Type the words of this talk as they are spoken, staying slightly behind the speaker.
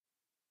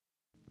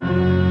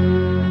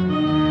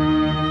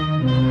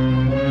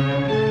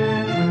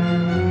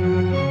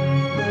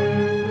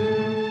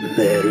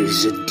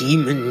is a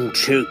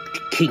demon-choked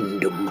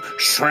kingdom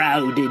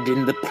shrouded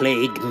in the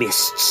plague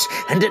mists,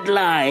 and it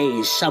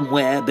lies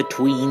somewhere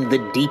between the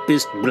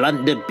deepest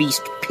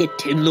blunderbeast pit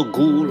in the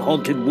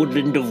ghoul-haunted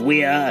woodland of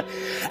Weir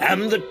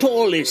and the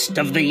tallest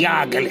of the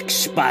Yargalic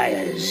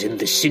spires in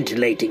the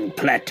scintillating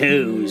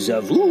plateaus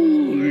of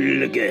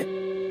Ulge.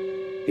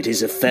 It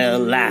is a fell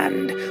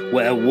land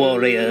where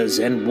warriors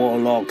and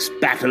warlocks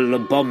battle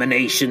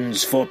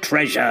abominations for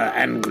treasure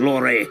and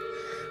glory.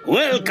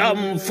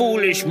 Welcome,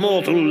 foolish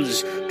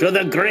mortals, to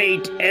the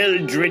great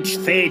Eldritch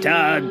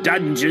Theater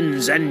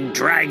Dungeons and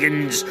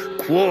Dragons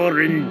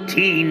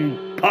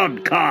Quarantine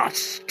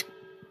Podcast.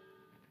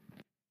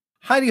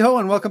 Heidi-ho,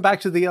 and welcome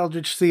back to the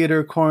Eldritch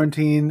Theater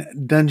Quarantine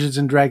Dungeons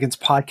and Dragons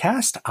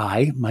podcast.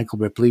 I, Michael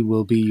Ripley,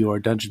 will be your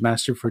Dungeon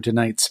Master for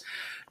tonight's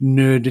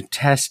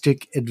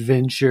nerd-tastic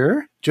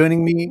adventure.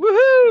 Joining me...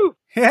 Woohoo!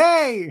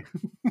 Hey!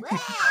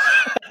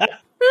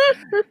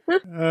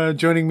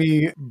 Joining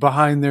me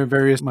behind their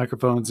various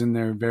microphones in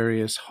their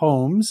various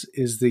homes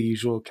is the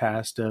usual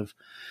cast of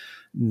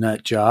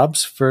nut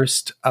jobs.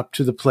 First up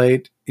to the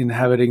plate,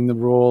 inhabiting the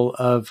role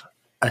of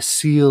a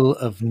seal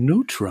of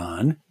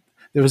Neutron.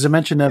 There was a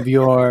mention of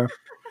your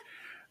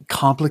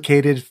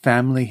complicated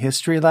family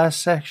history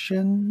last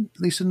section,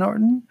 Lisa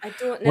Norton. I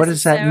don't what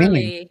does that mean?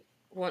 necessarily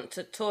want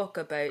to talk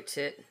about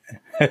it.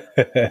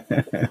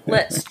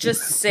 Let's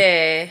just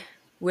say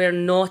we're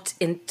not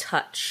in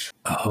touch.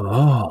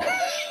 Oh.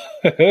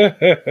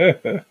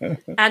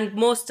 And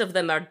most of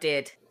them are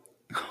dead.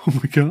 Oh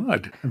my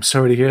God. I'm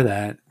sorry to hear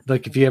that.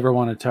 Like, if you ever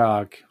want to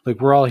talk,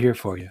 like, we're all here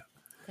for you.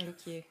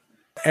 Thank you.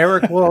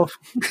 Eric Wolf.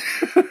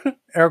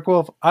 Eric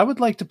Wolf, I would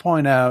like to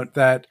point out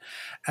that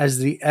as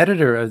the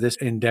editor of this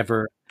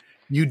endeavor,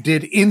 you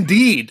did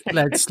indeed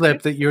let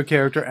slip that your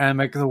character,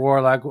 Amik the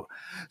Warlock,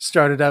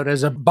 started out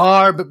as a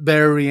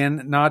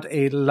barbarian, not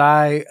a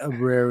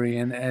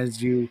librarian,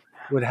 as you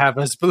would have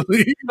us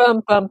believe.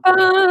 Bum, bum,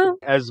 bum.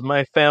 As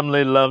my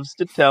family loves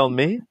to tell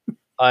me,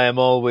 I am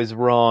always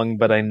wrong,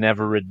 but I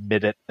never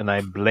admit it, and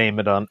I blame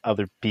it on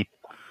other people.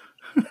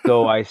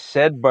 So I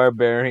said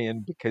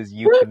barbarian because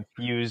you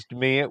confused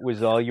me. It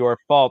was all your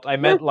fault. I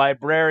meant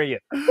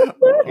librarian.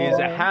 He's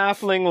a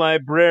halfling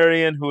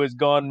librarian who has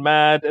gone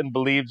mad and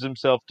believes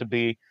himself to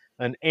be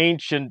an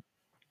ancient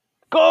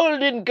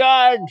golden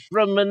god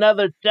from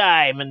another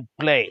time and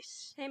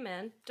place. Hey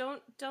man,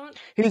 don't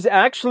He's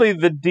actually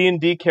the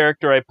D&D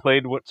character I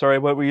played. What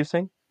were you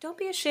saying? don't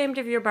be ashamed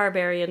of your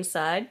barbarian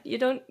side. You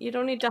don't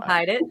need to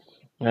hide it.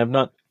 I have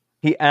not.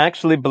 He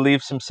actually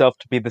believes himself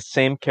to be the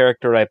same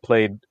character I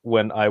played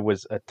when I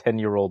was a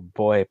 10-year-old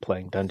boy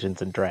playing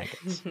Dungeons and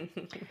Dragons.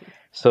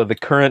 So the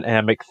current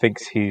Amik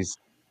thinks he's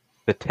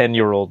the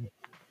 10-year-old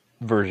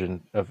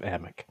version of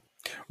Amik.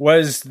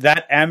 Was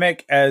that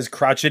Amik as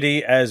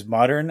crotchety as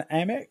modern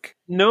Amik?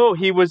 No,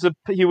 he was a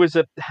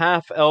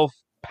half-elf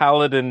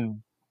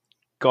paladin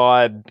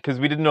god because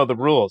we didn't know the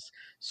rules.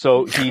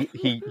 So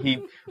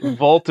he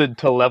vaulted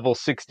to level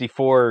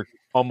 64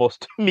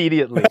 almost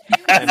immediately.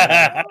 And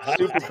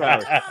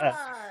superpowers.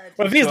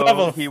 Well, if he's So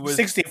level he was-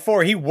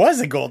 64, he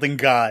was a golden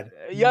god.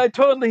 Yeah,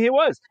 totally he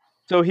was.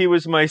 So he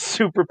was my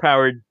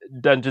superpowered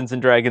Dungeons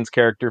and Dragons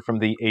character from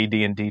the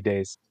AD&D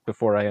days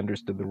before I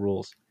understood the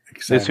rules.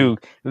 This is who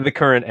the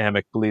current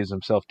Amik believes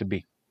himself to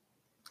be.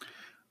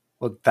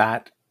 Well,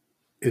 that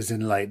is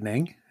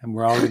enlightening, and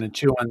we're all going to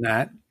chew on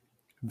that.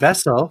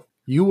 Vessel,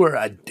 you were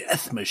a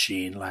death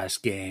machine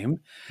last game.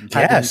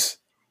 Yes.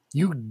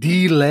 You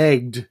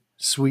de-legged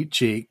Sweet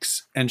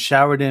Cheeks and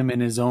showered him in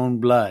his own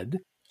blood.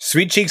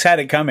 Sweet Cheeks had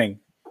it coming.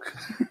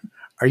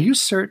 Are you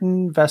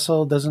certain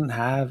Vessel doesn't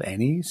have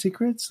any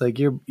secrets? Like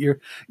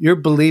you're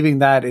believing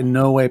that in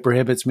no way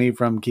prohibits me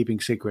from keeping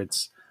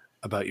secrets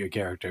about your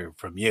character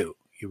from you.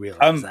 You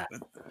realize that?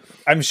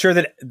 I'm sure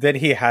that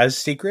he has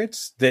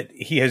secrets that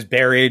he has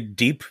buried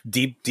deep,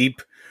 deep,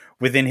 deep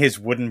within his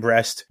wooden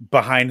breast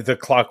behind the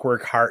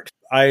clockwork heart.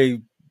 I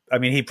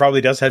mean, he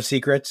probably does have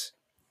secrets,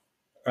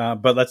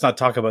 but let's not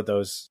talk about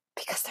those.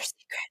 Because they're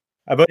secret.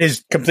 About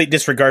his complete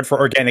disregard for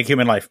organic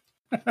human life.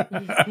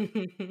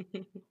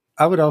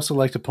 I would also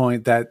like to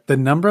point that the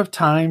number of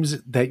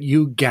times that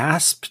you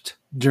gasped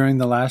during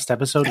the last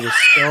episode was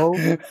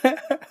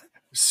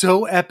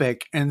so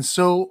epic and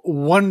so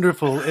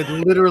wonderful. It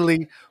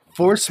literally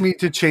forced me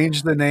to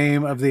change the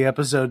name of the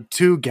episode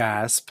to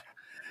Gasp.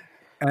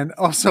 And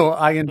also,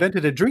 I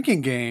invented a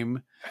drinking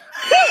game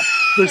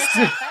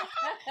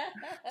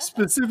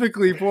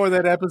specifically for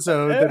that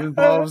episode that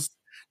involves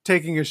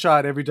taking a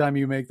shot every time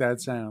you make that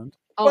sound.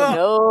 Oh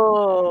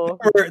no.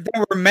 There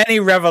were many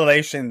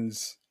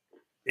revelations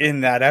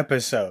in that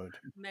episode.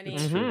 Many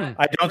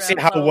I don't see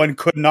how one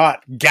could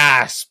not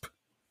gasp.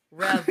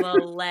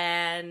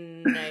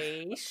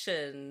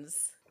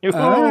 Revelations.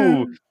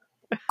 Ooh.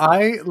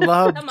 I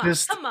love Come on,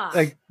 just come on.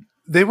 like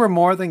they were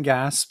more than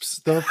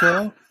gasps, though,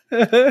 Phil.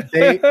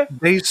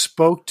 They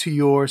spoke to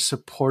your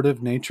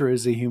supportive nature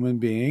as a human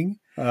being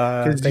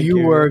because Thank you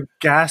were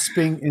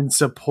gasping in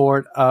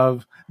support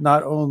of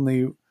not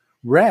only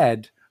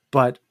Red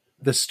but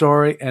the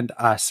story and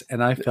us,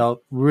 and I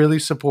felt really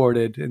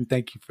supported, and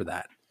thank you for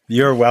that.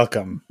 You're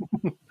welcome.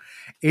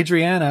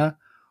 Adriana,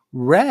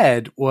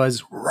 Red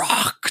was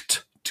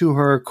rocked to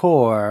her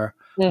core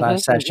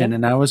last session,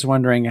 and I was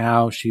wondering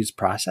how she's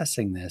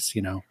processing this,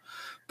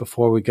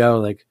 before we go.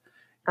 Like,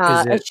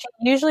 she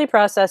usually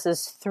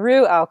processes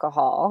through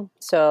alcohol,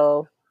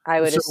 so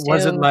I would assume...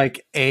 Was it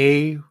like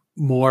A,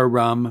 more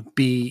rum,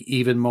 B,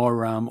 even more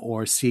rum,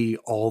 or C,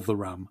 all the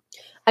rum?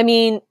 I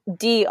mean,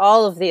 D,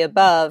 all of the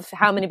above.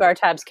 How many bar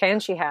tabs can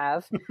she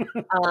have?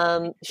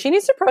 She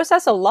needs to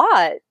process a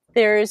lot.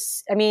 I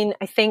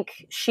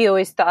think she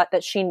always thought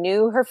that she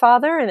knew her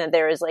father and that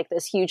there is like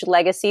this huge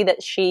legacy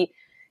that she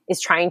is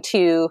trying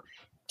to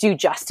do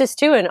justice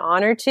to and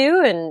honor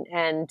to.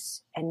 And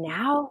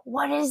now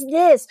what is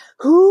this?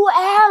 Who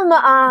am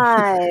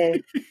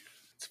I?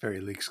 It's a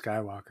very Luke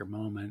Skywalker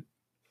moment.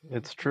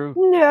 It's true.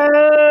 No.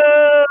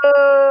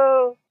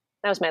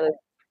 That was my Luke.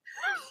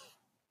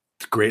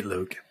 It's great,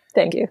 Luke.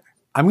 Thank you.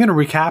 I'm going to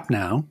recap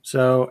now.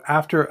 So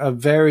after a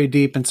very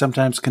deep and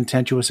sometimes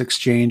contentious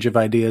exchange of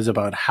ideas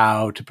about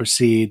how to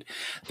proceed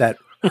that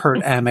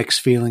hurt Amek's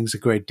feelings a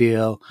great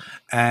deal,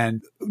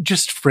 and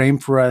just frame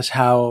for us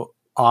how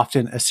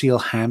often Asil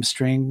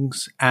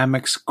hamstrings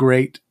Amek's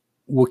great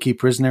Wookiee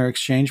prisoner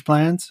exchange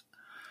plans.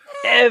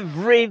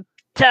 Every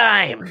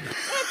time.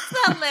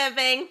 It's a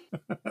living.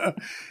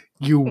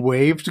 You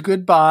waved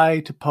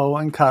goodbye to Poe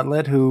and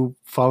Cutlet, who,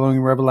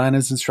 following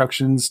Rebelana's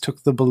instructions,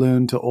 took the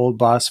balloon to Old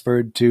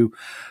Bossford to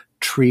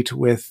treat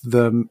with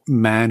the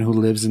man who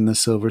lives in the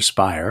Silver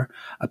Spire.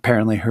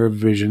 Apparently, her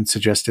vision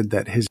suggested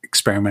that his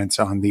experiments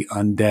on the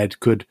undead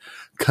could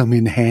come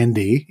in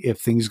handy if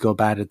things go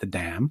bad at the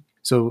dam.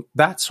 So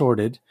that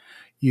sorted.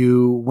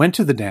 You went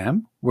to the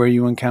dam, where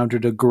you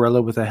encountered a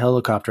gorilla with a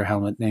helicopter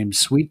helmet named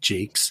Sweet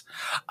Cheeks.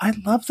 I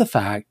love the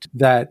fact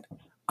that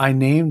I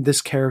named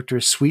this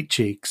character Sweet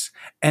Cheeks,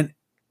 and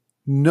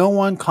no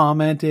one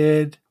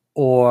commented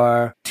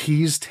or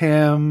teased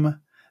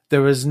him.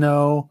 There was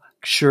no,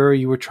 sure,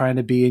 you were trying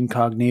to be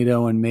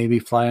incognito and maybe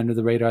fly under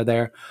the radar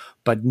there,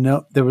 but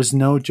no, there was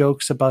no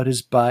jokes about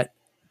his butt.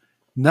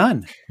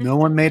 None. No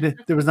one made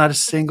it. There was not a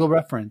single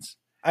reference.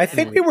 I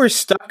think we were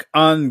stuck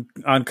on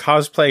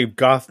cosplay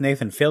goth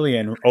Nathan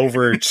Fillion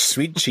over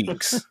Sweet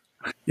Cheeks.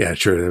 Yeah,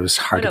 sure. It was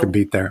hard to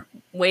compete there.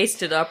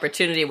 Wasted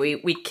opportunity.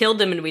 We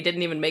killed him and we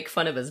didn't even make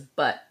fun of his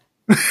butt.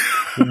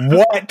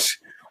 What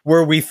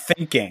were we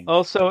thinking?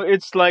 Also,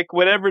 it's like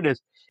whatever it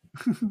is.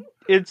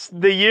 It's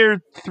the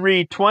year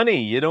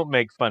 320. You don't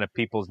make fun of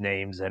people's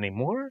names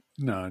anymore.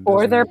 No.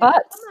 Or their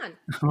butts.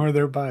 Come on. Or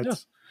their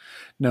butts.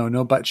 Yeah.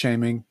 No butt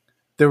shaming.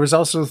 There was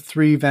also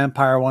 3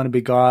 vampire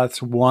wannabe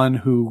goths, one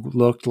who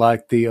looked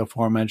like the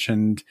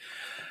aforementioned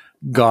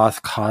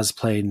goth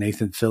cosplay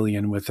Nathan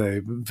Fillion with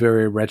a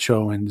very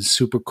retro and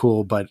super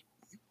cool, but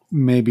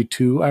maybe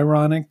too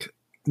ironic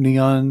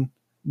neon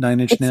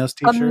Nine Inch Nails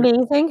t-shirt.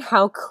 Amazing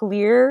how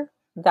clear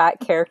that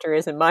character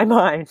is in my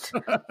mind.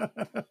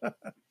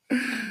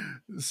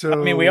 So, I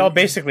mean, we all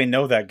basically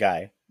know that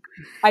guy.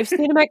 I've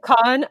seen him at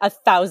con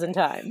 1,000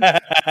 times.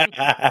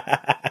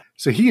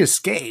 So he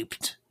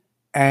escaped,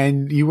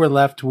 and you were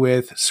left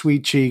with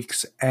Sweet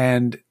Cheeks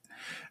and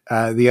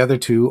the other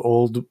 2,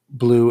 Old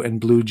Blue and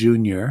Blue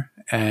Jr.,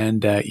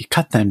 and you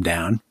cut them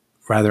down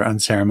rather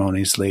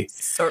unceremoniously.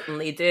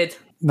 Certainly did.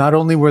 Not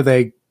only were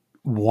they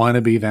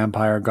wannabe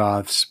vampire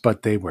goths,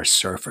 but they were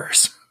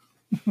surfers.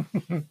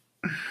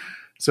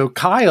 So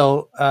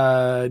Kyle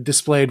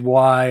displayed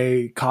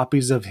why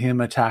copies of him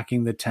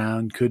attacking the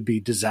town could be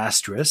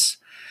disastrous.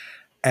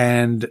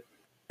 And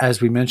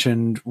as we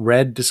mentioned,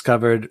 Red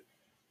discovered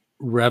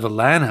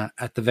Revelana,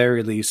 at the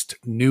very least,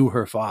 knew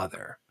her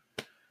father.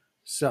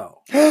 So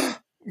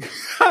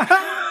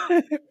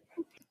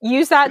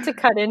use that to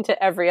cut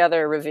into every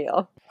other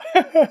reveal.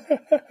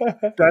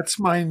 That's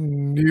my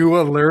new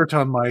alert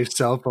on my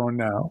cell phone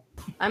now.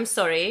 I'm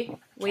sorry.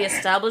 We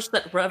established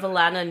that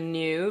Revelana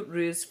knew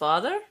Rue's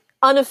father?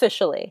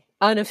 Unofficially.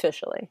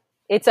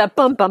 It's a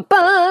bum bum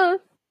bum.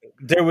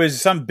 There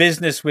was some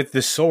business with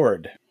the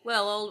sword.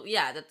 Well,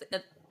 yeah,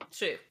 that's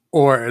true.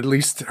 Or at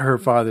least her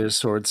father's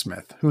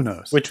swordsmith. Who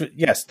knows? Which,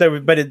 yes,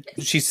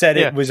 she said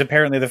it was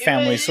apparently the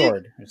family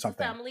sword or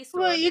something. Family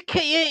sword. Well, you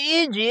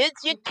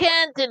idiots! You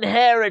can't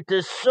inherit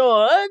a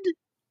sword.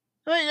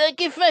 Like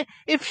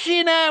if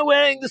she and I are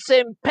wearing the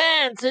same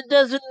pants, it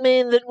doesn't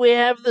mean that we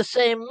have the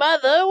same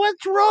mother.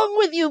 What's wrong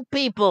with you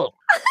people?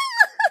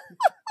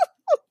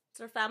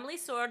 It's her family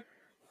sword.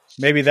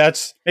 Maybe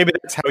that's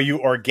how you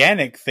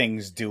organic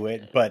things do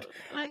it, but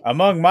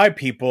among my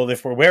people,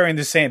 if we're wearing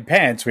the same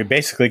pants, we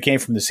basically came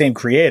from the same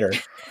creator.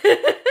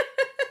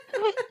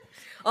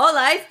 All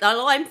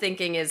I'm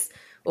thinking is,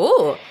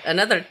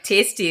 another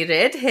tasty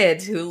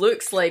redhead who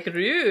looks like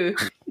Rue.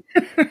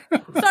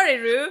 Sorry,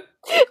 Rue.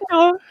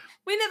 No.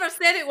 We never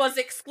said it was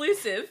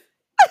exclusive.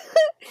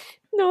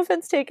 No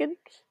offense taken.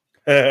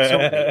 So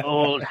the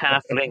old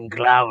halfling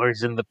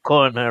glowers in the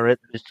corner at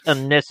this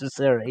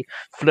unnecessary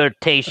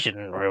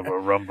flirtation.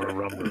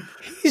 Rumble.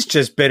 He's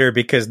just bitter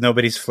because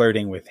nobody's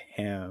flirting with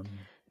him.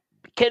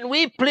 Can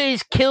we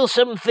please kill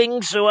some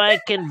things so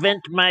I can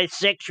vent my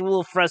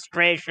sexual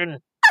frustration?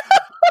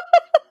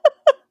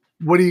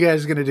 what are you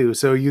guys going to do?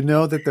 So you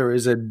know that there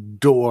is a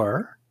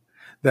door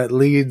that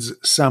leads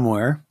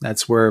somewhere.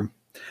 That's where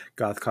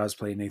Goth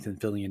Cosplay Nathan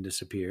Fillion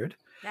disappeared.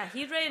 Yeah,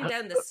 he ran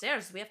down the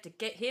stairs. We have to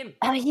get him.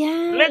 Oh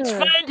yeah. Let's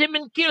find him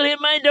and kill him.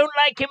 I don't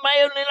like him.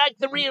 I only like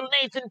the real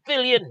Nathan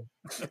Fillion.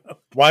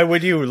 Why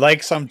would you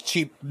like some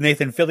cheap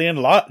Nathan Fillion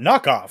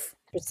knockoff?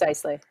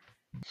 Precisely.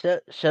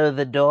 So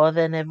the door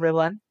then,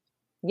 everyone?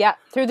 Yeah,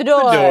 through the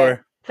door. The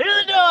door. Through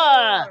the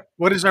door!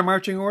 What is our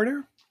marching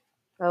order?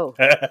 Oh,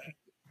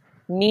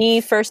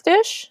 me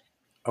first-ish.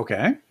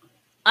 Okay.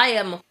 I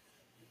am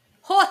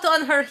hot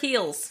on her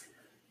heels.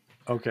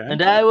 Okay.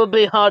 And I will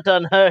be hot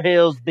on her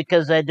heels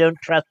because I don't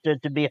trust her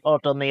to be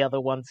hot on the other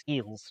one's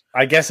heels.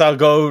 I guess I'll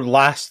go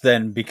last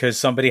then because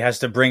somebody has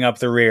to bring up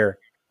the rear.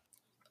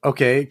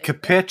 Okay.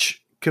 Kapitch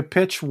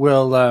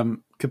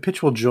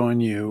will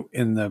join you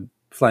in the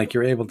flank.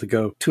 You're able to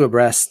go two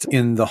abreast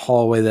in the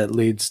hallway that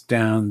leads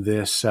down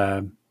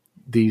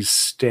these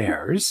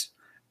stairs.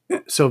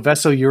 So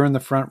Vessel, you're in the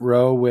front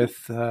row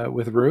with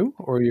Rue,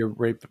 or you're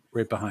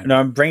right behind? No,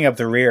 I'm bringing up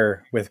the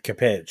rear with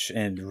Kapitch,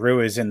 and Rue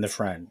is in the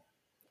front.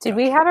 Did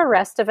we have a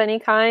rest of any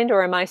kind,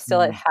 or am I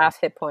still at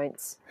half hit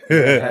points?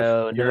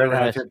 No, You're no at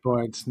half rest. hit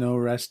points. No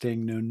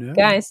resting. No.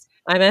 Guys,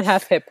 I'm at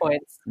half hit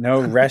points.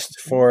 No rest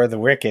for the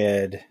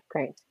wicked.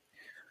 Great.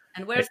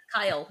 And where's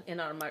Kyle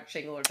in our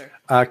marching order?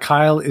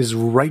 Kyle is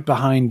right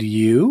behind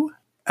you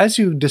as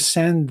you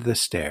descend the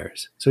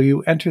stairs. So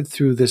you entered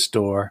through this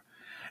door.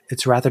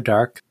 It's rather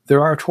dark.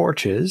 There are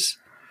torches,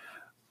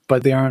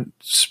 but they aren't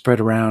spread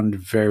around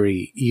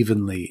very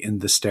evenly in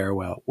the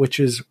stairwell, which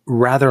is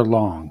rather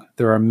long.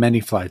 There are many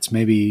flights,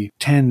 maybe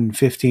 10,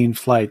 15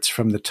 flights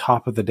from the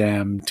top of the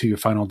dam to your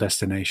final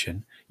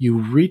destination. You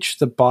reach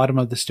the bottom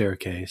of the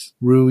staircase.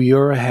 Rue,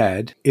 you're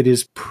ahead. It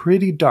is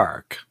pretty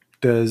dark.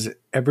 Does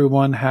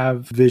everyone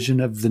have vision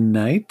of the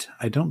night?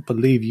 I don't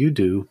believe you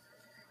do.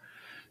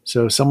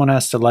 So someone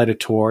has to light a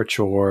torch,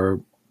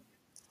 or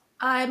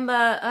I'm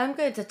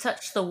going to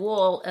touch the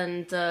wall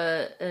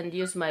and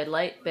use my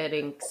light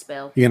bearing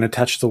spell. you're going to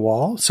touch the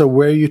wall. So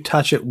where you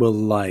touch it will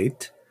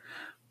light,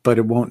 but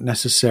it won't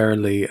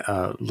necessarily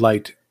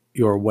light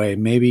your way.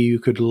 Maybe you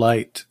could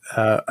light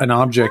an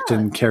object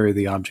and carry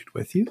the object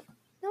with you. You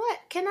know what?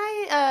 Can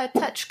I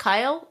touch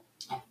Kyle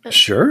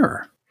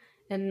Sure.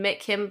 and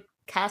make him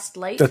cast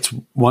light? That's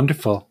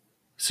wonderful.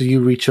 So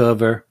you reach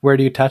over. Where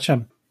do you touch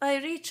him? I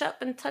reach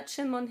up and touch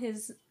him on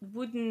his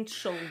wooden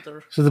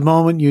shoulder. So the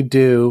moment you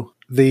do,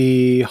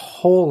 the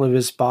whole of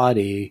his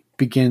body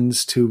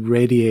begins to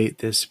radiate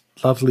this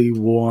lovely,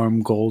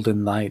 warm,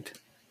 golden light.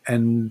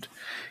 And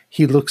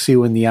he looks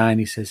you in the eye and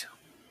he says,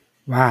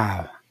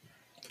 "Wow,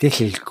 this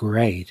is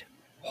great.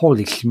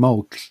 Holy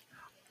smokes.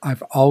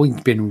 I've always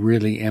been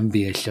really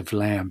envious of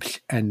lamps.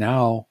 And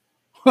now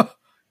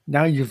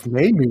you've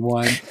made me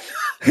one.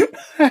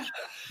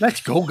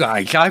 Let's go,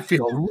 guys. I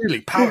feel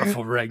really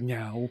powerful right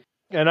now."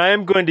 And I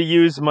am going to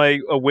use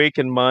my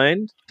awakened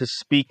mind to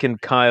speak in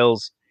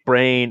Kyle's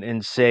brain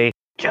and say,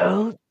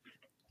 Don't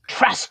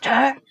trust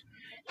her.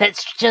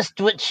 That's just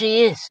what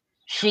she is.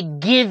 She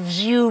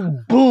gives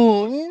you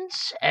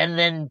boons and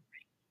then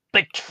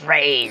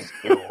betrays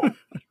you.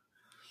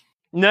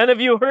 none of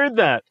you heard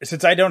that.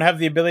 Since I don't have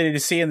the ability to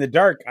see in the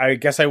dark, I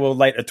guess I will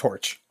light a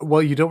torch.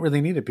 Well, you don't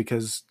really need it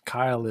because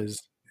Kyle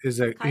is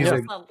a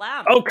Kyle's a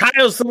lamp. Oh,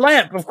 Kyle's the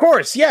lamp, of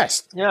course,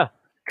 yes. Yeah.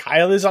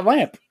 Kyle is a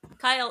lamp.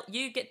 Kyle,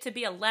 you get to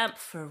be a lamp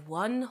for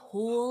one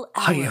whole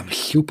hour. I am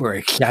super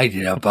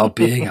excited about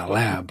being a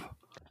lamp.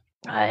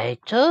 I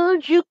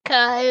told you,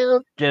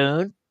 Kyle,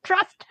 don't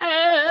trust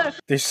her.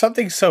 There's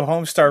something so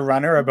Homestar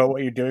Runner about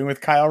what you're doing with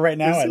Kyle right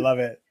now. I love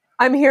it.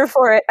 I'm here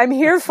for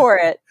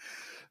it.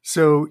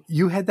 So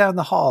you head down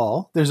the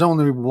hall. There's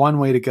only one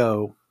way to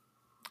go.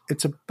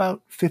 It's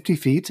about 50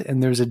 feet,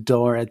 and there's a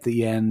door at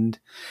the end.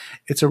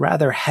 It's a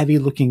rather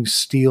heavy-looking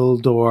steel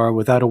door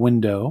without a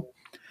window.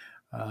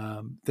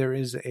 There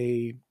is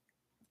a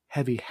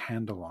heavy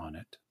handle on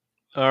it.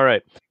 All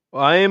right.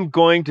 I am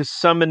going to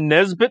summon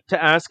Nesbit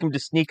to ask him to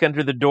sneak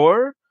under the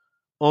door,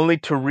 only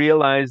to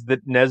realize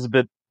that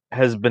Nesbit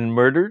has been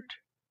murdered,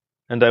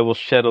 and I will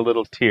shed a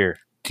little tear.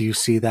 Do you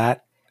see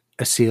that,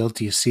 Asil?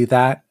 Do you see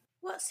that?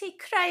 What's he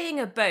crying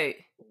about?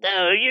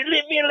 No, you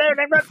leave me alone.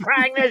 I'm not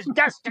crying. There's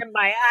dust in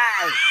my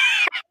eyes.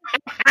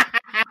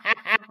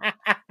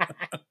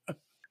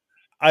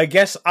 I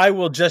guess I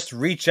will just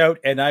reach out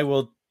and I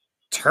will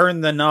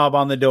turn the knob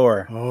on the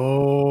door.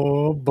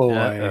 Oh, boy.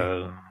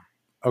 Uh-oh.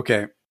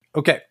 Okay.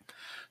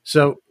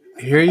 So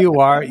here you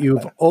are.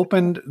 You've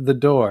opened the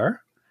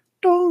door.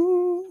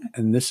 Dong!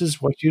 And this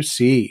is what you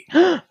see.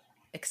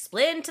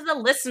 Explain to the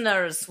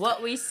listeners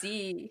what we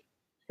see.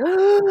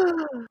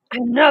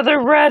 Another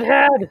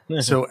redhead.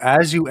 So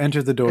as you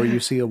enter the door, you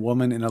see a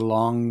woman in a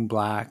long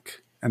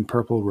black and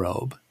purple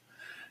robe.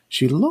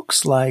 She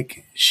looks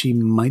like she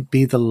might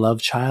be the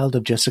love child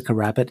of Jessica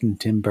Rabbit and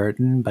Tim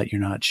Burton, but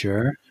you're not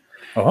sure.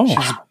 Oh,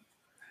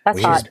 That's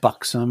She's hot.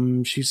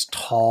 buxom. She's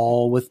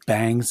tall with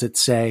bangs that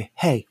say,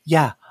 "Hey,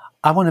 yeah,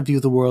 I want to view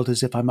the world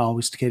as if I'm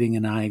always getting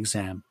an eye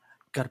exam."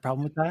 Got a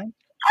problem with that?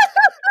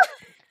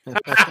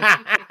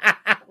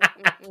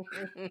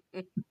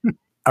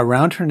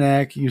 Around her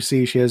neck, you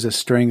see she has a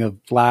string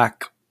of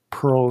black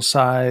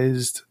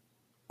pearl-sized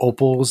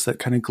opals that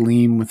kind of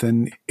gleam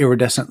within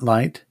iridescent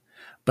light.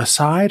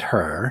 Beside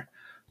her,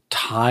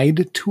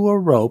 tied to a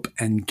rope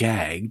and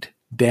gagged,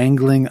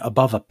 dangling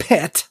above a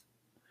pit,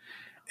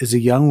 is a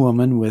young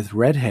woman with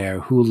red hair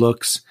who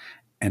looks,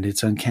 and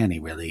it's uncanny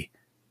really,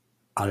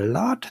 a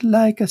lot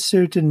like a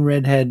certain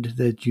redhead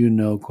that you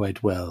know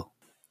quite well.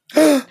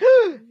 Who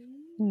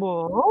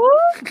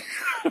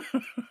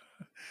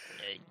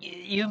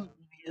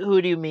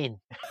do you mean?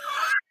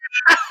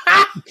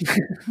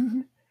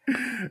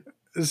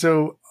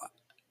 So,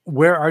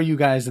 where are you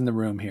guys in the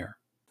room here?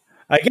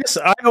 I guess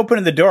I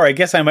opened the door. I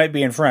guess I might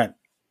be in front.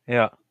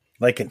 Yeah.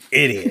 Like an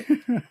idiot.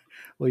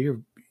 Well, you're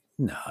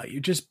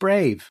just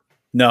brave.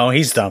 No,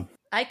 he's dumb.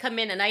 I come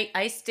in and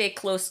I stay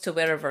close to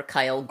wherever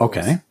Kyle goes.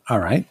 Okay, all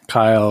right.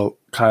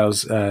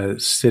 Kyle's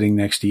sitting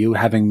next to you,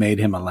 having made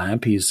him a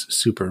lamp. He's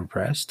super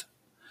impressed.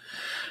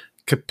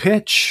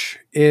 Kapitch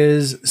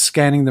is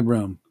scanning the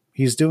room.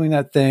 He's doing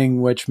that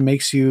thing which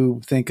makes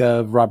you think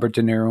of Robert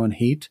De Niro in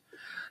Heat.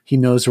 He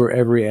knows where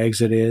every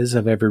exit is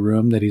of every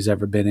room that he's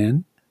ever been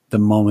in the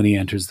moment he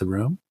enters the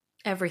room.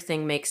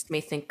 Everything makes me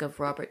think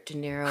of Robert De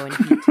Niro and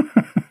Heat.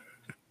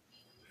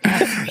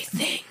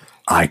 Everything.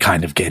 I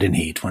kind of get in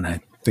Heat when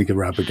I think of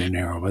Robert De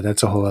Niro, but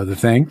that's a whole other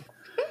thing.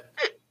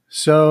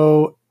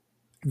 So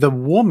the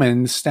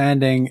woman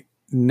standing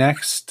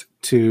next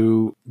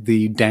to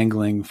the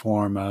dangling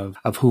form of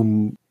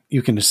whom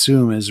you can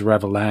assume is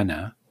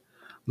Revelana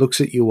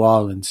looks at you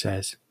all and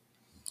says,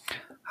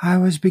 I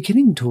was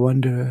beginning to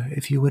wonder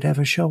if you would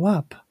ever show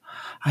up.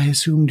 I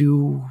assumed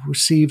you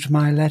received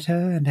my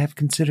letter and have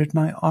considered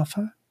my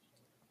offer.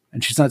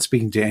 And she's not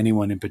speaking to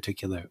anyone in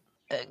particular.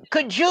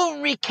 Could you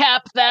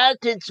recap that?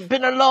 It's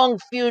been a long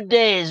few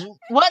days.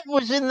 What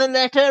was in the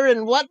letter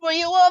and what were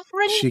you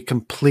offering? She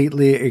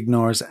completely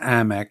ignores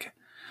Amek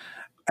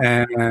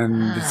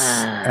and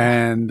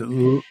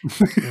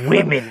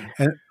Women.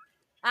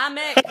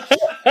 Amek.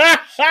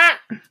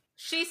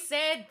 She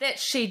said that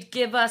she'd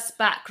give us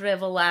back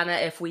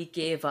Revelana if we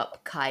gave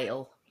up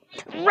Kyle.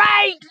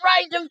 Right,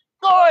 of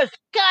course.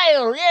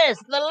 Kyle, yes,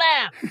 the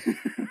lamp.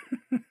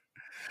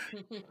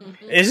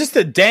 Is this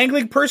the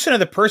dangling person or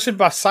the person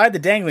beside the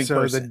dangling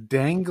person? So the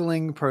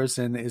dangling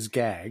person is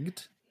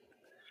gagged.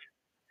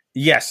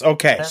 Yes,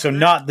 okay. So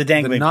not the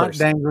dangling person. The not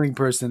dangling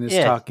person is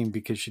talking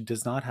because she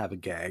does not have a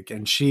gag.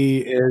 And she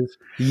is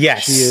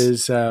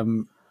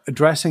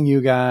addressing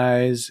you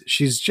guys.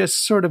 She's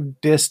just sort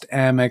of dissed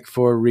Amek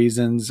for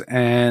reasons.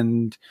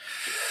 And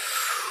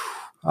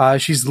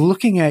she's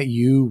looking at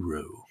you,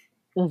 Rue.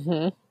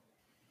 Mm-hmm.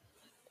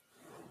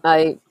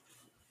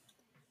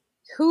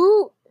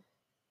 Who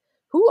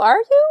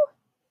are you?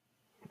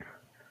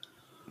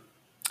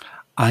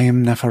 I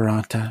am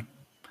Neferata.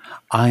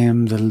 I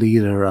am the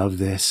leader of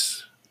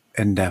this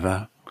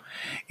endeavor.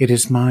 It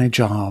is my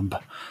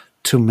job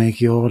to make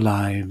your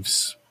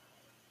lives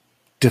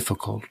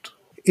difficult.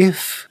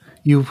 If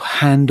you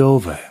hand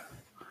over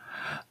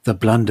the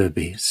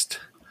Blunderbeast,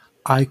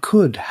 I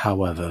could,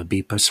 however,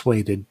 be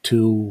persuaded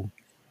to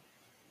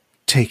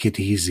take it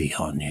easy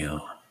on you.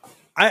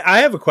 I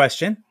have a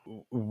question.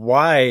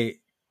 Why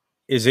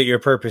is it your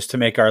purpose to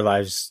make our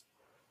lives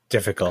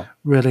difficult?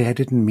 Really, I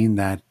didn't mean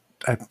that.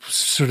 I'm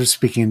sort of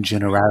speaking in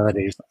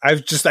generalities.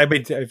 It's like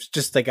a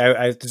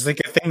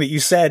thing that you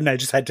said, and I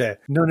just had to.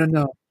 No,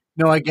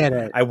 I get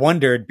it. I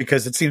wondered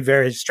because it seemed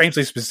very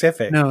strangely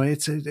specific. No,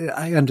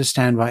 I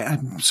understand why.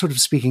 I'm sort of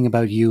speaking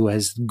about you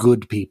as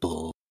good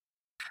people.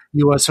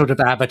 You are sort of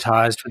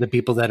avatars for the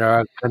people that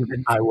are kind of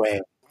in my way.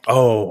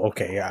 Oh,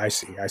 okay. Yeah, I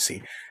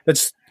see.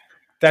 That's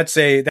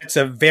a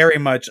very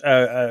much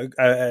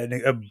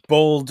a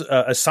bold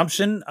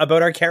assumption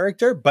about our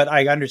character, but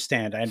I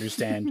understand.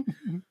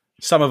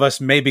 Some of us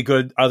may be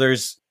good,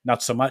 others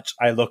not so much.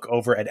 I look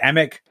over at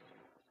Amek.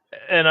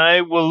 And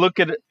I will look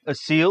at a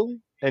seal,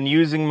 and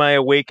using my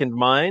awakened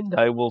mind,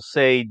 I will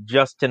say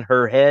just in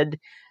her head,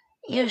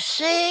 You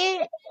see,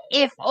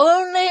 if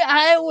only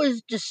I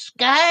was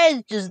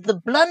disguised as the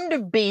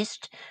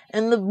Blunderbeast,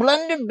 and the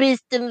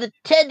Blunderbeast and the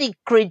teddy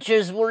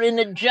creatures were in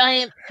a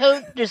giant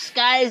coat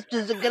disguised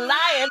as a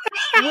Goliath,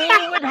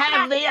 we would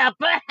have the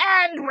upper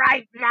hand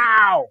right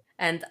now.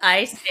 And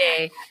I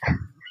say,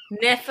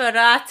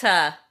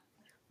 Neferata,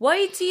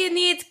 why do you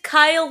need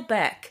Kyle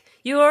back?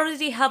 You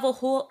already have a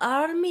whole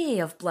army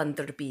of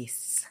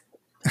Blunderbeasts.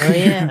 Oh,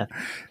 yeah.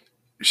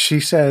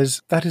 She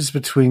says, that is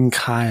between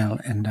Kyle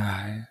and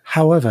I.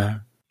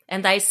 However...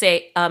 And I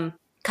say,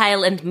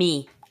 Kyle and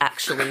me,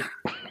 actually.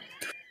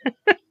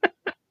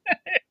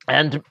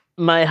 And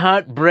my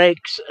heart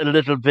breaks a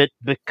little bit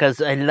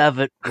because I love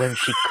it when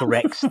she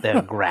corrects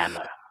their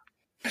grammar.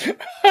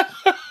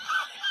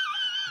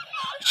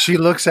 She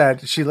looks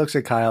at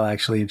Kyle,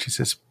 actually, and she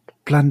says,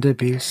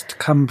 Blunderbeast,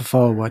 come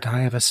forward.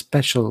 I have a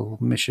special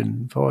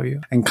mission for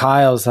you. And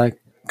Kyle's like,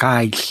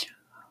 guys,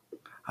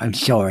 I'm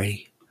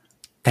sorry.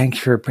 Thanks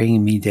for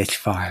bringing me this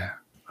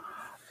far.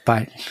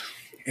 But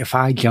if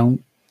I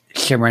don't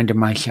surrender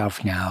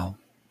myself now,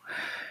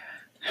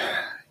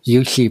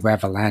 you see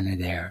Revelana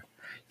there.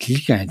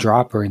 She's going to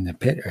drop her in the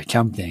pit or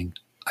something.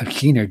 I've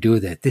seen her do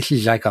that. This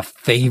is like a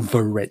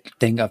favorite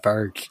thing of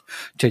hers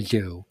to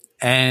do.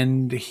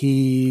 And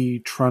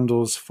he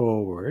trundles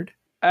forward.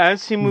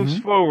 As he moves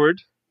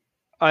forward,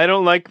 I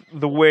don't like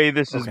the way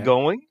this is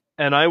going,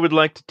 and I would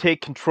like to take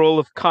control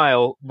of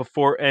Kyle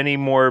before any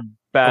more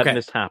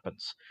badness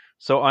happens.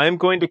 So I'm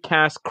going to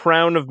cast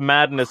Crown of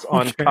Madness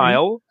on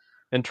Kyle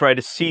and try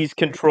to seize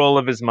control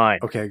of his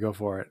mind. Okay, go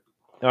for it.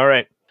 All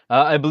right.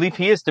 I believe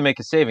he is to make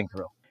a saving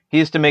throw. He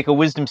is to make a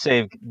wisdom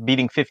save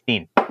beating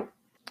 15.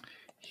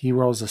 He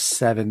rolls a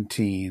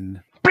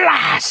 17.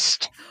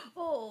 Blast!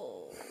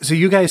 Oh. So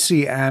you guys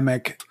see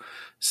Amek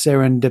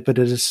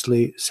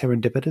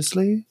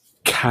serendipitously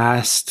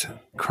cast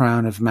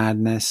Crown of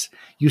Madness.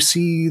 You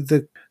see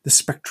the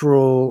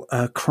spectral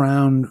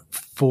crown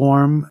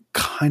form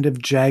kind of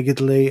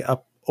jaggedly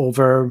up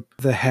over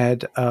the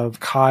head of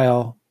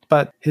Kyle,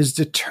 but his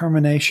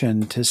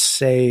determination to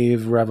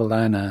save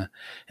Revelana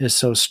is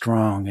so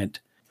strong it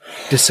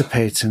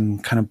dissipates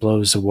and kind of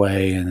blows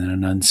away in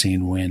an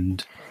unseen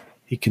wind.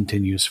 He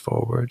continues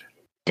forward.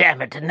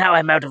 Damn it, and now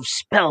I'm out of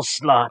spell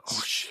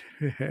slots.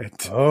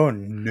 Shit. Oh,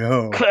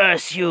 no.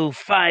 Curse you,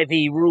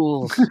 5e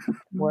rules.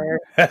 Where?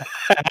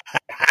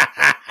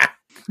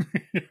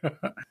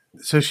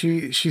 So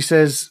she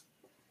says,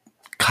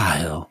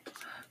 Kyle,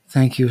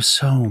 thank you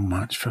so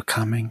much for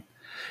coming.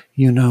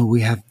 You know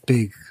we have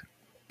big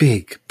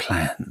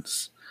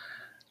plans.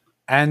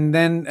 And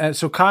then,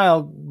 so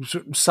Kyle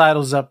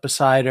sidles up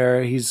beside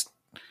her. He's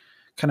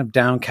kind of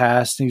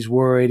downcast and he's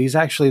worried.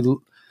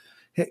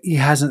 He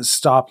hasn't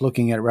stopped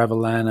looking at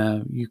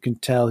Revelana. You can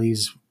tell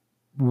he's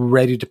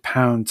ready to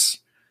pounce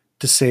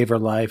to save her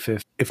life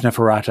if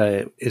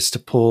Neferata is to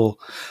pull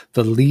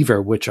the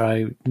lever, which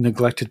I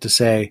neglected to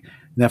say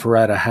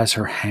Neferata has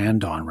her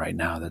hand on right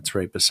now. That's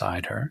right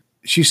beside her.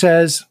 She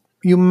says,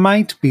 you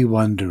might be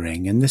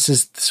wondering, and this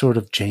is the sort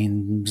of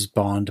James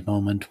Bond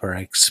moment where I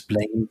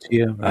explain to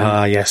you.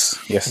 Right?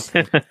 Yes.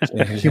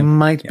 You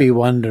might be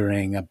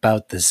wondering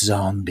about the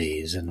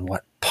zombies and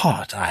what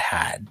part I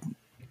had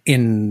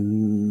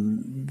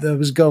in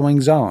those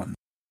goings on.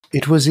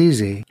 It was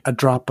easy. A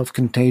drop of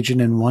contagion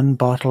in one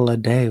bottle a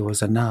day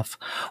was enough.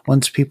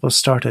 Once people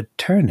started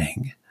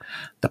turning,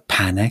 the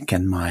panic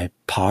and my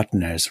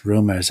partner's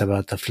rumors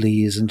about the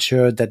fleas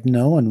ensured that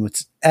no one would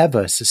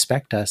ever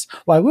suspect us.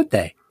 Why would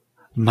they?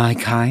 My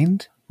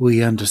kind,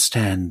 we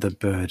understand the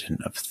burden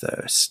of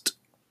thirst.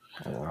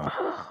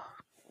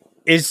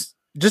 Does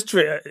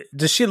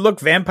she look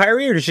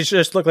vampire-y, or does she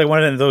just look like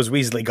one of those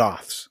Weasley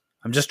goths?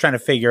 I'm just trying to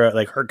figure out,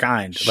 like, her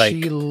kind. Like,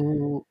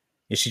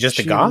 is she just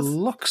a goth? She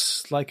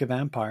looks like a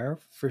vampire,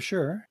 for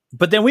sure.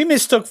 But then we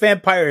mistook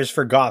vampires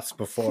for goths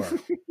before.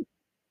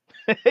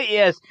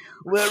 Yes,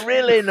 we're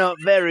really not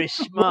very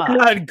smart. We're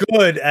not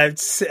good at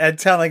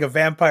telling a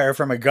vampire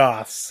from a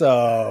goth,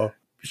 so...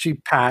 She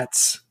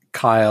pats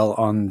Kyle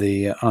on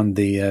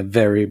the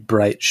very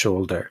bright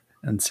shoulder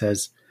and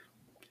says,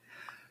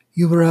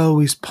 you were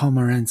always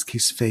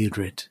Pomeransky's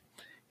favorite.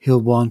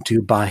 He'll want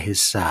you by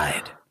his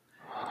side.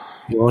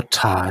 Your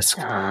task,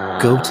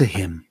 go to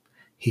him.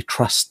 He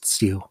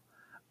trusts you.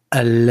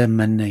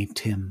 Eliminate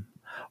him.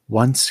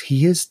 Once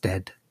he is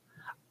dead,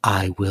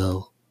 I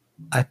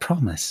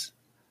promise,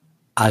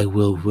 I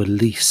will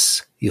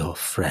release your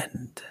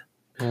friend.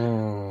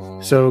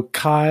 So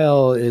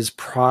Kyle is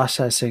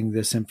processing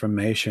this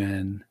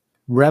information.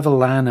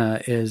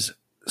 Revelana is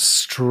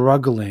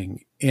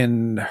struggling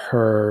in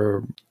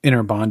her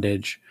inner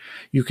bondage.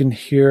 You can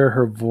hear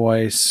her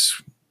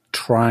voice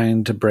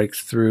trying to break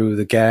through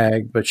the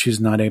gag, but she's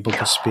not able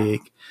to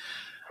speak.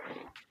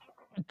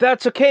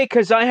 That's okay,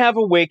 because I have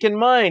awakened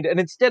mind, and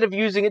instead of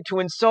using it to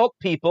insult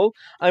people,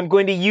 I'm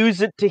going to use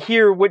it to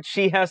hear what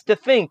she has to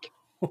think.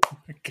 Oh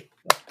my God.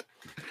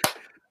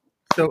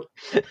 So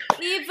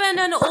Even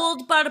an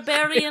old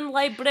barbarian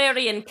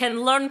librarian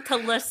can learn to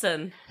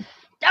listen.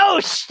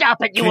 Oh, stop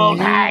it, you old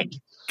hag!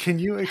 Can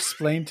you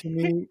explain to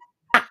me?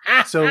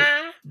 So,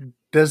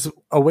 does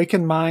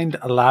awakened mind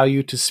allow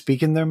you to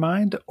speak in their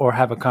mind or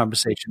have a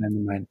conversation in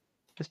their mind?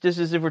 It's just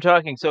as if we're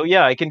talking. So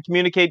yeah, I can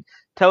communicate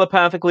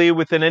telepathically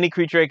within any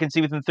creature I can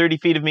see within 30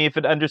 feet of me if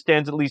it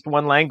understands at least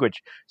one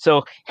language.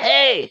 So,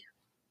 Hey!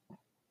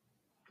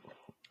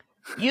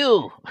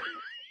 You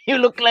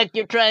look like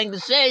you're trying to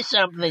say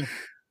something.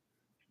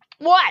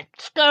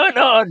 What's going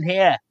on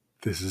here?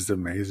 This is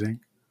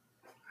amazing.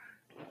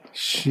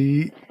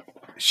 She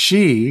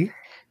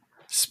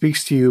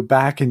speaks to you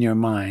back in your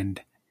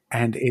mind,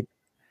 and it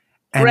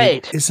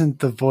isn't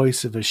the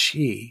voice of a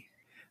she.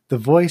 The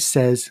voice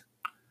says,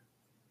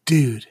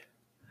 dude,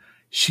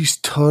 she's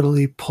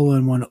totally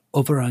pulling one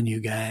over on you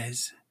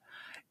guys.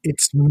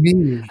 It's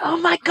me. Oh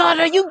my God,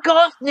 are you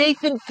Goth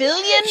Nathan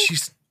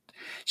Fillion?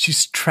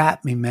 She's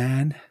trapped me,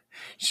 man.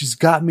 She's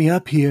got me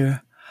up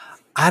here.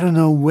 I don't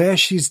know where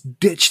she's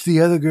ditched the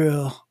other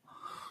girl,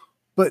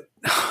 but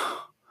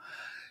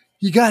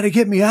you got to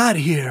get me out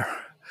of here.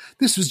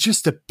 This was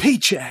just a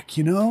paycheck,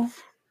 you know?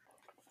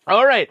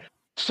 all right.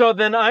 So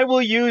then I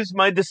will use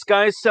my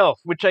disguised self,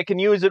 which I can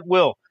use at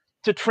will,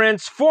 to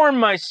transform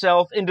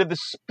myself into the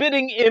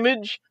spitting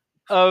image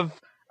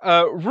of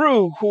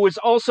Rue, who is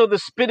also the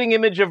spitting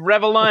image of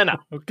Revelina.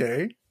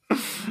 Okay.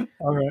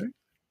 All right.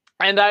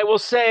 And I will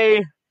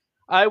say,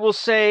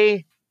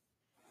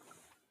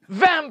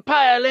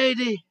 Vampire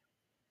lady,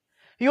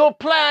 your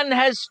plan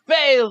has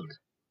failed.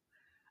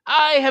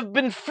 I have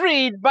been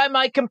freed by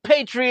my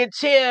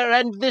compatriots here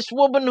and this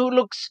woman who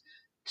looks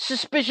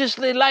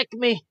suspiciously like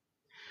me.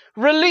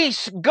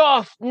 Release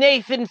Goth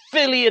Nathan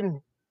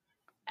Fillion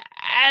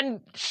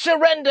and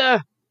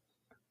surrender,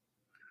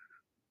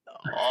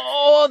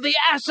 or the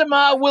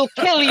Aasimar will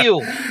kill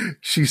you.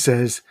 She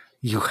says,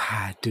 you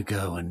had to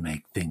go and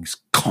make things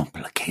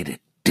complicated,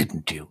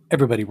 didn't you?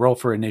 Everybody roll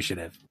for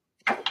initiative.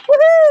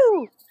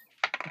 Woohoo!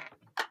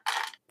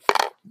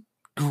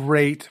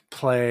 Great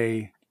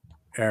play,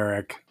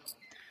 Eric.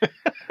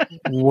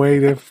 Way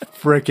to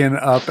frickin'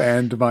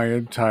 upend my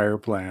entire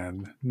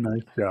plan.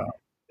 Nice job.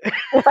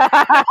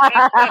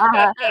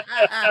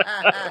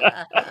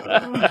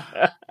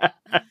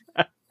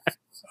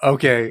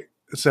 Okay,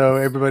 so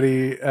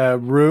everybody,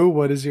 Rue,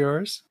 what is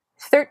yours?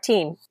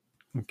 13.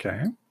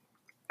 Okay.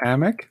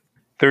 Amek?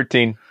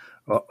 13.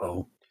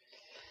 Uh-oh.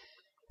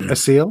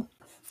 Asil?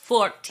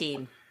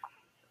 14.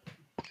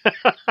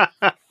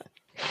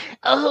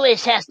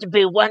 Always has to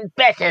be one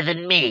better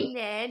than me.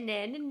 Nah.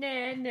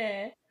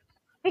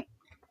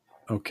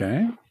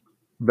 Okay.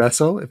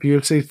 Vessel, if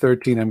you say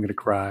 13, I'm going to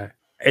cry.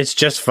 It's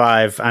just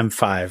 5. I'm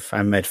 5.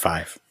 I'm at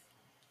 5.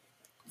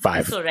 5.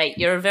 It's all right.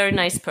 You're a very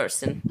nice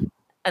person.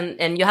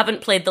 And you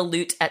haven't played the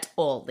lute at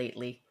all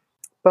lately.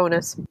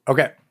 Bonus.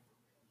 Okay.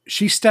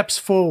 She steps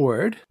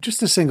forward,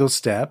 just a single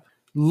step,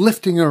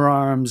 lifting her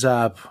arms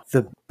up,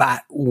 the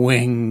bat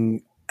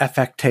wing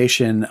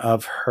affectation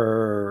of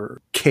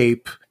her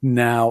cape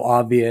now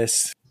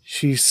obvious.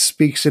 She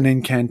speaks an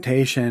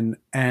incantation,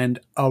 and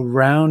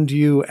around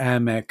you,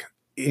 Amek,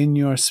 in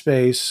your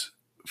space,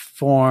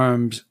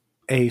 forms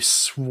a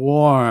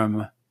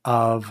swarm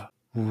of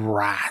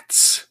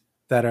rats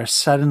that are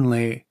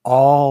suddenly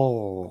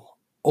all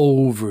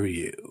over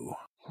you.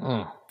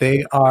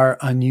 They are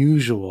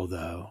unusual,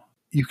 though.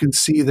 You can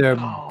see their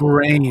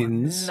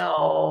brains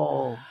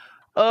No.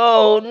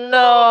 Oh,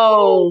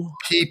 no.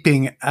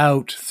 peeping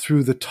out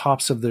through the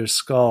tops of their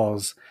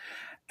skulls,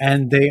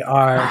 and they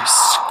are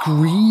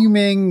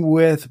screaming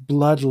with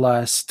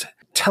bloodlust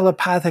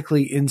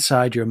telepathically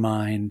inside your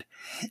mind.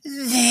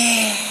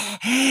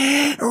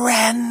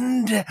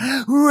 Rend,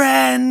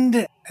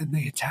 and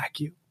they attack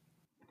you.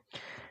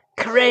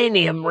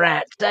 Cranium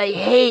rats, I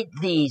hate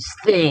these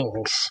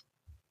things.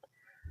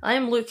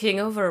 I'm looking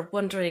over,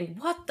 wondering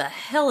what the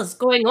hell is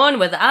going on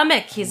with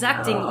Amek. He's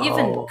acting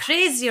even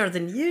crazier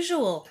than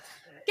usual.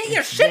 Get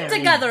your shit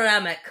together,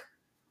 Amek.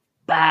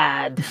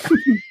 Bad.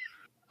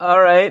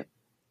 All right.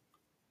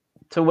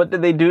 So what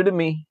did they do to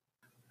me?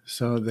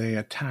 So they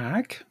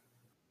attack.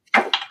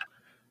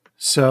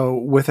 So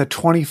with a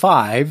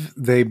 25,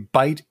 they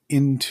bite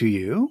into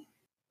you.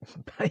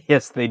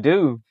 Yes, they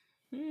do.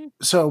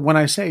 So when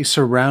I say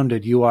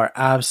surrounded, you are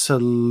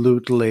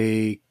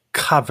absolutely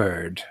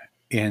covered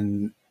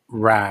in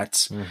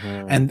rats.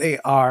 Mm-hmm. And they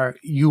are,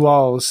 you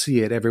all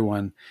see it,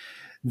 everyone.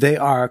 They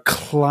are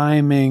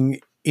climbing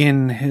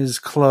in his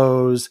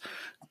clothes,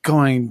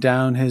 going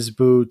down his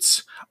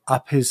boots,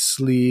 up his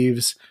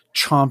sleeves,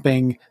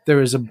 chomping.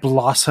 There is a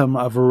blossom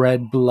of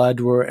red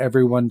blood where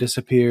everyone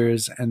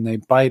disappears, and they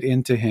bite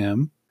into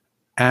him.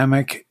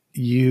 Amek,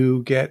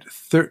 you get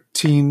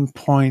 13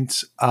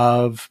 points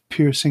of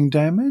piercing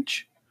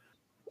damage.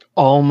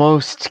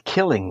 Almost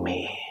killing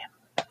me.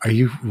 Are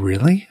you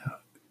really?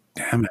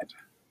 Damn it.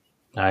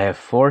 I have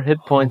 4 hit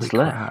points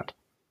Holy left. crap.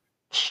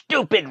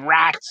 Stupid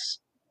rats.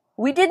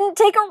 We didn't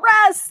take a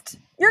rest.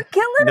 You're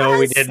killing us. No,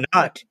 we did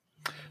not.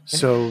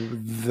 So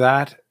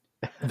that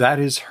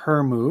is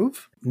her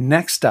move.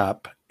 Next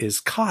up is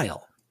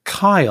Kyle.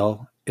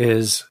 Kyle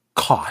is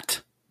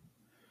caught.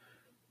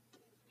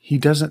 He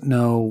doesn't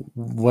know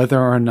whether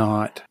or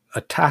not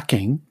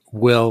attacking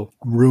will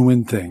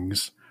ruin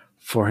things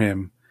for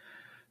him.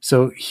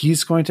 So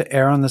he's going to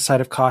err on the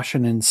side of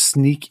caution and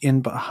sneak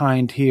in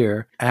behind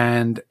here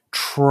and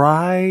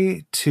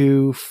try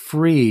to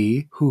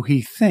free who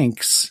he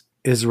thinks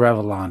is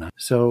Revelana.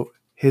 So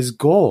his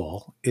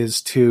goal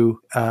is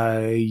to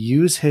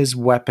use his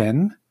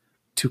weapon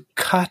to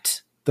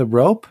cut the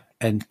rope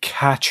and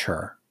catch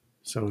her.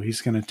 So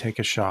he's going to take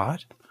a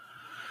shot.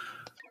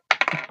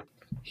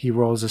 He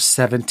rolls a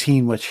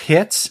 17, which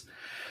hits.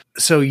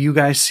 So you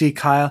guys see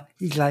Kyle.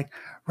 He's like,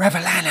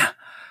 Revelana,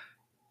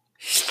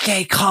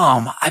 stay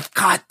calm. I've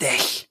got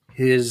this.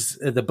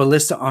 The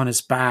ballista on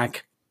his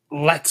back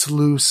lets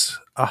loose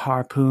a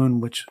harpoon,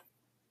 which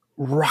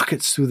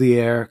rockets through the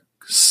air,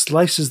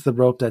 slices the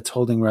rope that's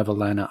holding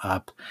Revelana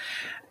up.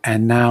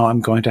 And now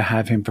I'm going to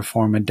have him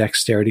perform a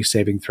dexterity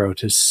saving throw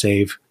to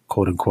save,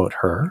 quote unquote,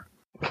 her.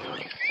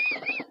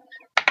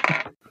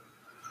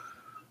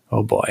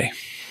 Oh boy.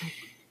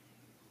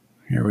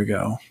 Here we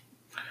go.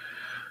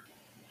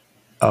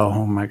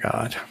 Oh my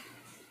God.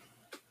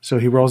 So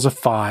he rolls a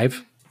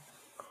 5.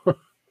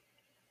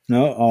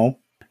 No.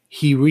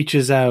 He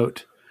reaches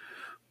out,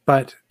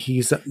 but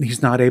he's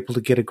not able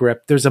to get a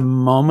grip. There's a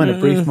moment, a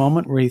brief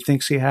moment, where he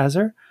thinks he has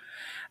her,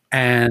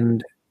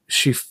 and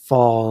she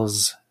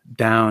falls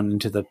down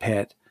into the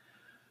pit.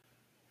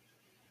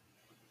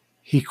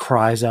 He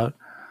cries out,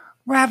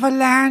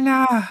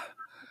 "Ravellana!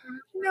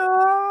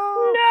 No!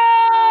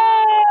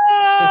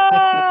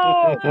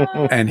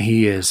 And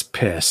he is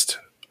pissed.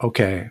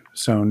 Okay,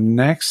 so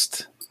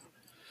next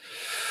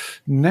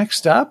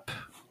up,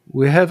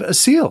 we have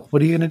Asil.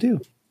 What are you going to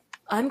do?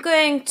 I'm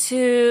going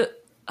to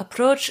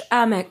approach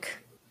Amik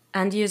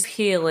and use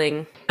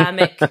healing.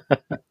 Amik,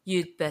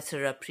 you'd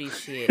better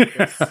appreciate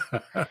this.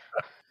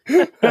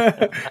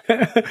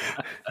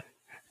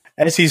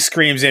 As he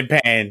screams in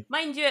pain.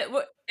 Mind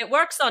you, it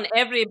works on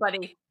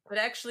everybody, but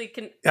actually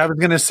can. I was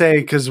going to say,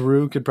 because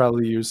Rue could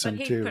probably use But some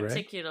he'd too, right?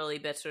 particularly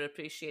better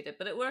appreciate it,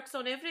 but it works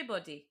on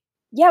everybody.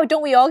 Yeah,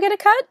 don't we all get a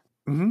cut?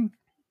 Mm-hmm.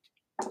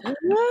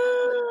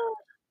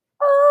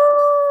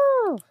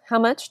 Oh, how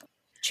much?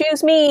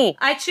 Choose me.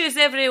 I choose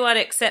everyone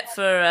except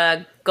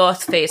for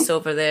Goth Face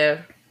over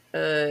there.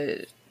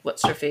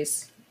 What's her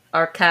face?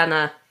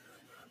 Arcana.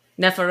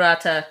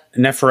 Neferata.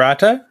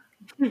 Neferata?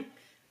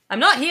 I'm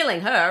not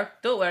healing her.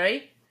 Don't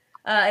worry.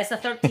 It's a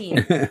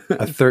 13.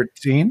 A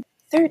 13.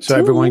 13. So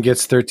everyone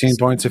gets 13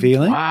 points of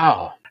healing.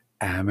 Wow.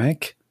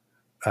 Amik,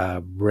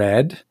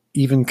 Red,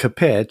 even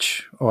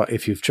Kapitch, or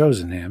if you've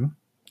chosen him,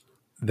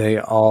 they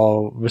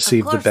all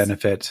receive the course.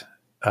 benefit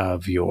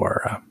of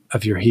your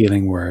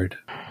healing word.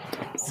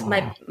 So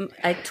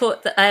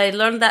I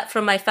learned that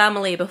from my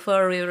family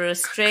before we were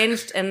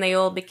estranged, and they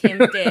all became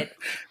dead.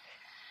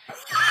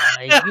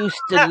 I used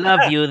to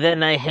love you,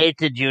 then I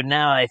hated you.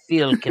 Now I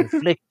feel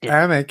conflicted.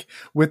 Amik,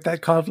 with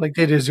that conflict,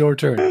 it is your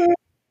turn.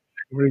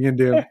 What are you going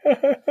to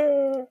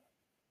do?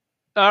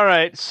 All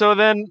right, so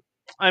then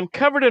I'm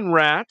covered in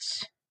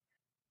rats,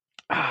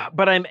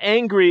 but I'm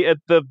angry at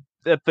the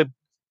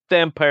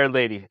vampire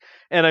lady,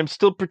 and I'm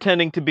still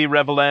pretending to be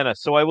Ravellana.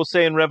 So I will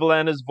say in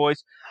Ravellana's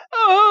voice,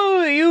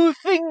 "Oh, you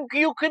think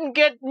you can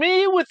get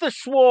me with a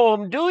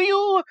swarm, do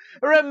you?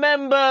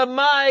 Remember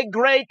my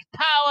great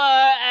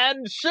power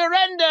and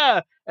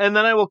surrender!" And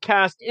then I will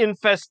cast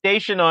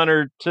infestation on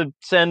her to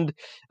send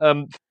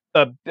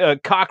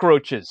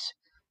cockroaches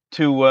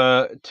to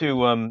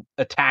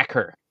attack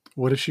her.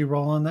 What does she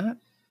roll on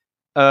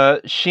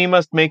that? She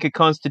must make a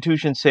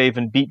Constitution save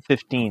and beat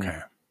 15.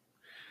 Okay.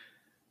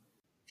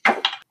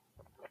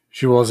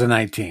 She rolls a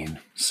 19.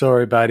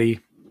 Sorry, buddy.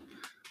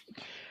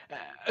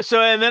 So,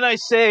 and then I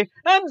say,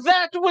 "And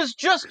that was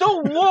just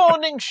a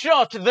warning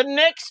shot. The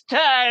next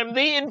time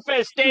the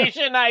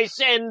infestation I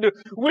send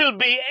will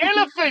be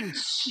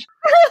elephants.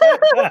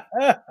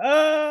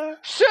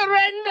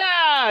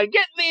 Surrender!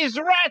 Get these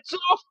rats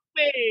off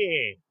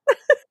me!"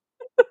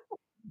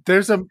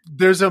 There's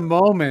a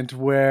moment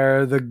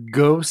where the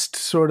ghost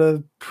sort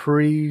of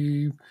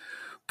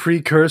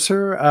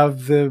precursor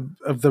of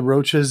the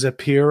roaches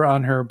appear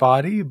on her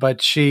body,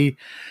 but she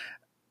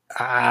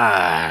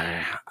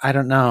I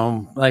don't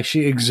know, like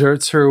she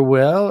exerts her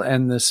will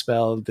and the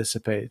spell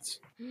dissipates.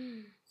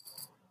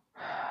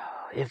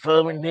 If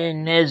only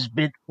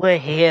Nesbit were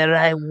here,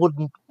 I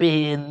wouldn't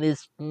be in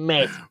this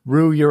mess.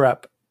 Rue, you're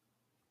up.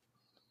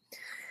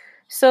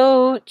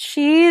 So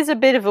she's a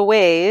bit of a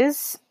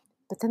ways,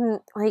 but then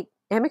like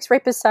Amik's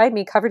right beside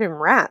me, covered in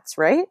rats,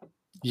 right?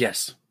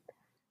 Yes.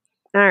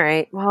 All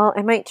right. Well,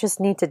 I might just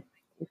need to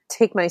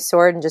take my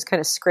sword and just kind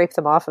of scrape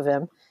them off of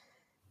him.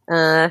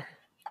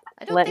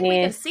 I don't think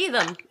we can see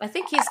them. I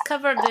think he's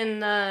covered in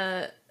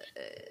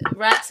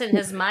rats in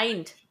his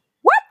mind.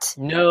 What?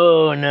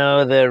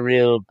 No, they're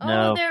real. Oh,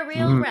 No, they're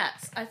real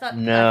rats. I thought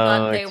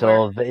they it's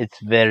were. it's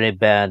very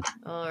bad.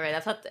 All right,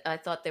 I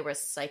thought they were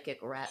psychic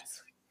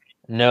rats.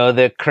 No,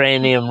 they're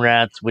cranium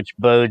rats, which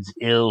bodes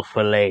ill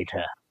for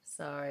later.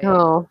 Sorry.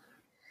 Oh,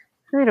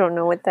 I don't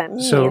know what that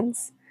means. So-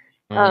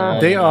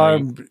 They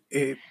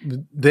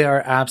are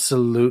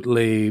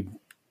absolutely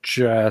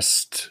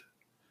just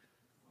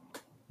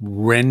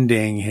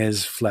rending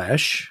his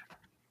flesh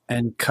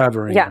and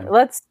covering Yeah, him.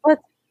 let's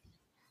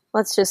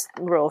just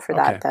roll for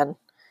that then.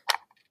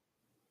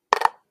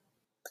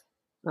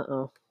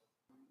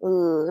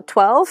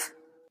 12?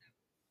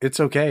 It's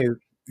okay.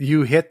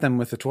 You hit them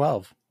with a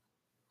 12.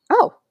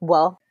 Oh,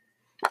 well.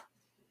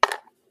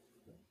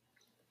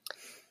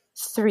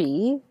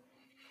 3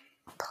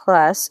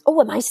 plus. Oh,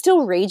 am I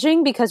still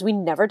raging because we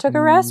never took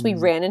a rest? We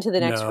ran into the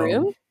next No.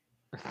 room?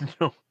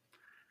 No.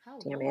 How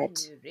Damn long it.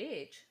 do you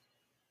rage?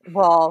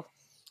 Well,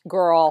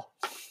 girl.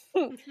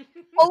 A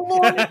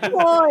long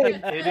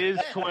time. It is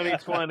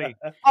 2020.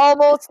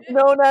 Almost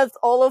known as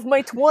all of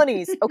my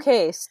 20s.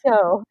 Okay,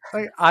 so.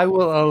 I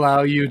will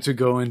allow you to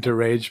go into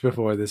rage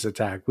before this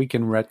attack. We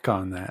can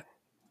retcon that.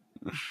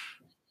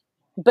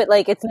 But,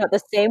 like, it's not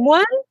the same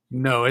one?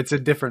 No, it's a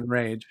different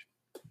rage.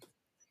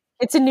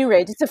 It's a new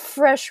rage. It's a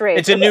fresh rage.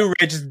 It's a new rage.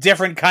 It's a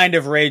different kind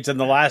of rage than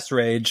the last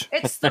rage.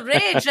 It's the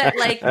rage that,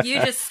 like,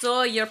 you just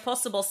saw your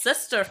possible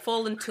sister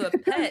fall into a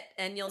pit,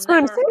 and you'll That's what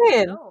I'm never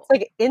saying. know. It's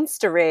like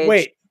insta rage.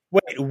 Wait.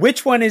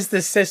 Which one is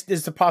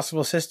the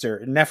possible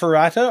sister?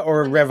 Neferata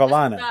or Just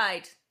Ravellana?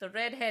 died. The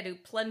redhead who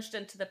plunged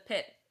into the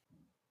pit.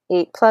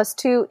 8 plus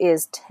 2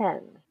 is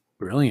 10.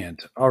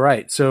 Brilliant. All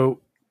right.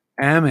 So,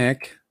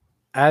 Amik,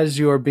 as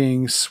you're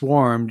being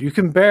swarmed, you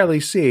can barely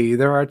see.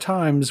 There are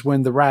times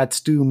when the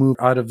rats do move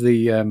out of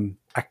the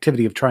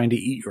activity of trying to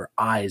eat your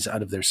eyes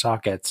out of their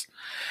sockets.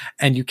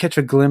 And you catch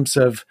a glimpse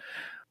of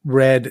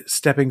Red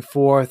stepping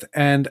forth.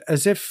 And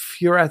as if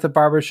you're at the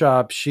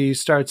barbershop, she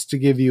starts to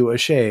give you a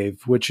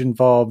shave, which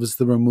involves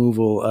the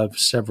removal of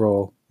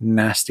several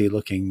nasty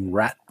looking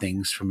rat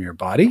things from your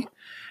body.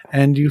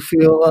 And you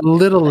feel a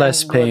little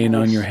less pain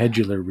on your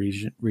hedular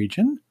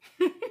region.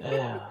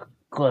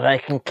 Good, I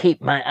can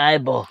keep my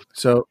eyeball.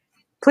 So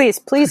Please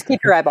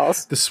keep your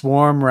eyeballs. the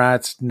swarm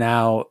rats,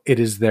 now it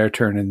is their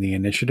turn in the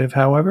initiative,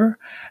 however.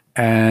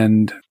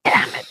 And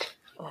Damn it.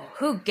 Oh,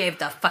 who gave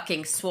the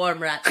fucking swarm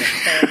rat this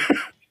thing?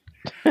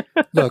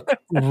 look,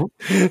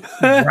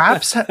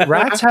 rats have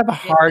a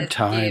hard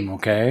time,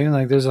 okay?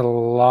 Like, there's a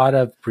lot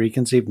of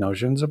preconceived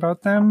notions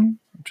about them.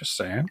 I'm just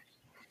saying.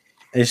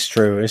 It's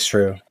true.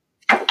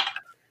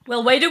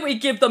 Well, why don't we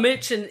give them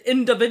each an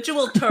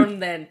individual turn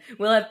then?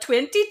 We'll have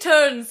 20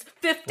 turns,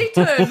 50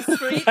 turns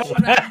for each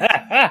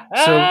rat.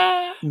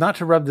 So, not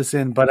to rub this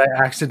in, but I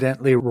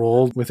accidentally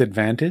rolled with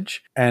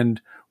advantage,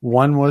 and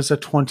one was a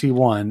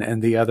 21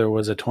 and the other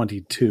was a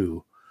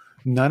 22.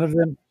 None of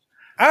them,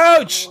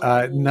 Ouch!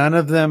 none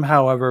of them,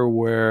 however,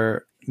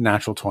 were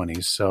natural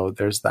 20s. So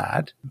there's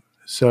that.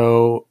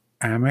 So,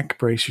 Amik,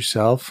 brace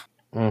yourself.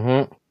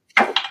 Mm-hmm.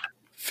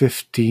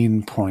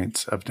 15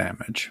 points of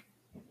damage.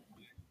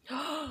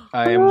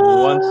 I am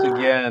once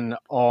again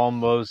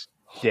almost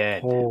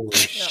dead. Holy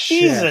shit.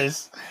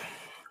 Jesus.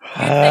 You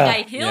think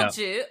I healed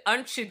you?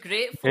 Aren't you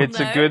grateful It's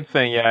now? a good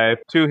thing. Yeah, I have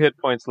 2 hit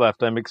points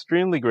left. I'm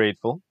extremely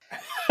grateful.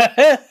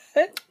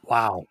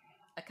 Wow.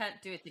 I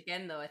can't do it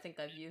again, though. I think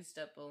I've used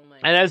up all my...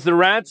 And as the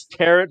rats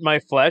tear at my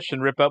flesh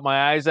and rip out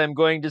my eyes, I'm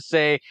going to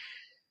say,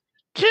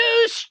 2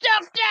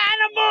 stuffed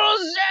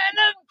animals and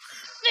a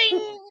thing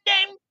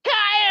named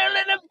Kyle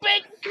in a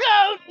big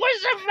coat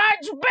was a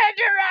much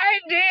better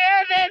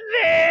idea than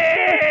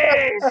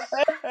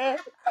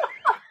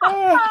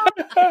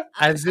this!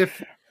 As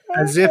if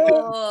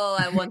Oh,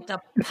 I want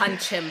to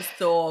punch him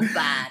so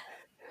bad.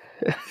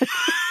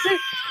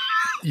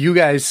 you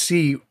guys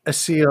see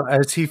Asil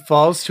as he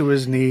falls to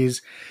his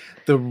knees.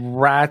 The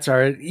rats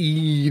are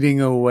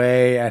eating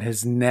away at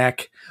his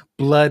neck.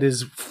 Blood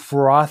is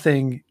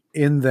frothing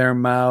in their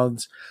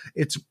mouths.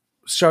 It's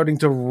starting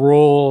to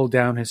roll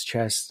down his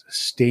chest,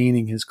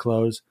 staining his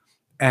clothes.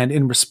 And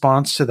in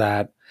response to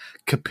that,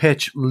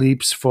 Kapitch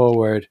leaps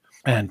forward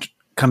and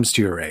comes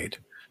to your aid.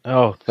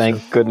 Oh,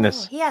 thank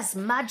goodness. Oh, he has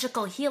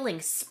magical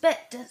healing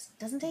spit,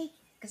 doesn't he?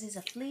 Because he's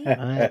a flea.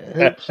 I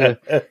hope so.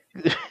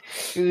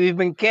 We've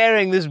been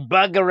carrying this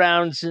bug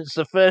around since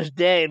the first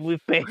day, and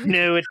we've paid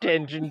no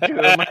attention to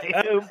him. I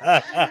hope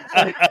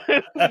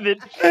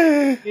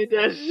that he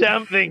does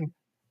something.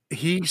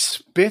 He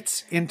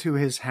spits into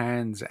his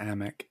hands,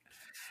 Amik,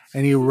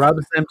 and he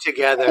rubs them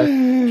together.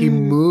 He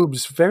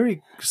moves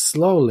very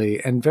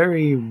slowly and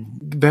very,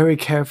 very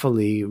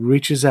carefully,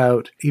 reaches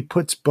out. He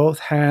puts both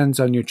hands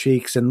on your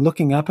cheeks, and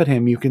looking up at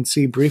him, you can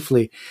see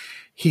briefly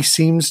he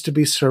seems to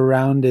be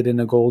surrounded in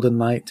a golden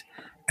light.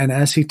 And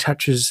as he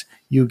touches,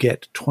 you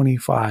get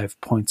 25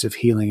 points of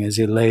healing as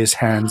he lays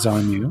hands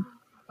on you.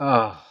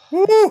 Oh.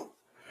 Whew.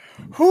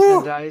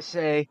 And I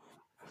say,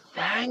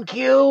 thank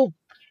you,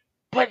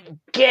 but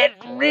get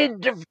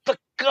rid of the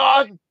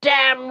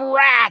goddamn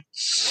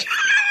rats!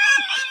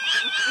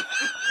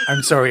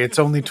 I'm sorry, it's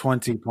only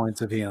 20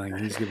 points of healing.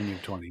 He's giving you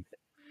 20.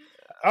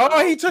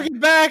 Oh, he took it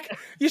back.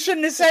 You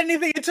shouldn't have said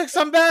anything. He took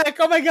some back.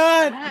 Oh, my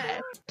God.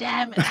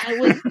 Damn it, I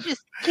was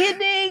just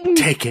kidding!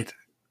 Take it.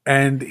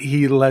 And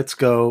he lets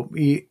go.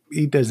 He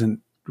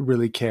doesn't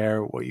really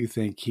care what you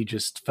think. He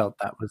just felt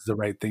that was the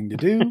right thing to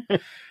do.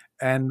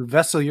 And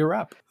Vessel, you're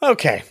up.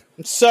 Okay.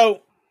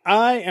 So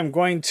I am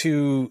going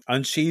to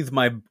unsheath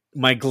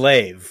my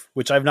glaive,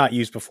 which I've not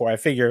used before. I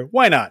figure,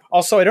 why not?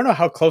 Also, I don't know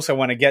how close I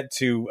want to get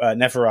to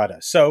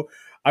Neferata. So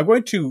I'm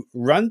going to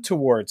run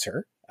towards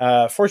her.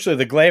 Fortunately,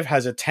 the glaive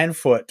has a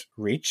 10-foot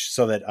reach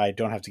so that I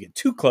don't have to get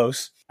too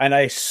close. And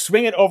I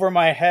swing it over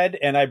my head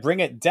and I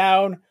bring it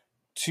down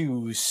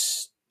to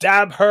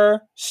stab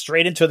her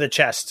straight into the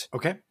chest.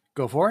 Okay,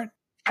 go for it.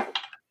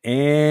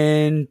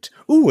 And,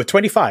 a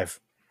 25.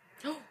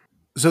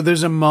 So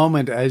there's a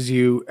moment as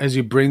you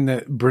bring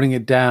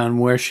it down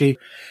where she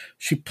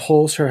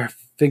pulls her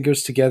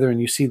fingers together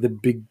and you see the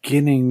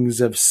beginnings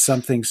of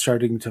something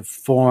starting to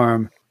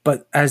form.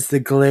 But as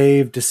the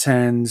glaive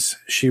descends,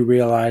 she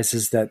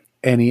realizes that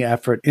any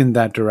effort in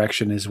that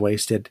direction is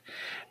wasted.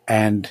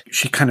 And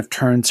she kind of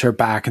turns her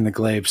back and the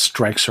glaive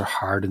strikes her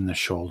hard in the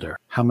shoulder.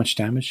 How much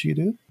damage do you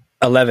do?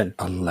 11.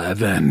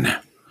 11.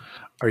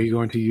 Are you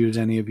going to use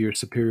any of your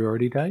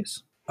superiority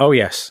dice? Oh,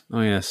 yes.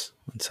 1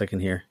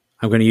 second here.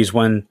 I'm going to use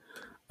one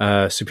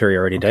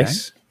superiority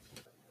dice.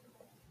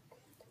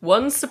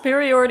 One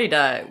superiority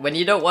die when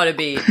you don't want to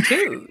be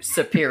too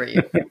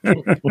superior.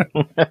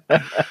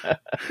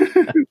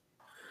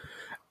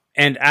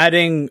 And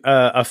adding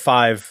a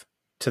 5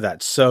 to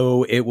that.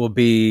 So it will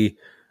be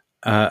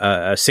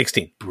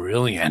 16.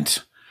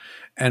 Brilliant.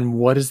 And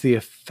what is the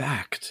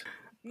effect?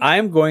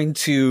 I'm going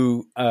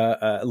to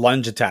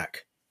lunge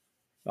attack.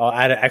 I'll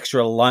add an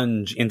extra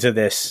lunge into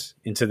this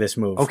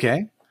move.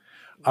 Okay.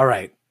 All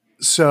right.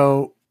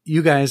 So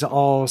you guys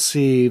all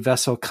see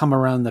Vessel come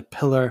around the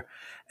pillar,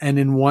 and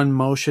in one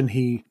motion,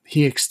 he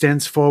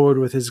extends forward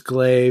with his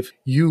glaive.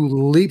 You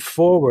leap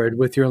forward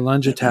with your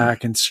lunge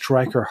attack and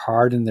strike her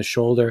hard in the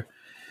shoulder.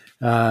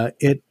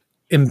 It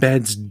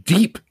embeds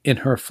deep in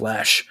her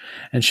flesh,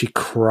 and she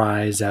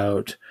cries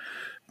out.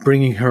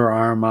 Bringing her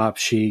arm up,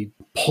 she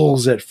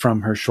pulls it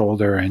from her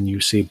shoulder, and you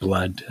see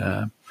blood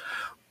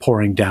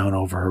pouring down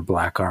over her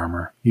black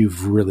armor.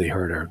 You've really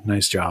hurt her.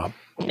 Nice job.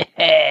 Good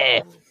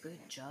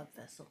job,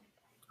 Vessel.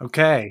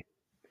 Okay.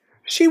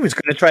 She was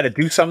going to try to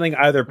do something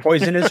either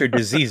poisonous or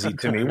diseasey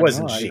to me,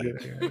 wasn't she?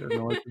 I don't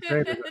know what to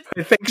say to that.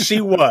 I think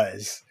she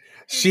was.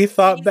 She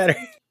thought better.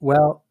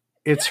 Well,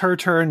 it's her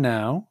turn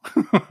now.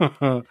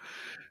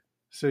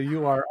 So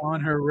you are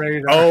on her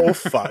radar. Oh,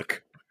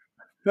 fuck.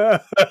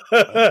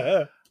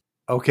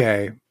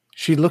 Okay.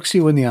 She looks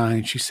you in the eye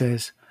and she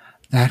says,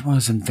 "That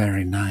wasn't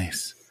very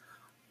nice.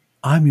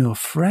 I'm your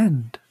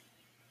friend."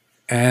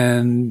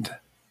 And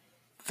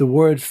the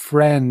word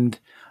friend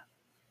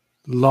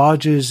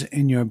lodges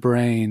in your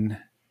brain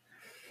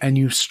and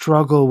you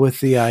struggle with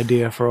the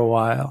idea for a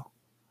while.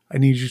 I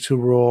need you to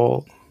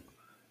roll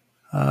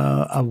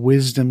a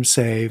wisdom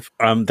save.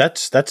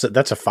 That's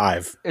a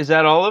 5. Is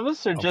that all of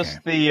us, or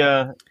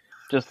Okay.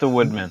 just the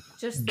woodman?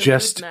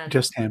 Just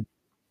him.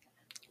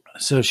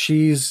 So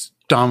she's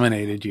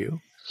dominated you.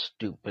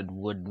 Stupid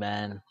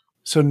woodman.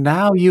 So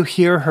now you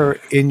hear her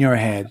in your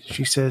head.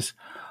 She says,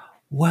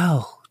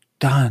 "Well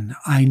done.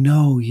 I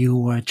know you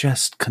were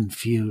just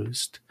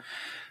confused.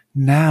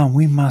 Now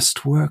we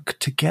must work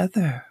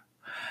together.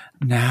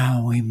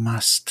 Now we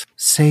must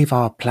save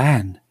our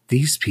plan.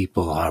 These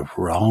people are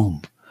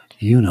wrong.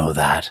 You know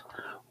that.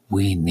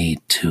 We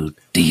need to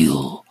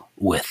deal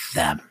with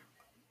them."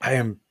 I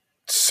am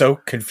so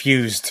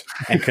confused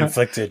and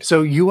conflicted.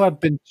 So you've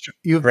been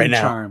Right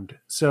now. charmed.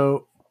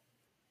 So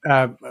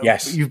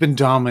Yes. you've been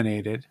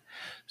dominated.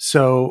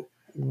 So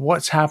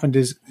what's happened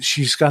is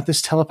she's got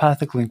this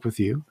telepathic link with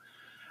you,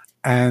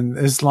 and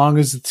as long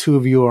as the two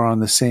of you are on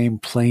the same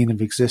plane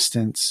of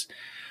existence,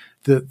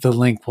 the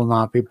link will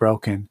not be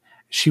broken.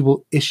 She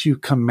will issue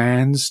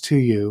commands to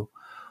you,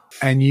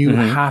 and you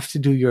have to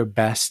do your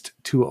best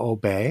to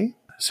obey.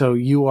 So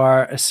you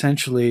are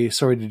essentially,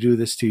 sorry to do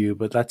this to you,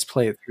 but let's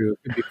play it through.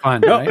 It'd be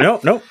fun, right?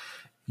 No.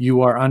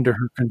 You are under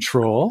her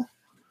control,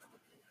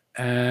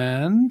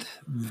 and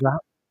that.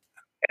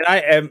 And I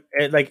am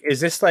like, is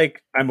this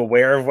like I'm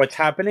aware of what's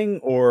happening,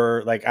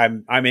 or like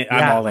I'm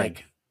all in?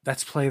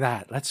 Let's play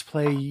that. Let's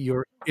play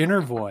your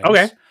inner voice.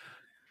 Okay.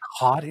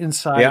 Caught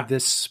inside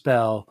this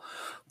spell,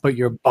 but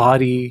your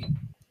body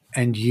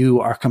and you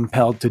are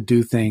compelled to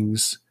do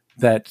things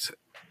that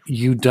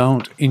you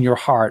don't in your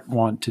heart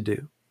want to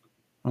do.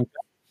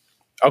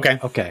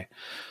 Okay.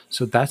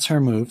 So that's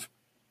her move.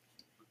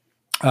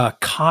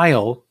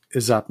 Kyle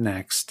is up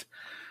next.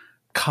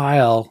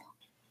 Kyle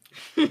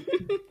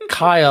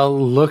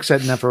looks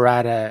at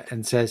Neferata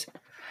and says,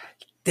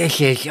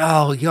 "This is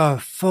all your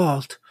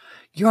fault.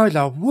 You're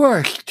the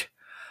worst.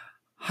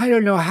 I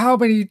don't know how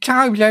many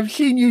times I've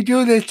seen you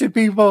do this to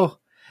people.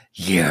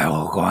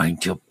 You're going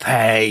to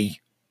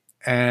pay."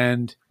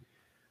 And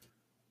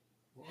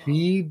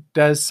he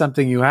does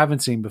something you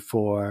haven't seen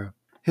before.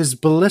 His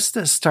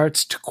ballista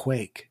starts to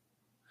quake.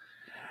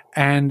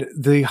 And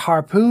the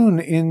harpoon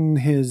in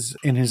his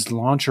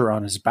launcher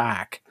on his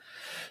back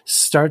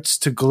starts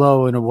to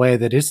glow in a way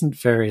that isn't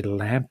very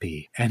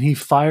lampy. And he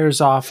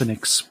fires off an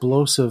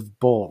explosive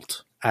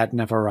bolt at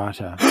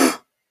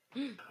Neferata.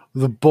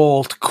 The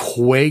bolt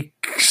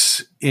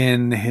quakes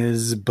in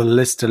his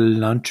ballista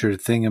launcher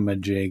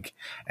thingamajig,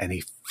 and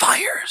he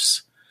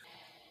fires.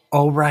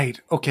 Oh, right.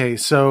 Okay,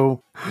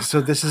 so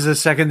this is a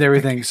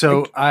secondary thing.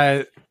 So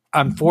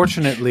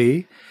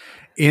unfortunately,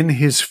 in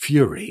his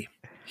fury,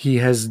 he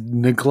has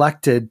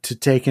neglected to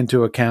take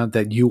into account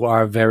that you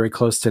are very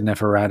close to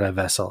Neferata,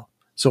 Vessel.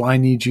 So I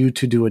need you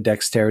to do a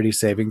dexterity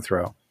saving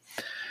throw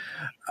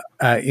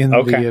in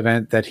the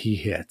event that he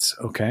hits.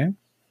 Okay?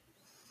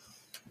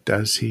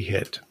 Does he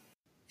hit?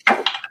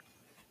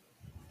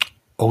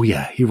 Oh,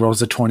 yeah. He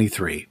rolls a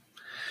 23.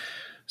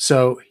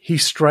 So he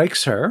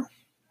strikes her.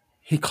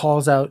 He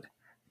calls out,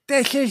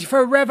 "This is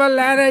for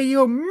Revelana,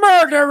 you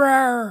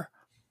murderer!"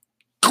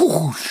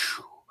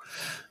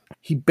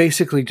 He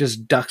basically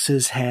just ducks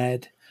his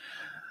head.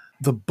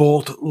 The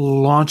bolt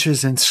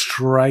launches and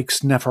strikes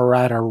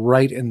Neferata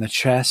right in the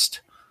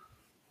chest,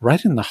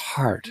 right in the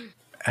heart.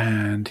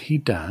 And he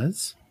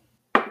does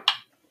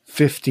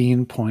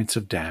 15 points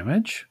of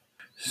damage.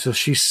 So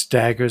she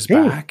staggers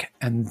back,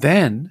 and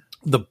then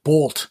the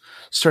bolt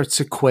starts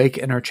to quake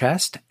in her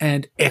chest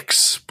and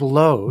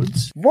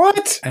explodes.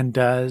 What? And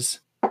does...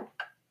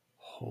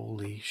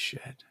 Holy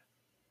shit.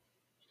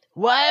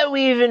 Why are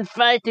we even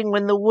fighting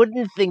when the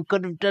wooden thing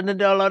could have done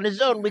it all on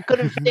his own? We could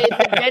have stayed in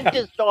the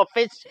dentist's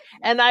office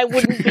and I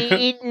wouldn't be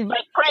eaten by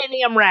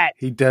cranium rat.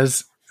 He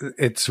does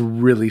it's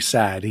really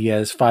sad. He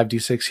has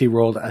 5d6. He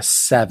rolled a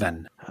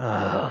 7.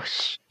 Oh,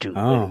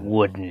 stupid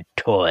wooden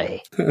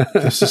toy.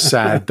 This is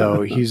sad,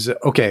 though. He's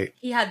okay.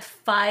 He had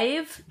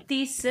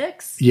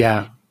 5d6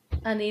 Yeah.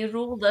 and he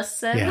rolled a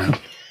 7.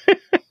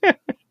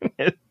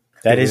 Yeah.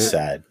 That is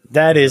sad.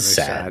 That is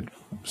Very sad.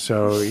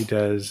 So he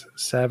does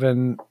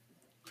 7,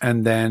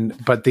 and then,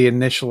 but the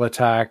initial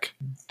attack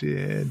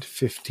did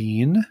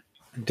 15.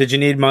 Did you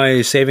need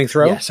my saving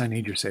throw? Yes, I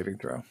need your saving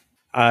throw.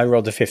 I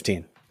rolled a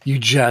 15. You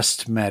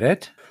just met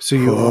it, so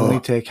you only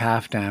take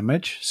half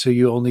damage. So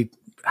you only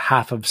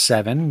half of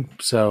 7,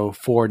 so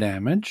 4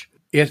 damage.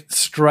 It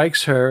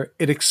strikes her.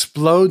 It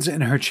explodes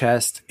in her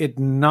chest. It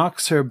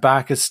knocks her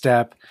back a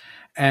step,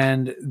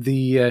 and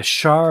the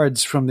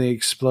shards from the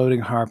exploding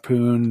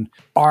harpoon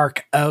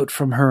arc out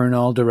from her in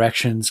all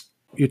directions.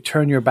 You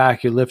turn your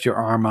back, you lift your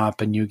arm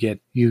up, and you get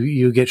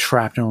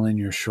shrapnel in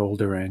your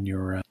shoulder and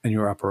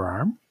your upper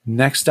arm.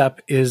 Next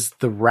up is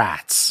the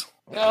rats.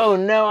 Oh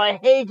no, I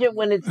hate it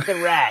when it's the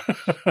rat.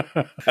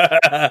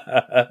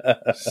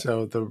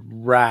 So the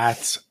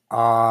rats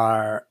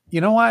are, you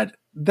know what?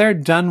 They're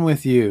done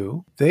with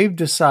you. They've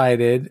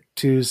decided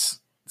to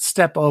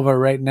step over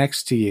right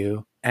next to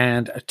you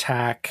and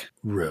attack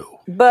Rue.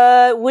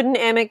 But wouldn't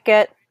Amick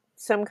get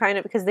some kind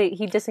of, because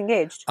he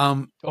disengaged?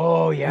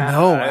 Oh yeah.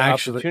 No,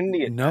 actually,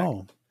 Opportunity attack.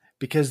 no,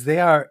 because they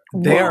are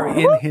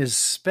in his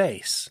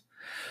space.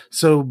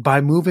 So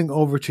by moving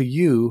over to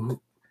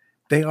you,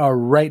 they are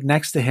right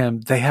next to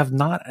him. They have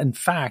not, in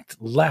fact,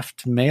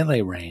 left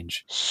melee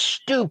range.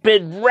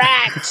 Stupid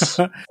rats.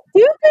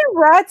 Stupid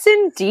rats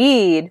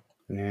indeed.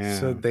 Yeah.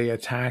 So they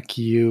attack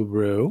you,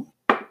 Rue.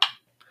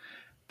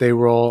 They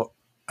roll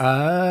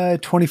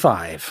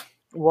 25.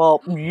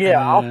 Well,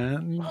 yeah.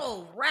 And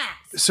Oh,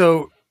 rats.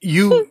 so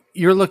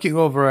you're looking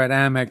over at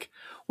Amick.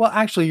 Well,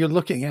 actually, you're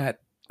looking at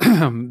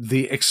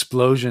the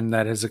explosion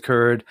that has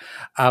occurred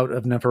out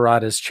of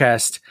Neferata's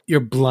chest.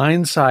 You're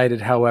blindsided,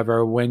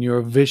 however, when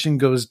your vision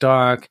goes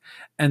dark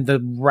and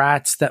the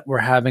rats that were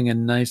having a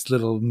nice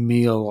little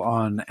meal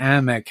on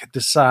Amick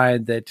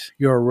decide that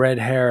your red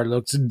hair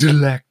looks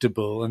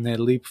delectable and they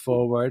leap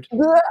forward.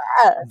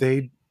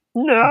 They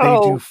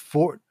do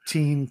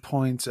 14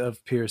 points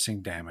of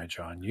piercing damage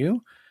on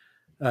you.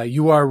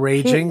 You are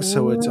raging,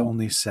 so it's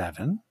only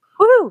 7.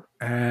 Woo!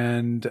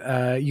 And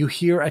you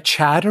hear a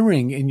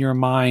chattering in your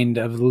mind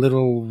of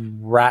little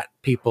rat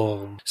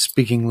people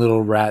speaking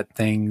little rat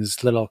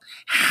things. Little,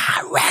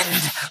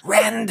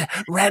 rend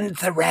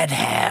the red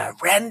hair.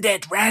 Rend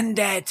it.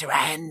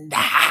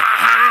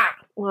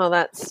 Well,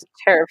 that's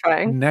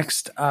terrifying.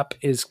 Next up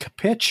is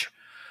Kapitch,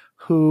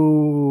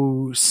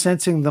 who,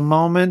 sensing the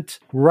moment,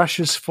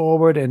 rushes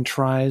forward and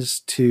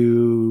tries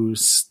to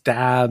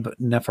stab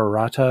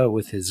Neferata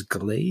with his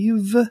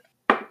glaive.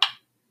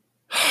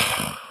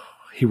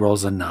 He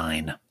rolls a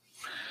 9.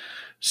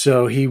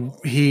 So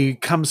he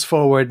comes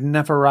forward.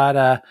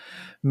 Neferata,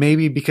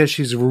 maybe because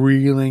she's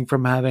reeling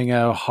from having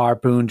a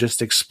harpoon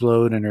just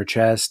explode in her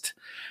chest.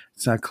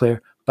 It's not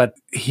clear. But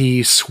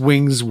he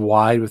swings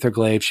wide with her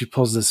glaive. She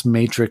pulls this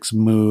matrix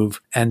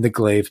move, and the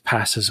glaive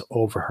passes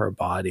over her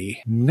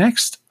body.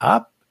 Next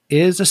up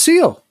is a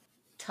seal.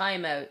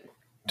 Timeout.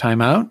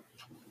 Timeout.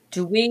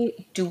 Do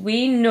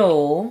we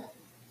know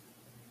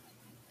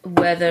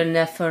whether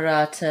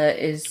Neferata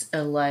is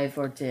alive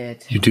or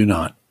dead? You do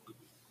not.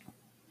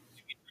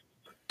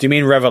 Do you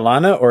mean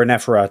Revelana or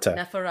Neferata?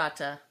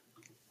 Neferata.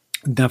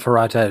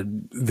 Neferata,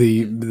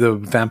 the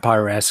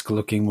vampire-esque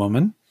looking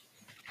woman.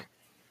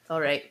 All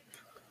right.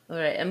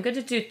 I'm going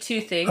to do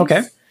 2 things.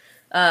 Okay.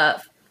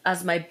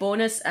 As my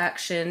bonus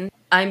action,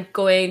 I'm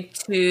going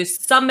to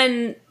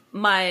summon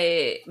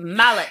my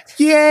mallet.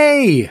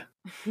 Yay!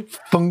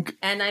 Thunk.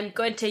 And I'm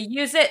going to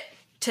use it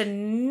to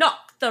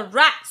knock the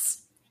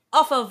rats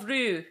off of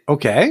Rue.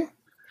 Okay.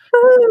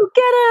 Woo!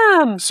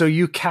 Get him! So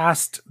you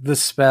cast the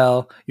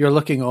spell. You're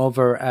looking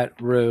over at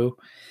Rue.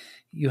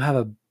 You have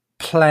a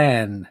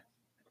plan.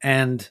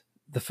 And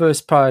the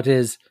first part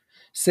is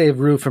save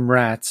Rue from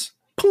rats.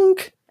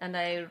 Punk. And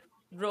I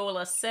roll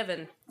a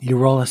 7. You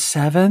roll a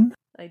 7?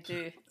 I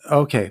do.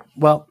 Okay.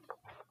 Well,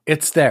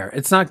 it's there.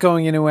 It's not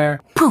going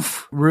anywhere.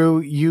 Poof! Rue,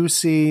 you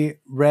see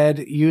red.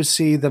 You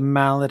see the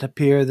mallet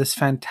appear, this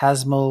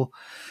phantasmal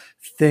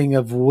thing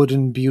of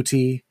wooden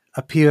beauty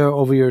appear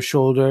over your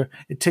shoulder.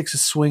 It takes a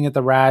swing at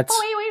the rats.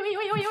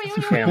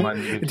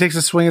 It takes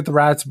a swing at the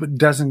rats, but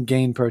doesn't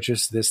gain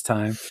purchase this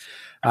time.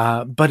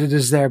 But it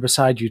is there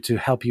beside you to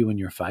help you in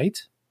your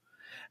fight.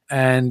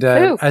 And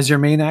as your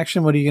main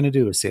action, what are you going to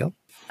do, Asil?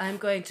 I'm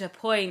going to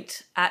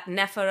point at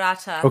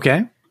Neferata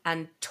Okay.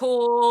 and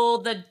toll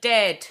the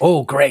dead.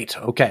 Oh, great.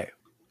 Okay.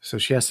 So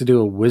she has to do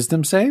a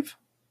wisdom save?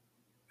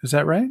 Is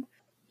that right?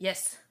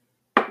 Yes.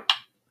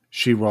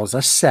 She rolls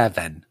a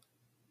 7,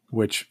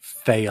 which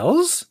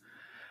fails.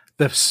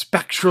 The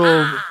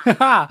spectral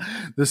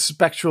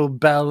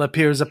bell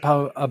appears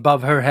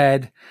above her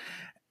head.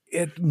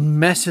 It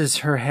messes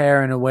her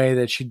hair in a way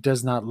that she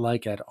does not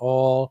like at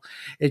all.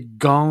 It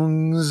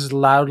gongs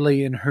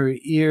loudly in her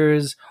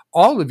ears.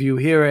 All of you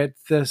hear it.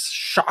 This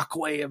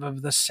shockwave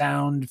of the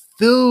sound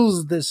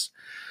fills this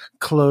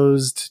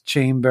closed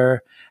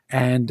chamber,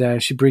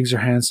 and she brings her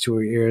hands to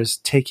her ears,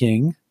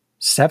 taking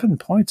 7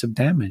 points of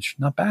damage.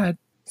 Not bad.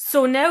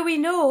 So now we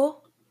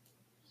know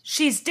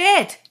she's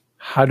dead.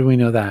 How do we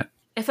know that?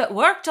 If it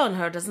worked on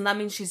her, doesn't that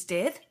mean she's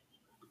dead?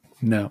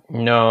 No.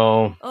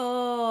 No.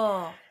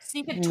 Oh, so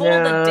you could told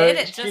No, it did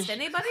it it's just just-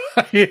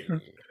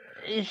 anybody?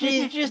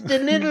 She's just a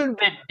little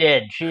bit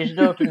dead. She's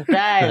not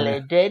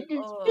entirely dead.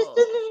 It's Oh. just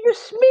a little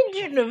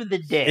smidgen of the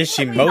dead. Is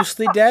she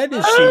mostly dead?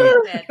 Is she?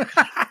 Dead.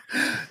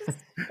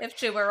 If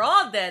she were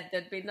all dead,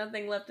 there'd be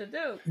nothing left to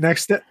do.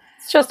 Next step.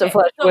 It's just a Okay,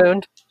 flesh so-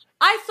 wound.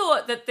 I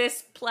thought that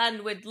this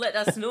plan would let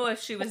us know if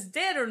she was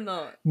dead or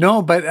not.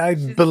 No, but I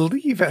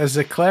believe as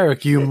a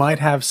cleric, you might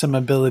have some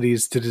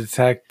abilities to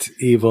detect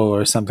evil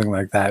or something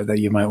like that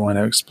you might want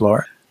to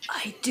explore.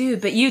 I do,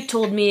 but you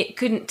told me it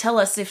couldn't tell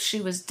us if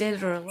she was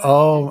dead or alive.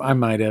 Oh, I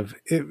might have.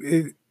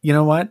 You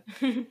know what?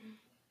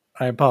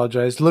 I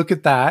apologize. Look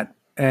at that.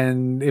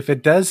 And if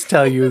it does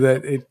tell you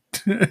that it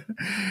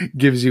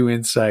gives you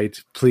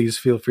insight, please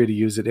feel free to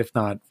use it. If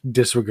not,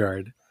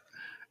 disregard.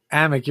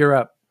 Amik, you're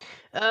up.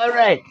 All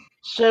right.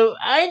 So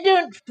I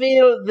don't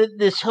feel that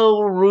this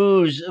whole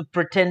ruse of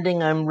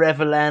pretending I'm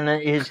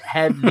Revelana has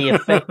had the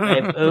effect I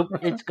hope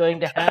it's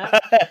going to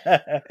have.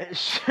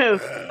 So,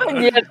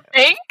 You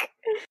think?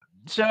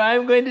 so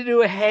I'm going to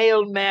do a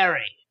Hail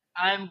Mary.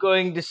 I'm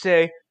going to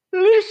say,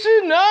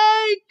 listen,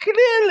 I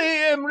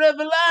clearly am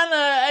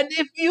Revelana, and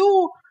if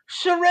you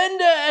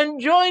surrender and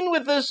join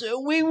with us,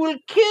 we will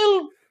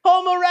kill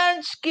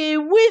Pomeranski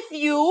with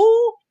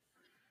you.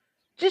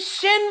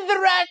 Just send the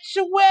rats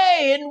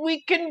away and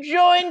we can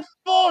join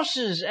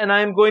forces. And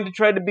I'm going to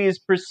try to be as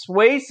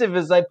persuasive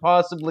as I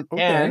possibly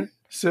can.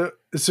 So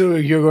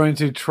you're going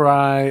to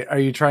try. Are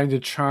you trying to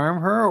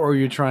charm her, or are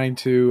you trying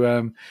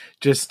to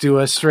just do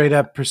a straight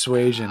up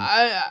persuasion?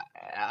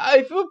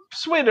 I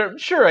persuade her.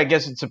 Sure, I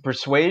guess it's a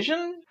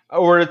persuasion.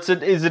 Or is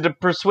it a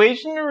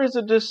persuasion or is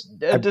it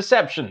a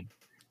deception?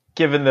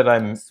 Given that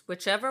I'm...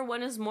 Whichever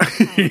one is more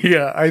common.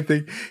 Yeah, I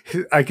think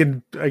I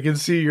can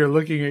see you're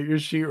looking at your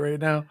sheet right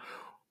now.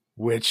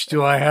 Which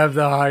do I have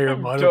the higher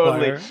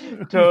modifier?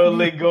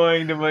 Totally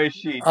going to my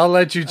sheet. I'll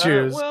let you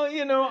choose. Well,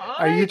 you know,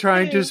 Are you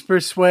trying to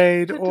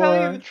persuade to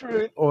tell you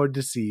the or truth,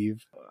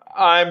 deceive?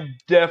 I'm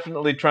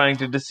definitely trying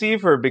to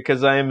deceive her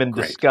because I am in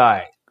Great.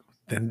 disguise.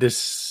 Then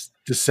this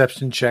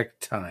deception check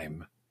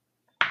time.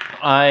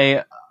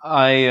 I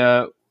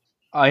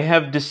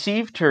have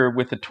deceived her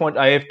with a 20.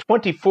 I have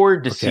 24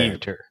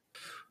 deceived her.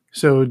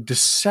 So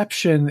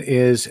deception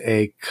is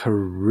a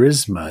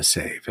charisma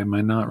save. Am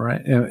I not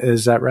right?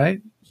 Is that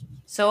right?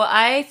 So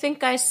I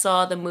think I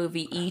saw the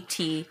movie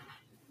E.T.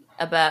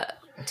 about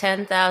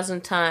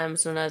 10,000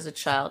 times when I was a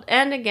child,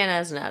 and again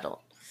as an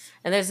adult.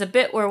 And there's a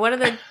bit where one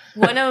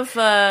of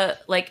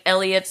like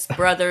Elliot's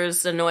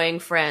brother's annoying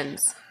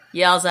friends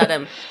yells at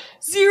him,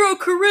 "Zero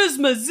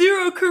charisma,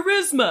 zero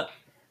charisma."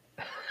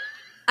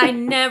 I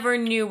never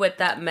knew what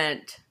that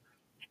meant.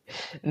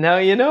 Now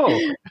you know.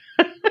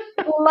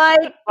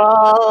 Light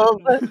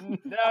bulb.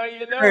 Now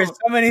you know. There's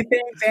so many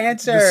things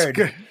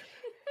answered.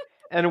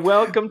 And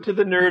welcome to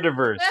the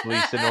Nerdiverse,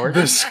 Lisa North.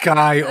 The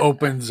sky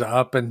opens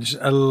up and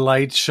a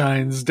light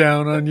shines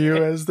down on you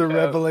as the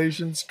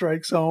revelation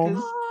strikes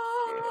home.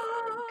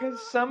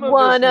 Because some of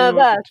One us of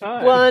knew at us. the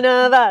time. One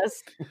of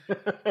us.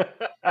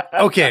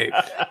 Okay.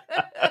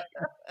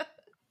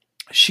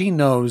 She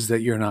knows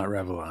that you're not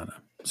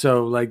Revelana.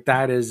 So like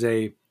that is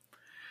a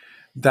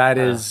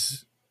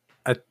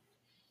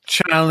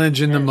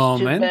challenge in the That's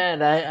moment. Too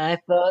bad. I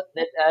thought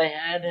that I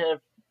had her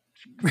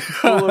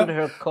pulled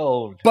her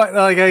cold. But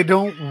like I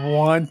don't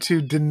want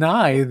to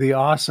deny the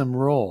awesome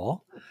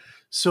role.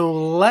 So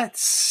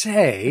let's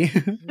say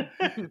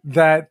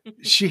that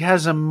she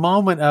has a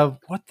moment of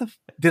what the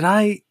did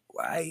I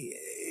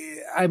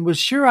was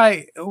sure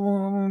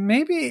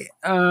maybe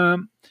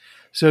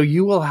so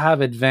you will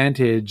have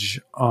advantage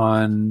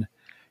on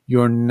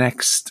your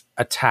next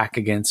attack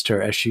against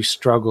her as she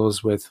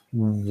struggles with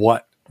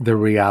what the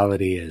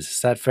reality is.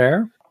 Is that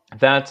fair?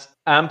 That's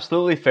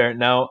absolutely fair.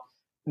 Now,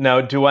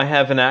 do I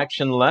have an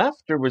action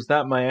left, or was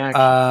that my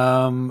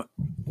action?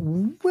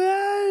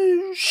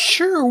 Well,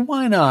 sure,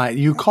 why not?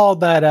 You called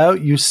that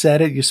out, you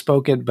said it, you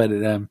spoke it, but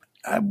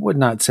I would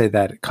not say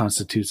that it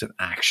constitutes an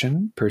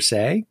action per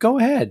se. Go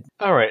ahead.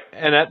 All right,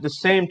 and at the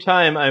same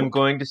time, I'm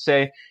going to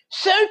say,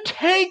 "So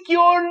take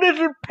your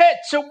little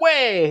pets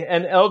away!"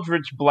 and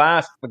Eldritch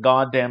blast the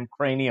goddamn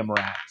cranium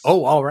rats.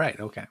 Oh, all right,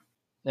 okay.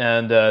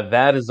 And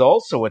that is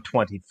also a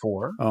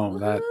 24. Oh,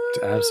 that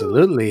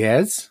absolutely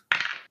is.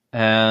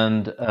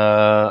 And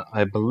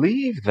I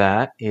believe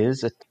that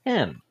is a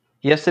 10.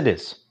 Yes, it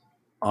is.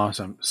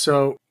 Awesome.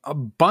 So a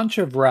bunch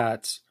of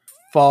rats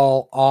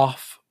fall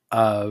off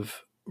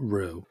of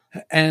Rue.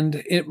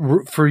 And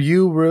for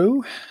you,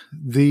 Rue,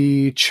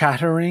 the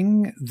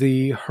chattering,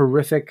 the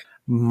horrific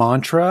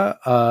mantra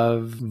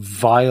of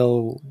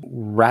vile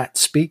rat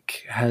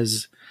speak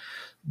has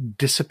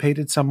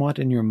dissipated somewhat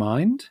in your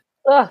mind.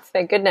 Oh,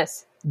 thank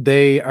goodness.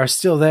 They are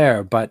still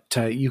there, but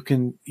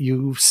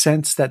you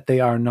sense that they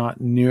are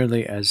not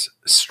nearly as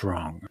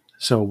strong.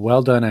 So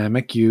well done,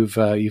 Amic.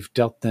 You've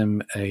dealt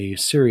them a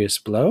serious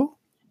blow.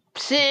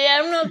 See,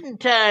 I'm not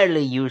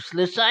entirely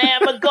useless. I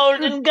am a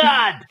golden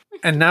god.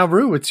 And now,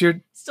 Rue, it's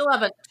your Still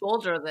haven't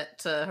told her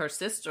that her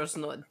sister's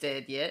not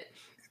dead yet.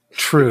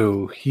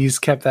 true. He's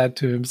kept that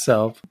to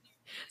himself.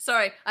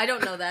 Sorry, I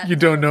don't know that. You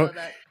don't know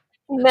that.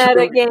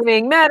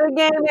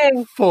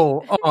 Metagaming.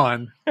 full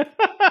on.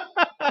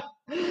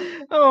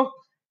 Oh,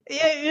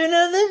 yeah,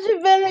 that's a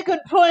very good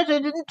point. I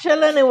didn't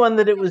tell anyone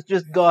that it was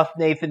just Goth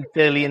Nathan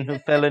Fillion who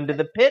fell into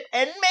the pit,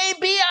 and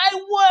maybe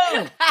I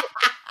won't.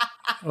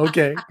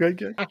 Okay,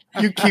 good.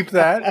 You keep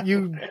that.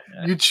 You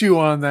chew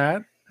on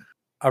that.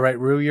 All right,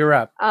 Rue, you're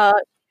up.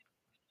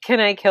 Can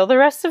I kill the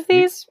rest of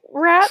these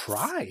rats?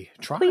 Try.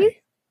 Please?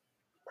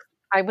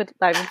 I would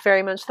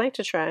very much like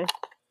to try.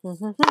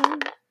 7?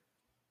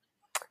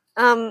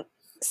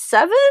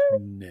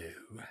 No.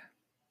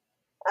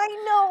 I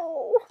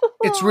know.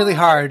 It's really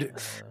hard.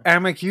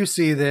 Amic, you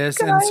see this,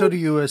 and so do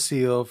you,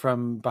 Asil,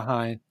 from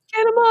behind.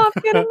 Get him off,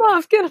 get him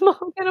off, get him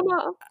off, get him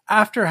off.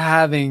 After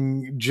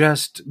having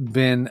just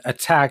been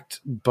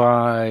attacked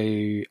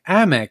by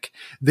Amic,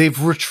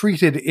 they've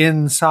retreated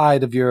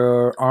inside of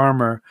your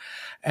armor,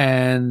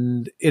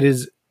 and it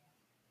is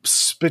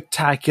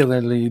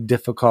spectacularly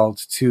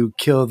difficult to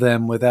kill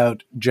them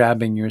without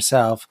jabbing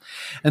yourself.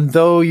 And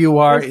though you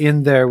are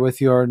in there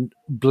with your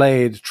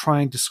blade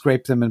trying to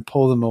scrape them and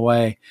pull them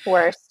away,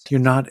 Worst. you're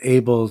not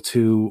able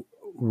to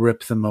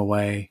rip them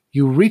away.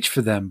 You reach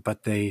for them,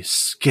 but they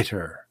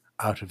skitter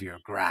out of your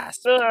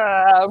grasp.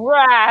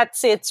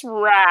 Rats, it's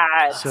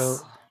rats. So,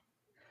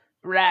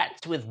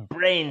 Rats with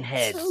brain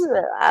heads.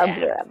 Blah,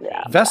 blah,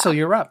 blah. Vessel,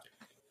 you're up.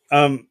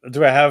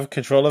 Do I have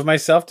control of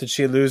myself? Did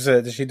she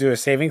do a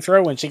saving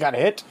throw when she got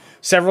hit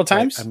several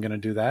times? I'm going to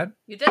do that.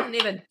 You didn't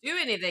even do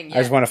anything yet. I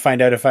just want to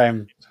find out if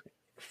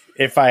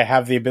I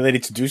have the ability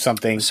to do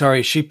something.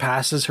 Sorry, she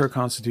passes her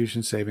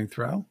Constitution saving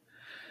throw.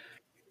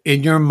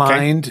 In your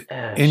mind,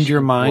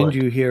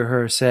 you hear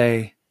her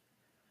say,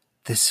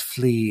 "This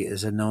flea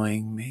is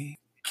annoying me.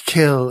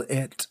 Kill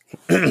it."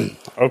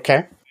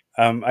 Okay.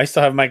 I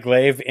still have my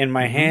glaive in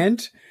my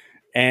hand,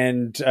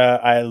 and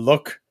I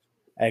look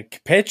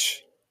at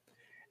Pitch,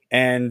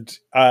 and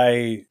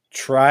I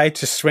try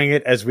to swing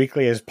it as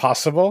weakly as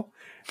possible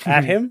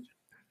at him,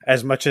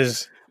 as much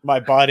as my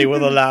body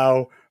will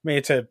allow me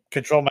to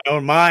control my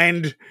own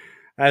mind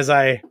as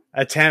I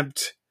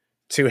attempt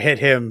to hit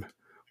him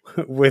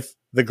with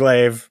the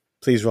glaive.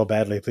 Please roll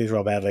badly.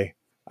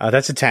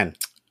 That's a 10.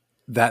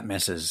 That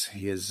misses.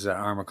 His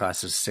armor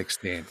class is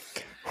 16.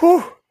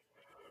 Whew.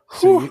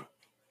 So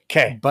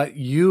Okay. but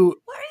you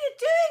What are you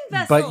doing,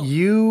 Vessel? But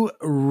you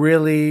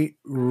really,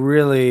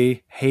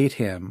 really hate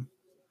him.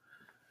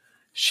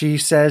 She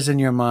says in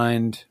your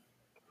mind,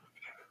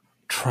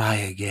 "Try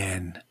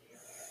again.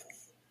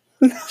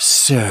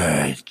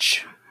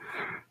 Surge."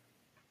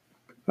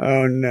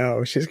 Oh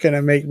no, she's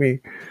gonna make me.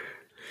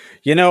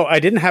 I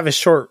didn't have a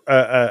short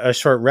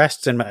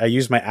rest, and I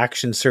used my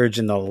action surge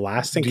in the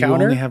last Do you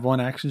encounter. only have one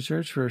action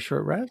surge for a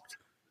short rest?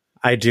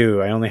 I do.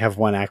 I only have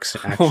one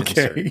action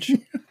surge.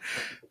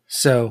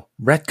 So,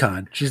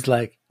 retcon. She's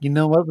like, "You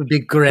know what would be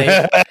great?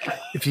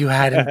 If you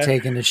hadn't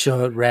taken a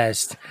short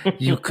rest,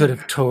 you could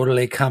have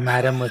totally come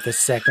at him with a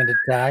second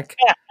attack."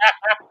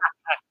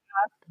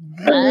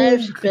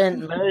 I've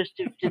spent most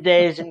of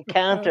today's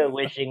encounter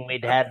wishing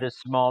we'd had a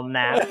small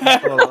nap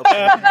before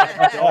opening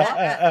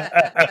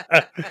the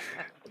door.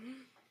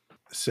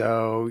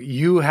 So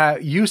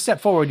you step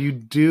forward, you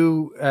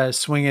do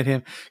swing at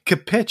him.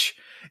 Kapitch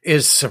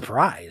is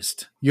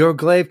surprised. Your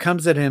glaive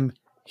comes at him.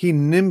 He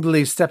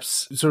nimbly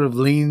steps, sort of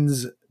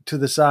leans to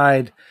the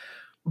side,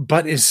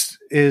 but is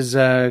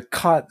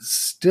caught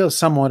still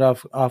somewhat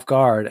off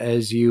guard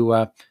as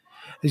you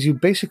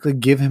basically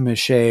give him a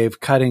shave,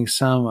 cutting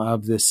some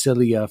of the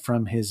cilia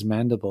from his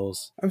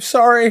mandibles. I'm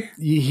sorry.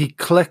 He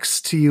clicks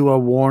to you a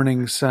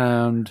warning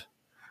sound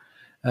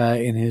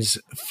in his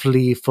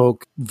flea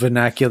folk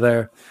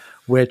vernacular,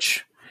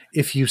 which,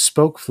 if you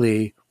spoke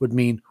flea, would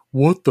mean,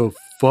 "What the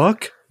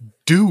fuck?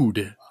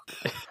 Dude."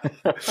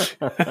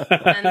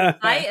 And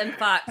I, in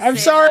fact, I'm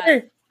say sorry.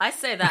 that- I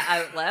say that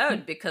out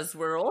loud because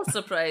we're all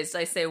surprised.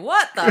 I say,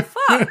 "What the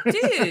fuck,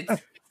 dude?"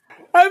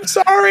 I'm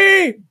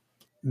sorry.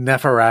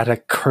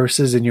 Neferata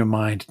curses in your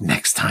mind,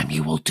 "Next time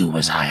you will do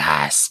as I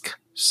ask."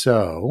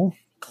 So,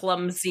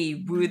 Clumsy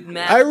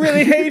woodman. I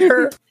really hate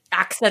her.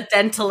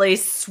 Accidentally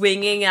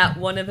swinging at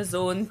one of his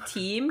own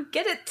team.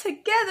 Get it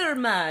together,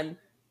 man.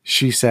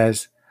 she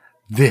says,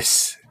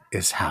 "This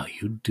is how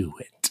you do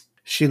it."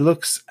 She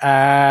looks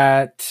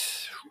at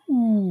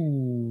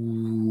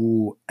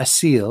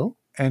Asil,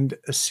 and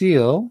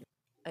Asil,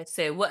 I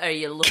say, "What are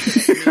you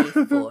looking at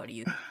me for,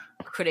 you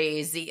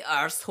crazy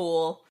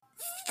arsehole?"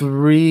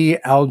 3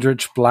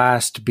 Eldritch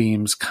Blast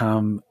beams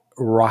come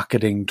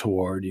rocketing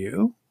toward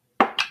you.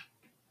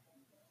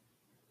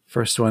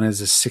 First one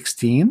is a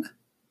 16.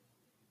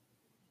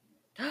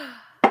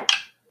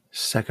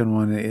 Second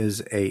one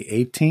is a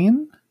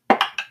 18.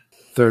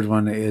 Third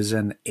one is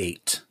an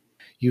 8.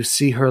 You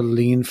see her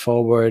lean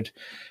forward.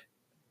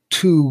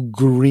 2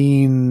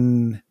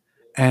 green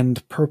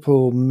and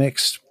purple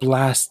mixed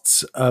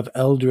blasts of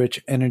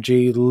eldritch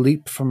energy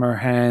leap from her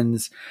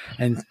hands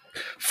and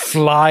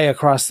fly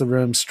across the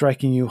room,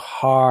 striking you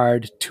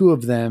hard, 2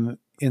 of them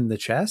in the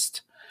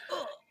chest.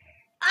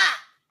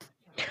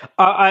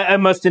 I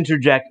must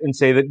interject and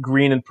say that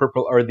green and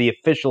purple are the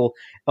official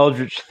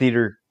Eldritch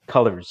Theater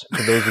colors.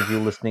 For those of you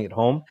listening at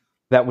home,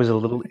 that was a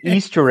little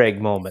Easter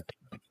egg moment.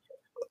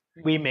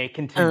 We may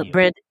continue.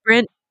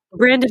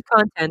 Branded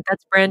content.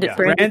 That's branded.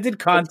 Branded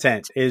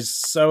content is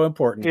so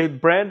important. I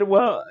didn't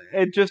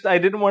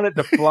want it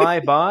to fly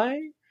by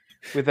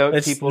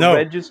without people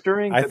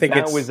registering. I think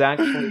that was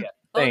actually a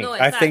thing.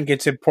 I think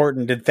it's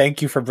important, and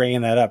thank you for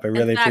bringing that up. I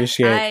really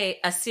appreciate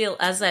it. Asil,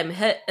 as I'm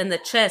hit in the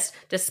chest,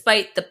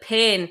 despite the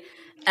pain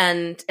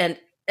and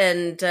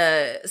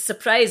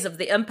surprise of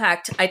the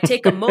impact, I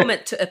take a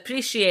moment to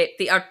appreciate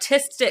the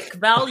artistic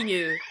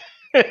value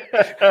and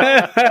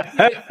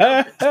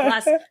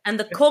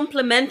the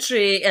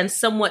complementary and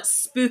somewhat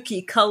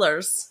spooky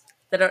colors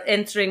that are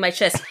entering my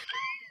chest.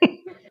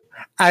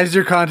 As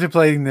you're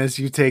contemplating this,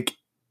 you take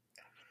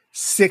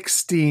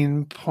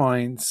 16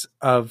 points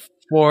of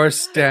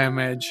force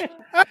damage.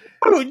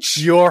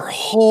 Your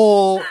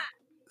whole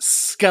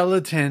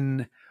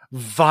skeleton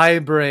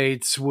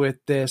vibrates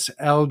with this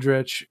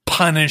eldritch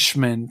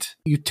punishment.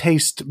 You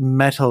taste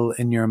metal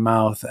in your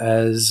mouth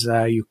as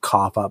you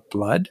cough up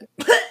blood.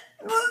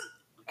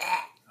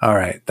 All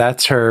right,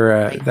 that's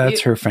her.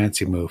 That's her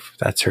fancy move.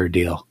 That's her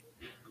deal.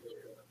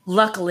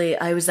 Luckily,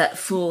 I was at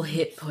full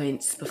hit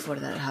points before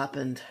that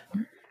happened.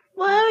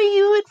 Why are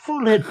you at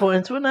full hit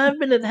points when I've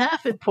been at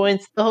half hit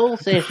points the whole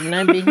session?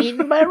 I'm being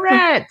eaten by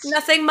rats.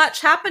 Nothing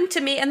much happened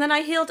to me, and then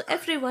I healed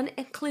everyone,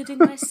 including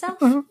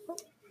myself.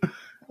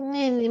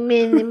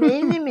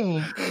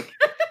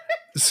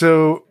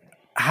 So,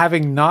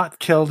 having not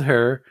killed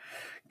her,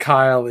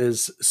 Kyle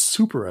is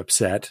super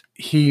upset.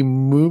 He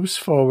moves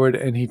forward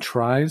and he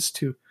tries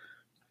to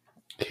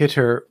hit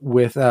her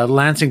with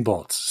lancing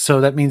bolts.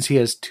 So that means he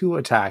has 2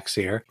 attacks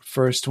here.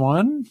 First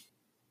one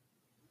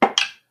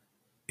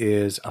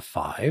is a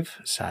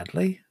 5,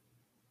 sadly.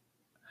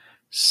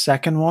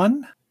 Second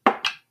one.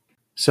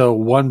 So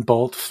 1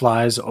 bolt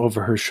flies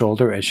over her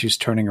shoulder as she's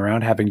turning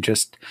around, having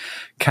just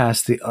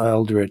cast the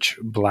Eldritch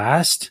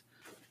Blast.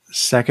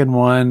 Second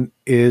one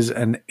is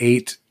an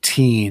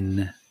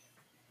 18,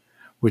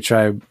 which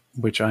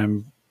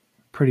I'm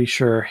pretty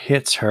sure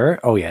hits her.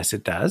 Oh, yes,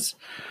 it does.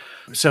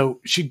 So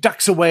she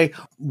ducks away.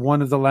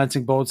 One of the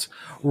lancing bolts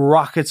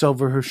rockets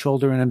over her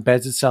shoulder and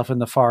embeds itself in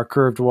the far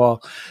curved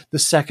wall. The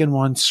second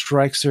one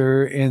strikes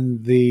her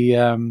in the,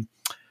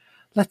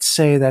 let's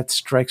say that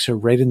strikes her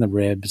right in the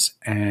ribs,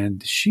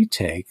 and she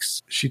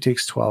takes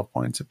 12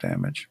 points of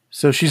damage.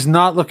 So she's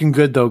not looking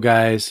good though,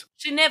 guys.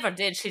 She never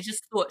did. She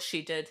just thought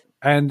she did.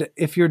 And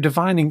if you're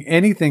divining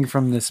anything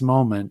from this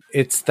moment,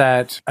 it's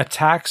that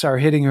attacks are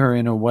hitting her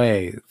in a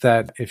way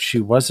that if she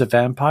was a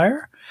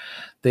vampire,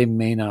 they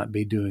may not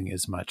be doing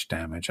as much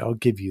damage. I'll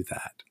give you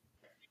that.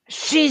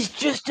 She's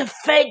just a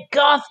fake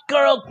goth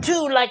girl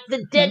too, like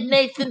the dead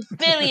Nathan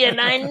Fillion.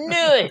 I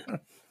knew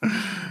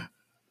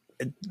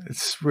it.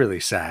 It's really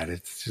sad.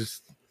 It's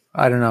just,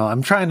 I don't know.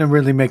 I'm trying to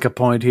really make a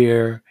point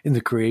here in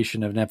the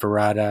creation of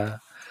Neferata.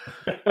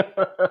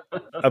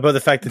 About the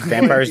fact that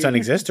vampires don't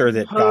exist, or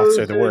that goths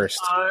are the worst?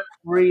 Aren't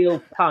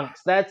real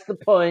punks. That's the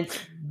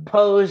point.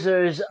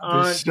 Posers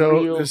aren't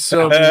real There's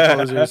so many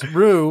posers.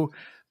 Rue,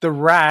 the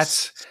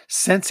rats,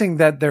 sensing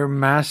that their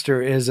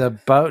master is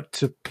about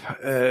to,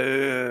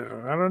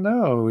 I don't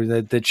know,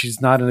 that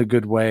she's not in a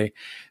good way,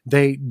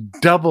 they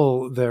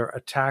double their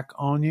attack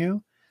on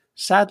you.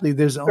 Sadly,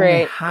 there's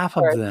only half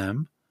of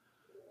them,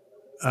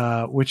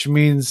 which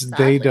means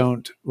they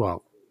don't,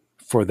 well,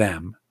 for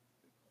them,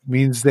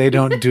 means they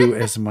don't do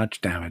as much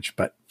damage.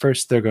 But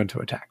first, they're going to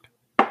attack.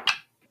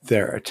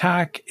 Their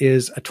attack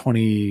is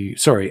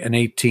an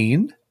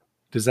 18.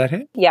 Does that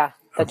hit? Yeah,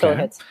 that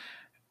totally hits.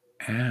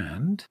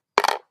 And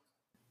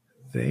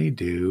they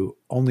do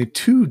only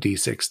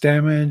 2d6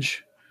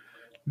 damage,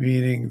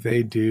 meaning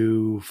they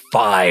do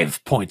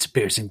 5 points of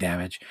piercing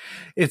damage.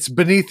 It's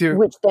beneath your...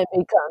 Which then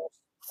becomes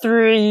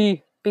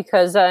 3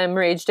 because I'm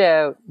raged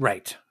out.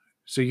 Right.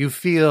 So you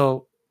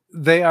feel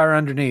they are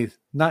underneath,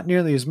 not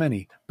nearly as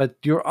many, but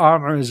your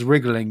armor is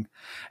wriggling.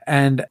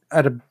 And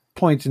at a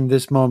point in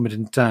this moment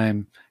in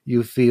time,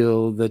 you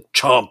feel the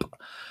chomp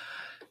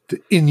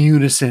in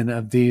unison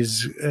of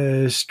these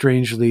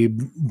strangely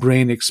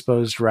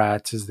brain-exposed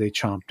rats as they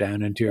chomp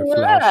down into your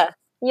flesh.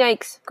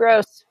 Yikes.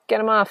 Gross. Get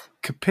him off.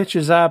 Kapitch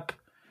is up.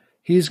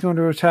 He's going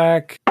to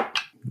attack.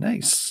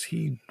 Nice.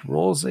 He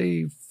rolls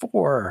a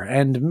 4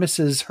 and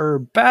misses her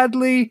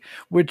badly,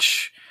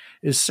 which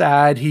is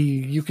sad.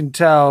 You can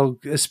tell,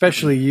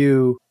 especially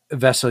you,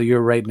 Vessel,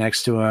 you're right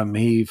next to him.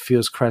 He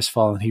feels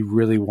crestfallen. He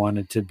really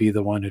wanted to be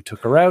the one who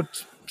took her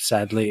out.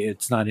 Sadly,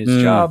 it's not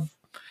his job.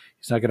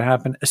 It's not going to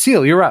happen.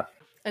 Asil, you're up.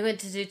 I'm going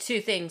to do 2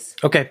 things.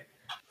 Okay.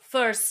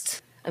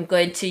 First, I'm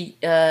going to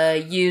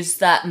use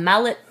that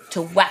mallet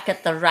to whack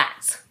at the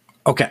rats.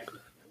 Okay.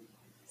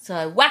 So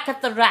I whack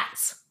at the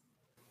rats.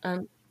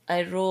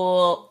 I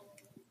roll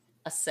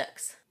a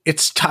 6.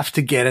 it's tough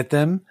to get at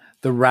them.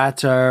 The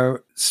rats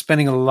are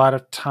spending a lot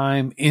of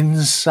time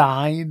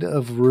inside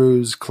of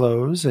Rue's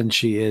clothes, and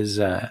she is,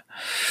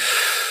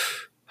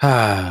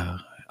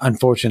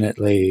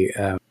 unfortunately,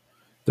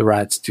 the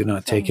rats do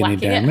not take any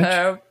Whacking at damage.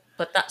 her,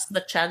 but that's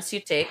the chance you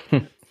take.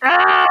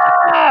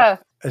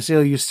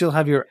 Azil, you still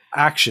have your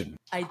action.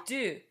 I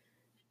do.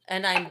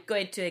 And I'm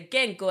going to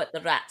again go at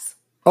the rats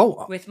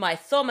Oh, with my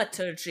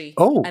thaumaturgy.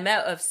 Oh. I'm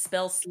out of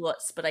spell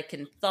slots, but I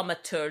can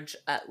thaumaturge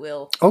at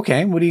will.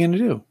 okay. What are you going to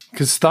do?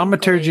 Because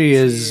thaumaturgy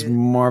Going is to-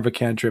 more of a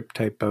cantrip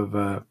type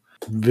of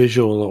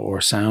visual or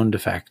sound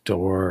effect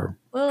or...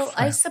 Well,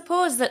 I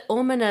suppose that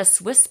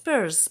ominous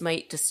whispers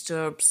might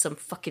disturb some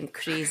fucking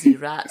crazy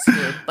rats who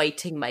are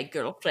biting my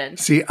girlfriend.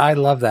 See, I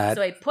love that.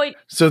 So I point.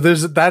 So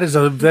that is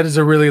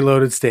a really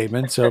loaded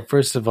statement. So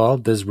first of all,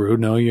 does Rue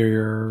know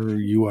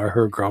you are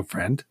her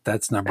girlfriend?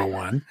 That's number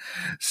one.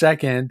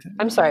 Second,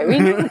 I'm sorry. We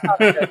need to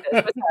talk about this.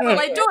 What's Well, I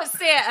happening? don't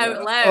say it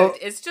out loud. Oh.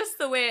 It's just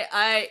the way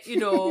I,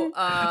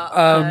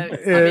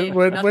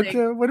 what nothing.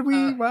 do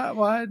we?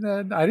 What?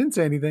 I didn't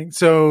say anything.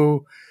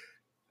 So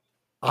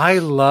I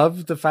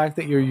love the fact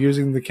that you're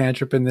using the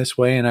cantrip in this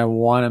way, and I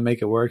want to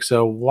make it work.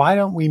 So why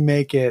don't we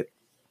make it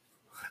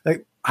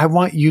like I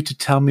want you to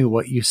tell me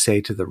what you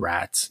say to the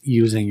rats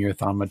using your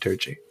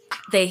thaumaturgy.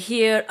 They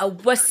hear a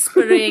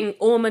whispering,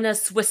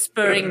 ominous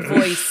whispering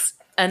voice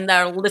and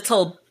their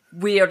little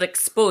weird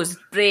exposed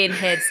brain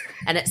heads,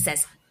 and it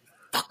says,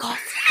 "Fuck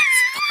off,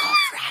 rats! Fuck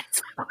off,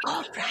 rats! Fuck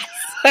off,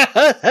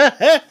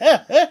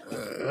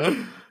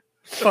 rats!"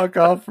 Fuck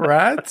off,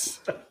 rats.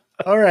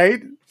 All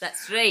right.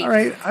 That's right. All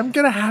right. I'm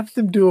going to have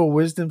them do a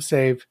wisdom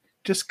save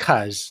just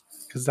because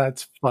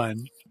that's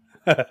fun.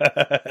 It's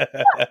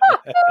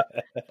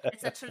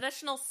a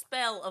traditional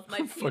spell of my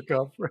Fuck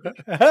people. off,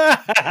 rats.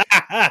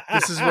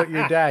 This is what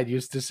your dad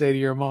used to say to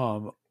your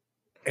mom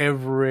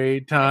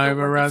every time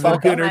around the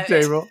Talk dinner about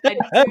it. table.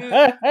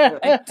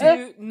 I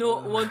do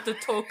not want to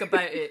talk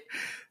about it.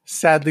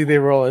 Sadly, they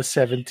roll a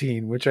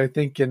 17, which I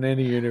think in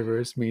any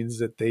universe means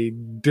that they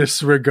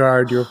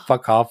disregard your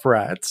fuck off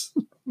rats.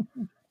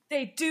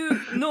 They do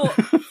not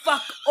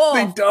fuck off.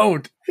 They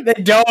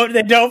don't.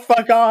 They don't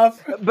fuck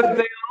off. But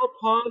they all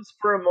pause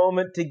for a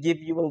moment to give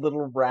you a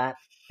little rat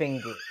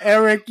finger.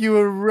 Eric, you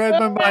were read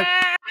my mind.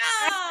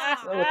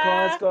 Little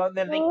claws go out, and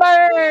then they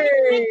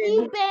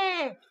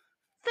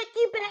Fuck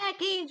you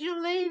back,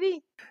 angel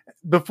lady.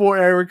 Before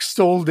Eric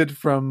stole it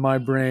from my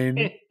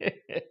brain,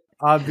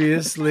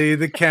 obviously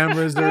the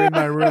cameras are in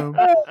my room.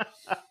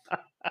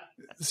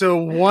 So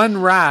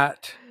one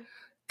rat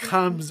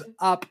comes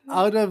up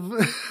out of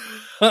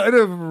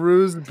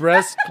Rue's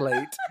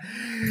breastplate.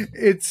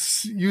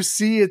 You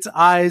see its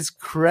eyes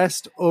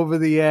crest over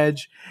the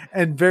edge,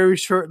 and very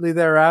shortly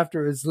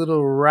thereafter, its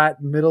little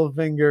rat middle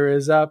finger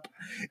is up.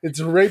 It's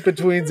right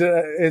between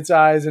its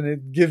eyes, and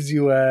it gives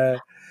you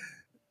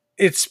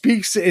it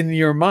speaks in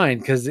your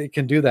mind because it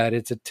can do that.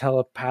 It's a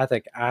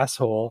telepathic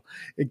asshole.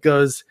 It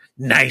goes,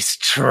 "Nice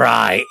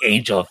try,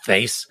 angel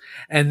face,"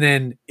 and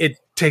then it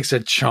takes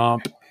a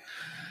chomp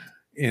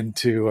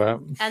into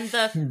And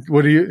the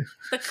what do you?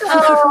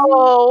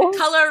 Oh.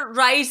 color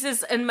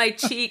rises in my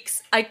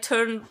cheeks. I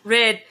turn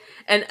red,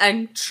 and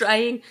I'm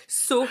trying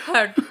so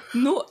hard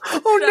not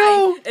to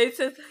Oh, cry. It's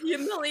a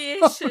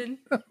humiliation.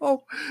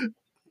 Oh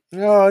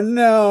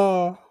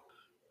no.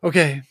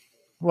 Okay.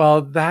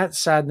 Well, that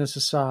sadness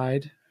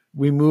aside,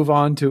 we move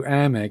on to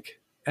Amik.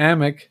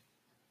 Amik,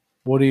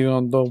 what are you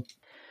gonna do?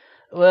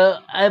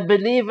 Well, I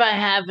believe I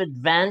have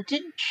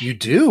advantage You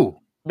do.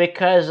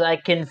 because I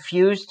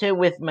confused her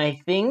with my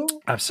thing.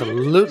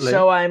 Absolutely.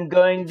 So I'm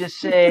going to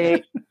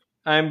say,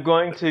 I'm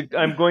going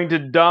to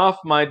doff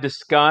my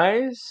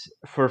disguise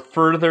for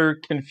further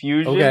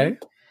confusion Okay.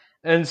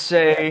 and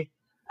say,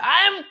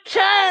 I'm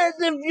tired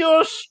of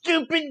your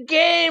stupid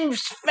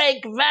games,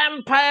 fake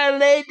vampire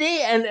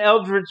lady. and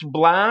Eldritch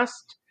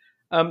Blast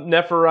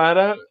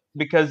Neferata,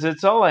 because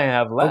it's all I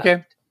have left.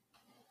 Okay.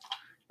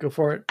 Go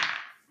for it.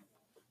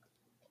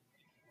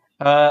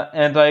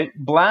 And I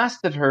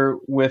blasted her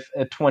with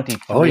a 23.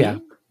 Oh, yeah.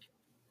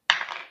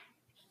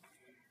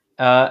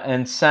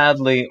 And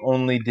sadly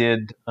only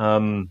did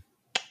 7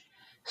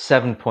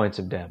 points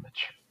of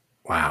damage.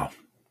 Wow.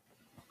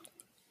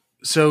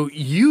 So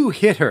you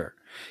hit her.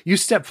 You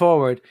step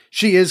forward.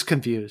 She is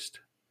confused.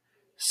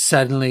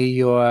 Suddenly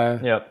you're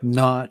Yep.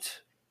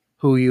 not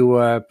who you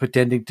were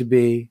pretending to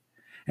be.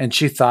 And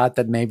she thought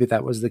that maybe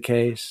that was the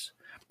case.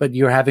 But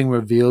your having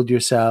revealed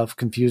yourself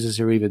confuses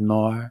her even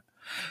more.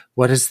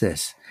 What is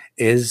this?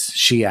 Is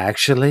she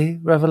actually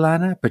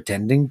Revelana,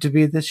 pretending to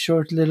be this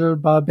short little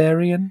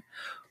barbarian?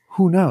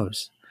 Who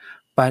knows?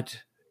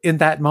 But in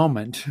that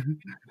moment,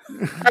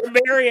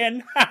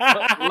 Barbarian.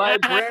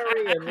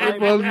 Librarian.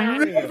 it will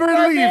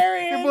never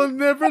leave. It will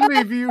never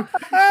leave you.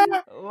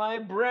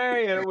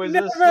 Librarian. It was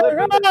a slip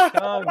of the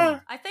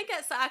tongue. I think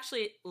it's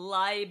actually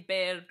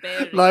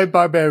library. Like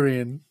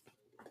barbarian.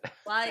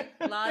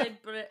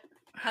 Library.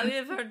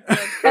 However,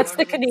 That's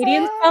the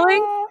Canadian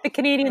spelling? The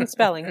Canadian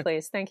spelling,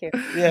 please. Thank you.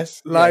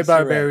 Yes. Lie yes, you're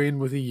right. barbarian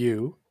with a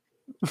U.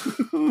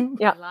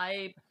 Yeah.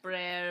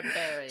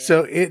 Librarian.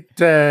 So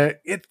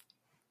it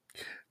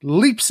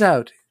leaps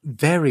out,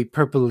 very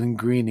purple and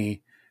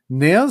greeny,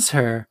 nails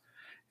her,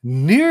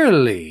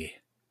 nearly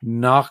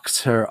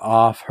knocks her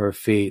off her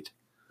feet.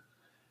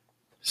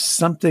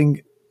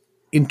 Something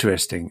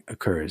interesting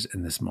occurs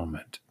in this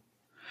moment.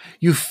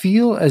 You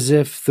feel as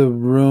if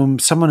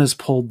someone has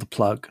pulled the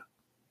plug.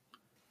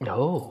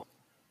 Oh.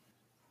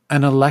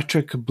 An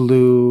electric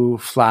blue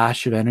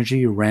flash of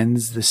energy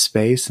rends the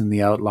space in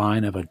the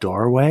outline of a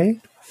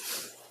doorway.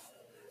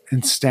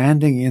 And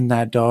standing in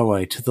that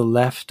doorway to the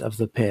left of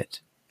the pit,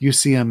 you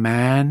see a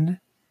man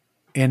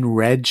in a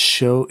red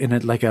show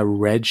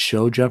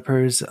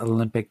jumper's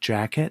Olympic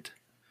jacket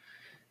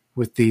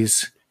with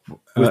these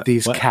What?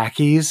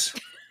 khaki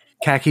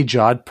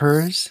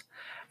jodhpurs,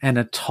 and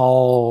a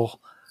tall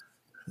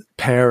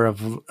pair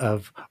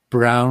of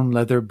brown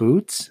leather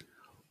boots.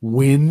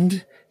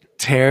 Wind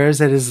tears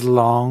at his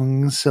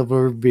long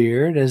silver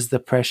beard as the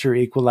pressure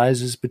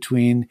equalizes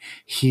between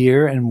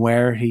here and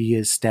where he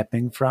is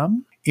stepping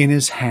from. In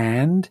his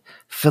hand,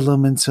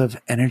 filaments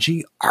of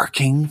energy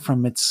arcing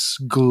from its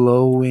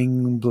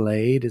glowing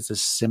blade is a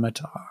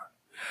scimitar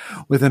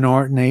with an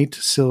ornate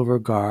silver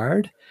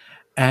guard,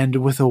 and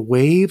with a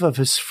wave of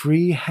his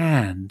free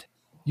hand,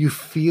 you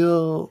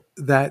feel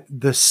that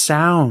the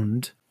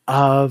sound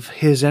of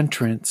his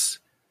entrance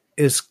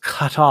is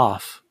cut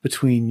off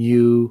between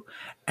you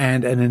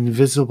and an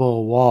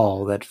invisible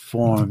wall that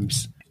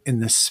forms in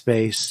the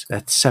space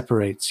that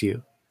separates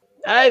you.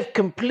 I've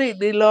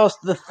completely lost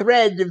the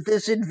thread of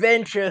this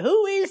adventure.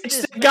 Who is It's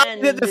this the guy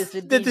man that in the this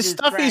Adidas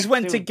Stuffies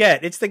went to tracksuit?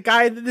 get. It's the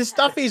guy that the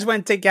Stuffies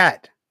went to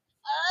get.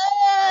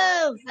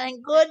 Oh,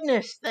 thank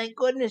goodness. Thank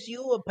goodness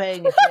you were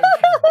paying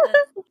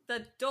attention.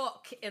 the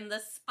dock in the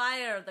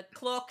spire, the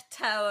clock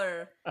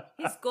tower.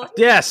 He's got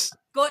Yes.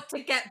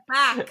 to get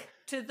back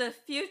to the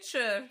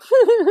future.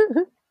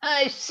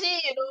 I see.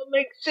 It all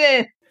makes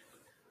sense.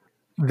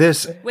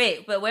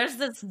 Wait, but where's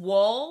this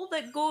wall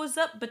that goes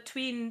up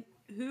between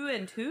who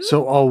and who?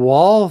 So a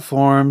wall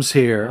forms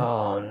here,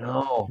 Oh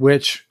no.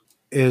 which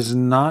is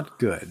not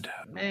good.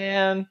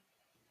 Man.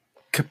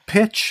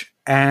 Kapitch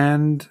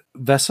and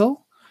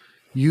Vessel,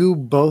 you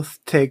both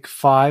take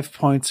 5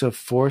 points of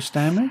force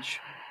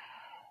damage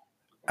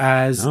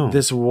as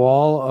this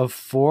wall of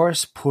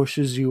force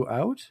pushes you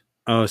out.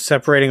 Oh,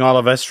 separating all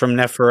of us from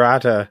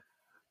Neferata.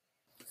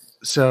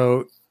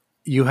 So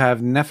you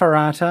have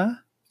Neferata,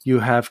 you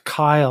have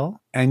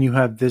Kyle, and you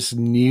have this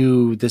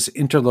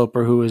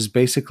interloper who is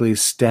basically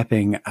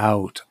stepping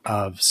out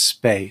of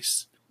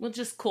space. We'll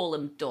just call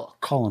him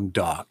Doc. Call him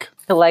Doc.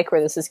 I like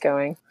where this is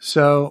going.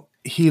 So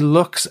he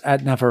looks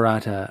at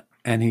Neferata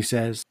and he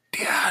says,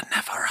 "Dear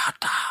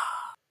Neferata,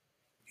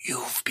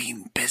 you've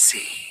been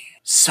busy.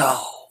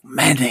 So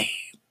many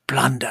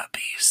blunder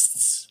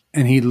beasts."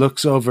 And he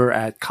looks over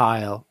at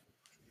Kyle.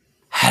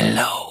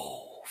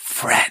 "Hello,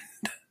 friend."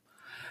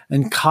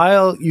 And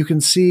Kyle, you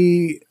can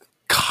see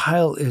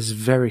Kyle is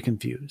very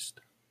confused,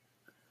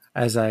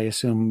 as I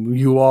assume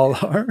you all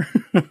are.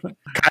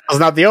 Kyle's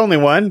not the only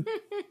one.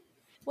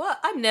 Well,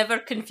 I'm never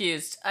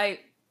confused.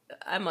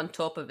 I'm on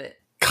top of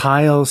it.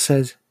 Kyle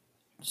says,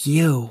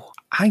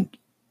 I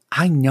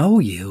know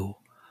you.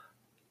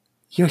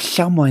 You're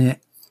someone.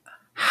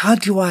 How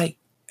do I?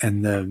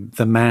 And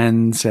the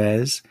man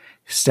says,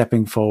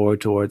 stepping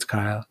forward towards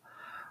Kyle,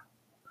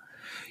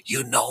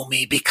 "You know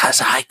me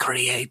because I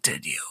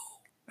created you."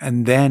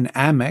 And then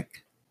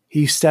Amek,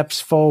 he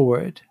steps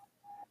forward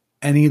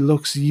and he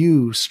looks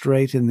you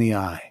straight in the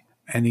eye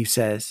and he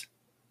says,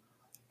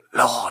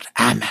 "Lord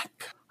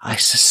Amek, I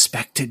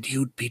suspected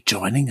you'd be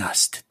joining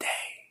us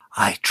today.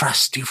 I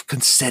trust you've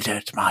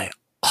considered my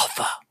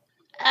offer."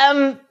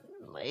 I've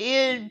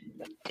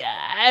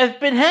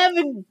been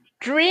having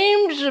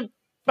dreams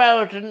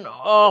about an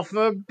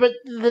offer, but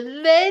the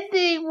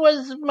lady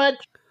was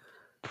much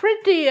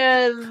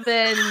prettier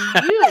than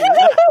you.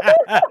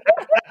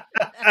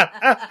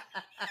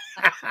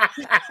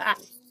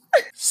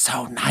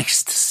 "So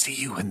nice to see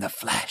you in the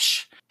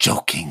flesh.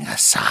 Joking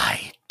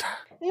aside."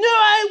 No,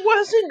 I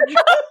wasn't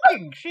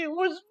joking. She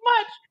was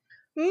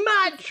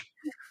much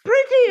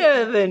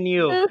prettier than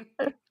you.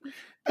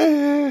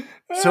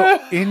 So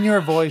in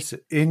your voice,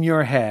 in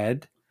your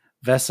head,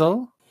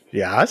 Vessel,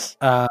 Yes.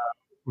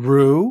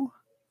 Rue,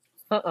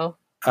 Uh-oh.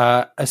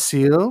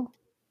 Asil,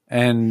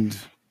 and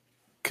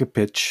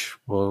Kapitch,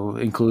 will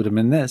include him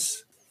in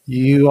this.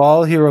 You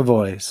all hear a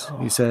voice.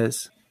 He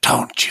says,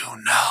 "Don't you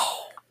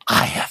know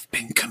I have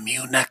been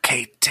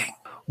communicating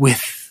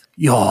with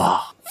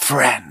your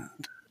friend.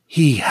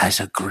 He has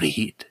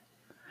agreed,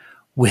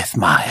 with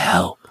my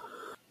help,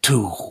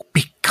 to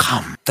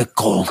become the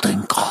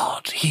golden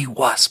god he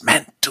was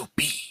meant to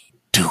be.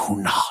 Do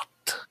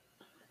not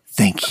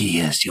think he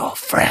is your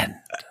friend."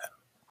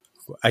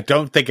 I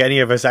don't think any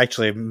of us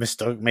actually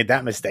made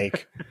that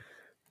mistake.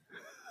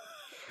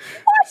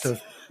 So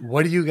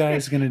what are you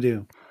guys going to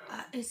do?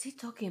 Is he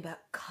talking about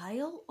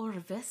Kyle or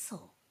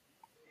Vessel?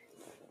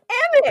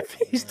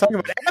 He's talking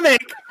about Amek.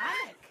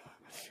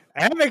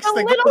 Amek's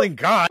the golden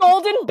god.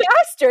 Golden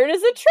bastard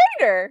is a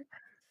traitor.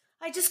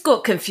 I just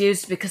got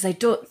confused because I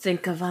don't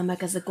think of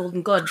Amek as a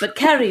golden god, but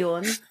carry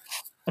on.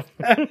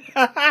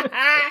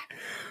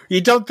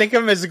 You don't think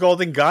of him as a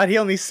golden god? He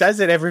only says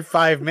it every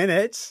 5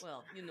 minutes.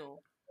 Well, you know.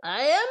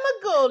 I am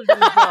a golden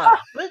god,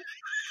 but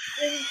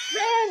in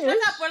fairness, Shut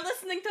up, we're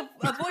listening to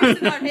a voice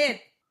in our head.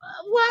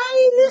 why are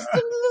you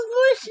listening to the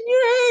voice in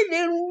your head?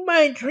 In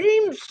my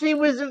dreams, she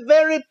was a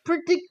very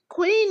pretty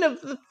queen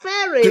of the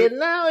fairy, and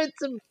now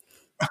it's a...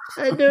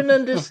 I don't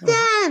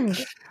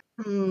understand.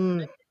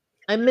 I'm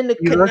in a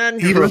He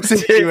conundrum. looks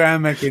at you,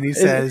 Amek, and he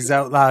says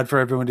out loud for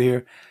everyone to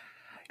hear,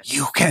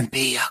 "You can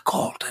be a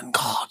golden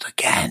god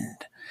again.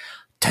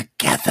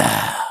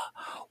 Together,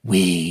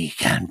 we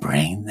can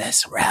bring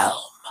this realm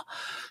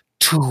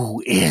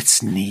to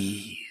its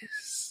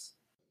knees."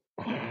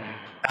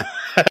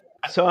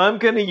 So I'm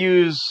going to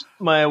use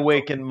my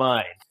awakened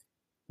mind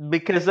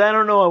because I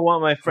don't know. I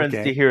want my friends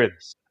Okay. to hear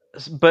this,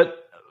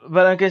 but I'm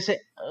going to say,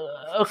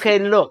 Okay,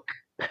 look,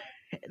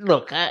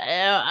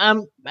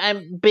 I'm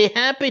be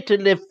happy to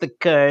lift the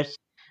curse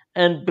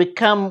and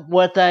become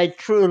what I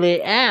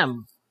truly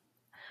am.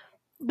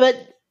 But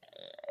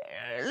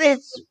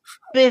let's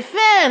be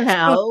fair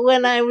now.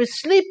 When I was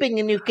sleeping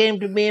and you came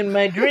to me in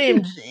my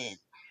dreams,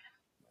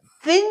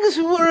 things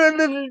were a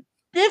little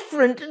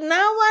different.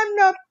 Now I'm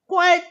not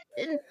quite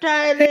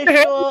entirely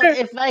sure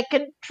if I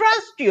can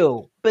trust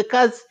you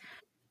because,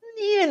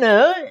 you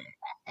know,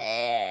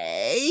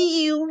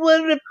 you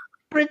were a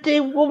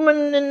pretty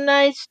woman in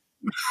nice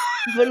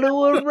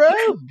velour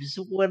robes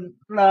when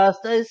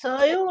last I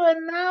saw you,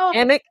 and now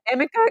Emmett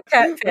got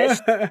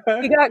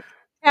catfished. He got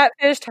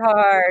catfished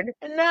hard.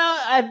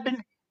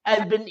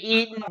 I've been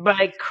eaten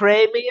by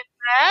cramy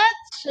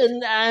rats,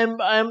 and I'm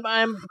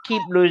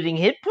keep losing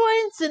hit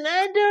points, and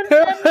I'm not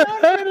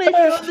really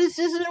sure this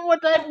isn't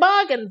what I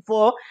bargained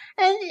for.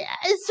 And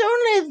it's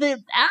only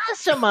the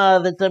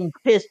Asama that I'm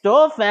pissed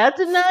off at,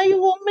 and now you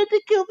want me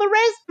to kill the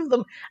rest of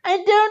them.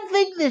 I don't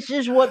think this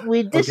is what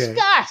we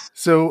discussed.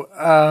 So,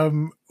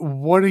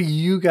 what are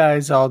you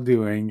guys all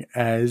doing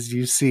as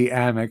you see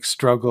Amek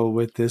struggle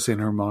with this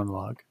inner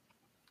monologue?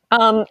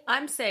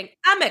 I'm saying,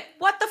 Amek,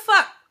 what the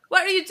fuck?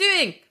 What are you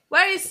doing?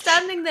 Why are you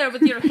standing there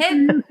with your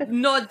head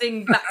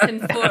nodding back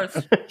and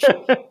forth?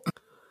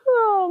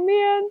 Oh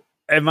man.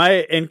 Am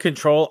I in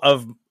control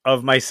of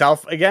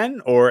myself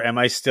again, or am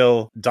I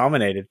still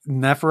dominated?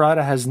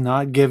 Neferata has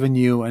not given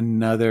you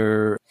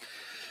another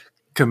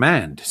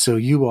command, so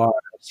you are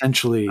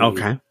essentially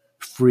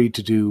free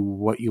to do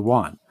what you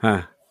want.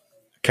 Huh.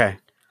 Okay.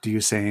 Do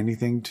you say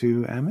anything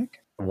to Amek?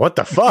 What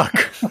the fuck?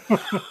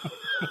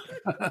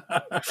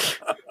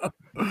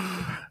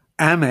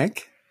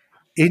 Amek,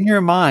 in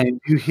your mind,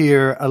 you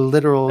hear a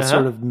literal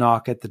sort of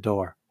knock at the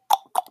door.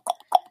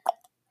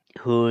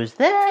 Who's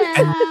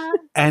there?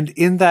 And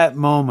in that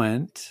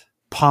moment,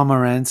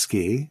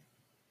 Pomeransky,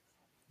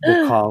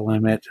 we'll call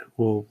him it,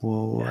 we'll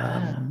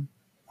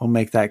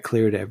make that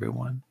clear to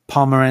everyone.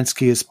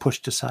 Pomeransky is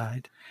pushed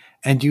aside,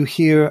 and you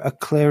hear a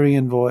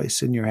clarion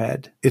voice in your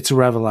head. It's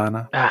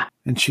Revelana,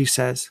 and she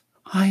says,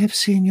 "I have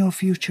seen your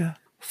future.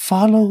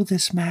 Follow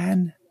this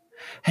man,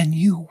 and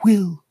you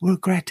will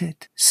regret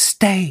it.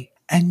 Stay,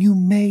 and you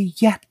may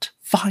yet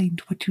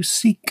find what you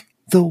seek,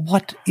 though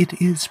what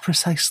it is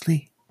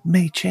precisely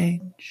may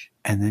change."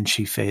 And then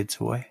she fades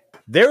away.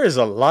 There is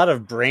a lot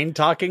of brain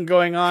talking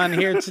going on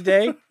here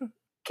today.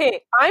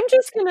 Okay, I'm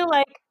just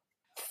gonna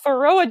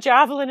throw a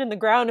javelin in the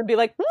ground and be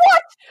like,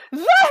 "What the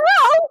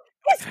hell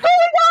is going on?"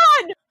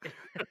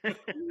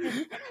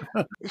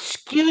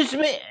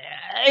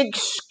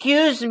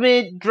 Excuse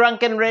me,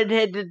 drunken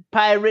red-headed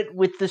pirate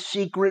with the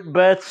secret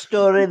birth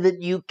story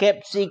that you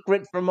kept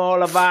secret from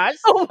all of us.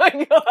 Oh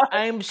my god.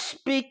 I'm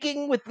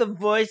speaking with the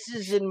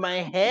voices in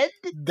my head,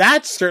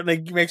 That certainly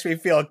makes me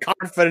feel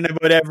confident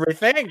about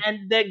everything.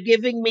 and they're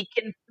giving me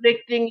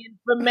conflicting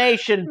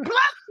information.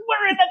 Plus,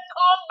 we're in a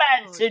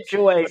combat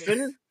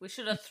situation. We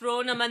should have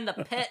thrown him in the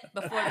pit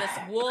before this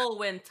wall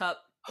went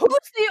up.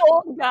 Who's the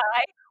old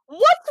guy?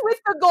 What's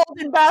with the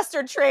golden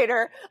bastard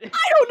traitor?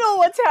 I don't know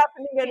what's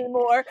happening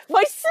anymore.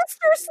 My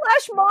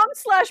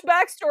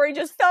sister/mom/backstory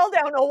just fell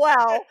down a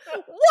well.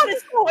 What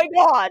is going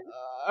on?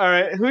 all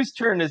right, whose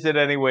turn is it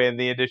anyway in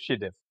the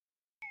initiative?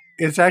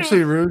 It's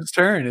actually Rue's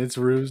turn. It's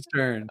Rue's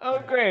turn. Oh,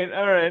 great.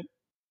 All right.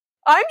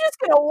 I'm just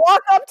going to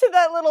walk up to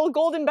that little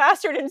golden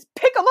bastard and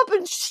pick him up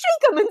and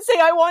shake him and say,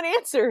 "I want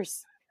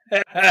answers."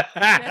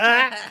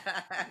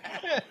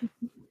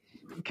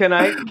 Can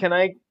I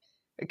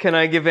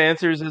give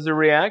answers as a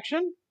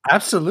reaction?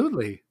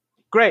 Absolutely.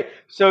 Great.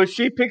 So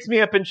she picks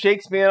me up and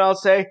shakes me, and I'll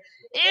say,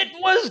 "It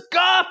was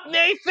Goth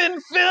Nathan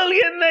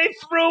Fillion they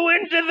threw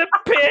into the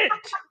pit."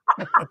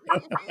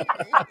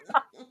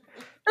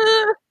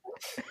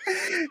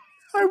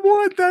 I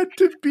want that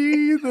to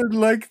be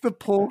the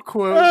pull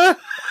quote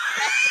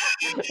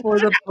for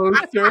the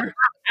poster.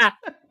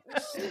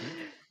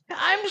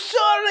 I'm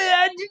sorry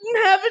I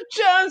didn't have a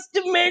chance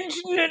to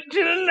mention it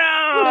till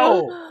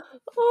now.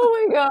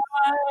 Oh my god.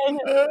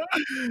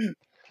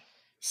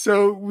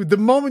 So the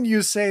moment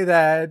you say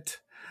that,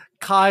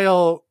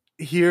 Kyle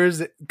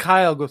hears it.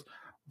 Kyle goes,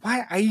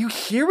 "Why are you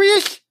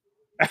serious?"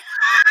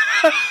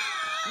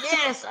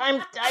 Yes,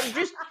 I'm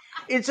just.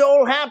 It's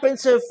all happened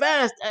so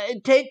fast.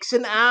 It takes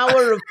an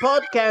hour of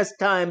podcast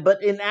time,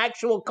 but in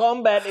actual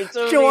combat, it's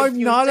only So a I'm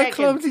few not seconds. a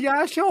clumsy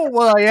asshole.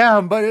 Well, I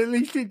am, but at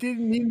least it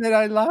didn't mean that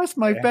I lost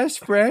my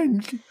best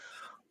friend.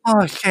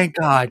 Oh, thank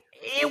God.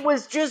 It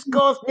was just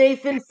called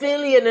Nathan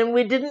Fillion, and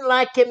we didn't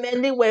like him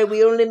anyway.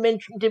 We only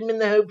mentioned him in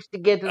the hopes to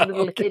get a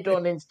little hit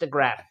on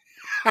Instagram.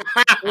 You're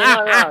not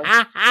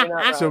wrong. You're not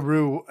wrong. So,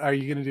 Rue, are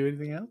you going to do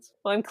anything else?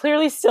 Well, I'm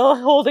clearly still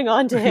holding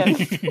on to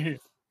him.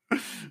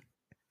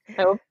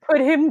 I will put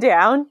him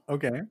down.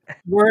 Okay.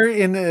 We're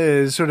in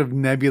a sort of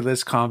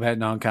nebulous combat,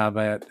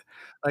 non-combat.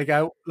 Like,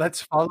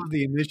 let's follow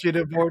the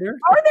initiative order.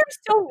 Are there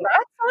still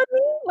rats on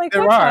me? Like,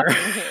 There what's are.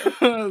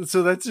 happening here?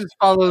 So let's just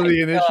follow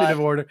the initiative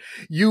order.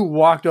 You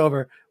walked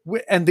over,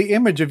 and the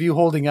image of you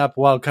holding up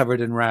while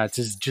covered in rats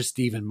is just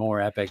even more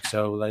epic.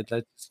 So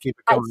let's keep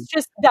it going.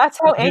 That's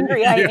how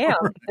angry I Yeah.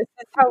 am. This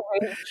is how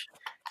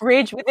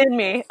rage within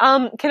me.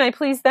 Can I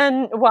please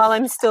then, while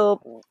I'm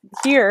still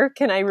here,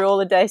 can I roll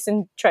a dice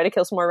and try to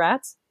kill some more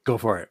rats? Go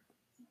for it.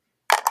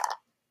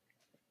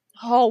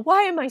 Oh,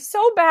 why am I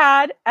so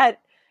bad at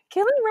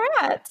killing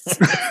rats?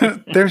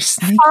 They're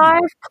sneaky.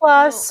 5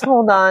 plus.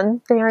 Hold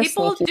on. They are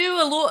People sneaky. do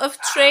a lot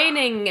of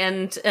training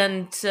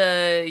and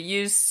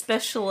use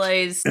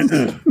specialized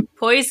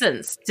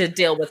poisons to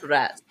deal with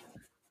rats.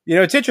 You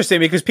know, it's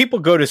interesting because people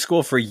go to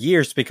school for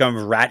years to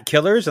become rat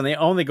killers, and they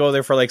only go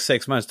there for like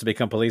 6 months to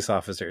become police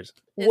officers.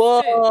 It's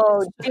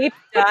Whoa, deep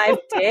dive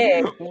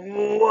dig.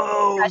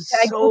 Whoa,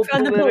 Hashtag so goof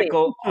on the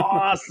political.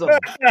 Awesome.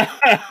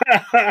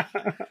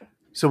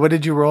 So what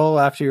did you roll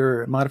after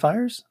your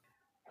modifiers?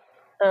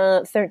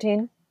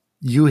 13.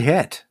 You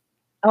hit.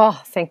 Oh,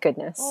 thank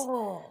goodness.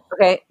 Oh.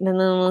 Okay, then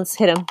let's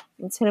hit him.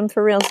 Let's hit him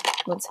for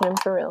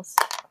reals.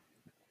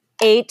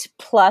 8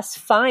 plus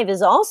 5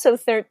 is also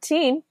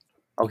 13.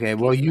 Okay,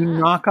 well, you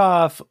knock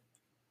off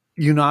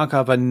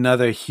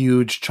another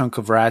huge chunk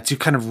of rats. You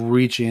kind of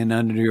reach in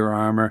under your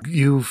armor.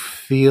 You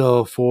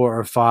feel 4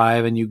 or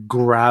 5 and you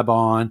grab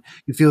on.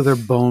 You feel their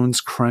bones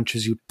crunch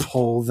as you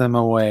pull them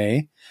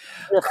away.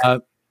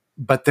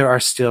 But there are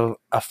still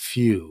a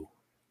few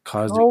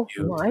causing Oh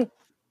you. my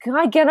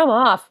God, get him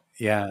off.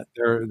 Yeah,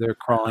 they're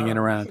crawling in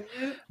around.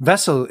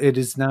 Vessel, it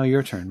is now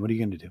your turn. What are you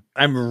going to do?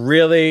 I'm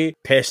really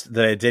pissed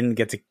that I didn't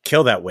get to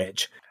kill that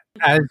witch.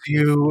 As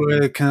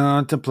you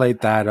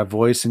contemplate that, a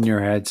voice in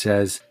your head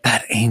says,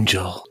 "That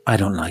angel, I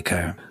don't like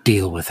her.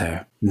 Deal with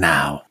her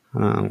now."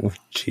 Oh,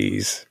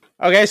 jeez.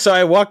 Okay, so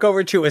I walk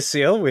over to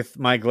Asil with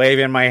my glaive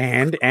in my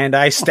hand, and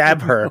I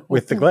stab her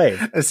with the glaive.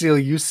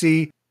 Asil, you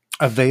see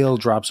a veil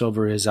drops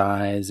over his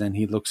eyes, and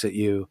he looks at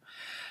you.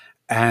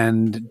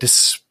 And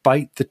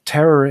despite the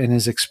terror in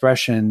his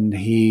expression,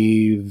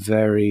 he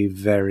very,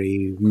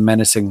 very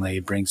menacingly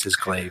brings his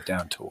glaive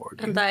down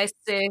toward you. And I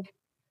say,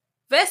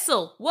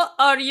 Vessel, what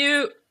are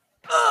you?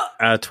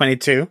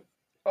 22.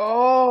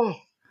 Oh.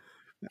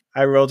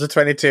 I rolled a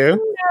 22.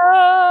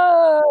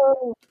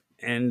 No.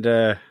 And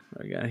what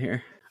do we got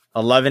here?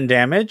 11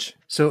 damage.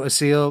 So,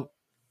 Asil,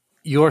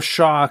 you're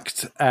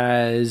shocked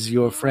as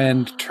your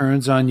friend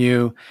turns on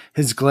you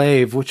his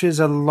glaive, which is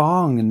a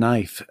long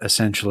knife,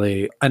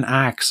 essentially, an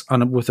axe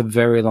with a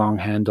very long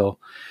handle.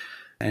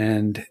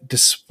 And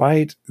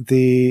despite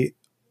the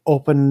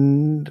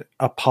open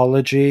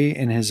apology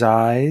in his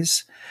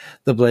eyes,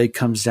 the blade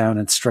comes down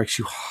and strikes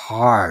you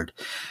hard,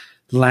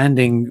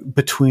 landing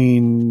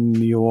between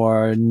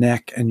your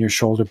neck and your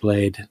shoulder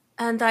blade.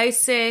 And I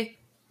say,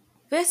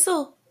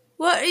 Vessel,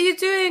 what are you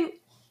doing?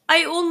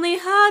 I only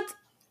had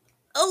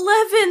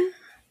 11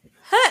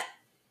 hit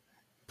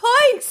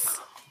points.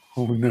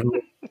 Oh, no.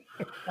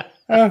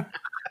 Oh,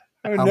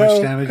 How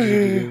much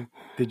damage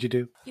did you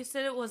do? You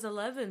said it was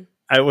 11.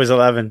 It was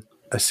 11.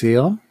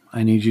 Asil,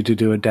 I need you to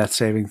do a death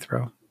saving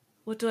throw.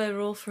 What do I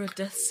roll for a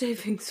death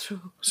saving throw?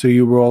 So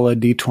you roll a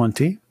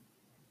d20,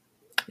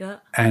 Yeah.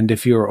 and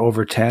if you're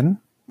over 10,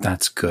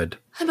 that's good.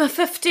 I'm a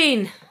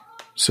 15.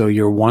 So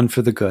you're 1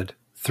 for the good.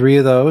 3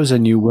 of those,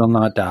 and you will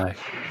not die.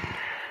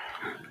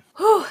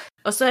 Whew.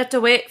 Also, I have to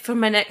wait for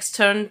my next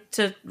turn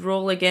to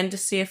roll again to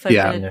see if I'm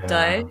Yeah. going to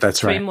die. That's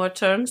 3 right. more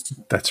turns.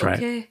 That's right.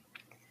 Okay.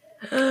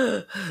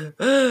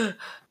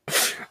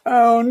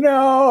 Oh,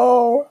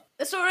 no.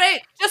 It's all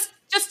right.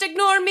 Just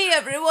ignore me,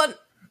 everyone.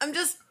 I'm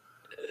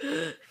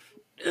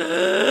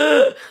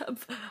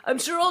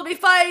sure I'll be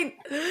fine.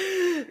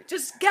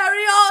 Just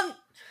carry on.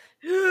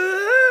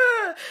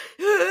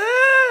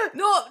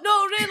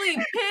 No, really.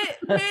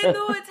 Pay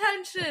no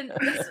attention.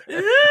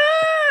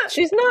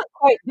 She's not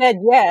quite dead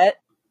yet.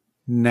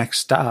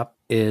 Next up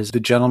is the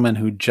gentleman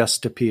who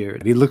just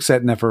appeared. He looks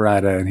at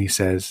Neferata and he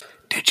says,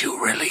 "Did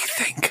you really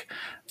think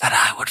that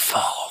I would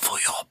fall for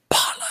your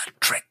parlor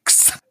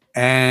tricks?"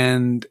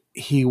 And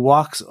he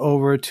walks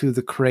over to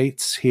the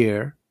crates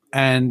here,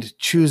 and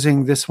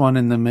choosing this one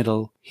in the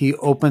middle, he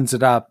opens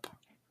it up.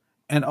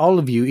 And all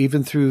of you,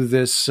 even through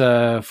this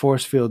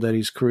force field that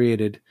he's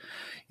created,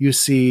 you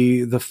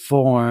see the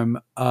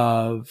form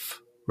of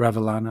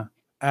Ravellana.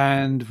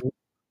 And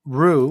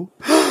Rue,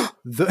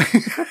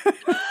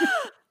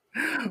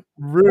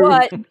 Rue,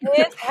 What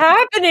is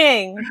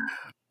happening?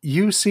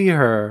 you see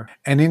her,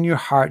 and in your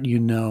heart, you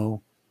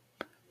know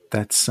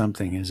that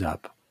something is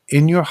up.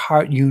 In your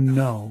heart, you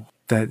know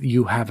that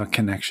you have a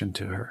connection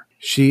to her.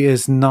 She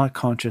is not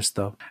conscious,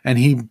 though, and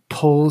he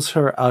pulls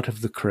her out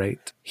of the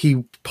crate.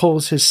 He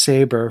pulls his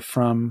saber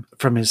from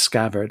his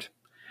scabbard,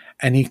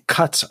 and he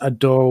cuts a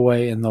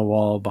doorway in the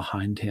wall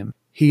behind him.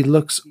 He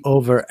looks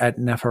over at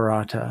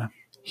Neferata.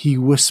 He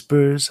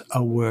whispers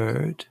a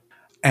word,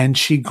 and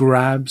she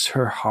grabs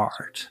her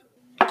heart.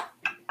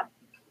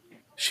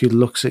 She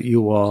looks at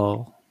you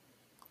all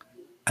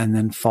and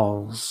then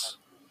falls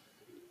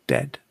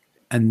dead.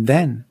 And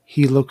then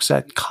he looks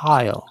at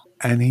Kyle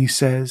and he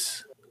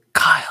says,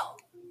 Kyle,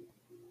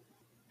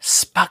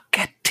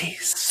 spaghetti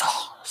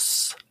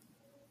sauce.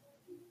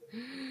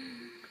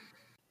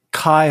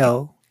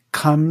 Kyle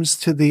comes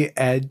to the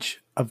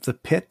edge of the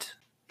pit.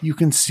 You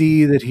can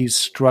see that he's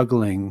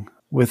struggling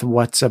with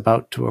what's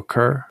about to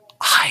occur.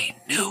 I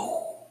knew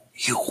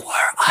you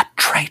were a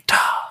traitor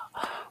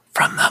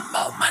from the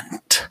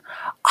moment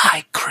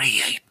I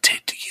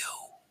created you.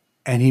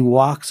 And he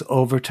walks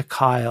over to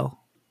Kyle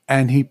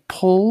and he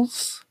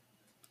pulls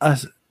a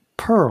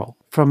pearl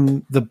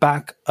from the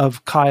back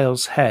of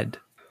Kyle's head.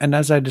 And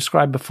as I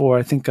described before,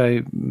 I think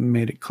I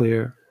made it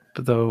clear,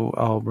 but though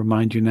I'll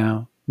remind you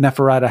now,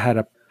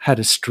 Neferata had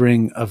a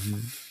string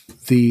of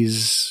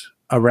these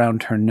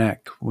around her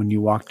neck when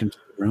you walked into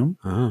the room.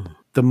 Oh.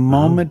 The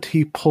moment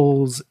he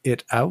pulls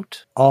it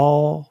out,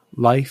 all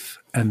life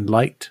and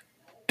light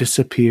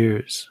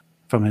disappears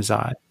from his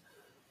eye.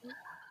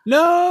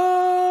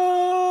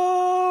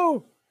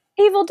 No!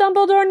 Evil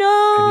Dumbledore,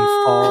 no! And he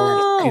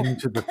falls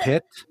into the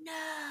pit.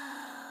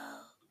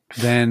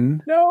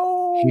 Then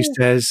he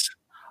says,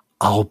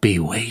 I'll be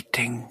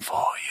waiting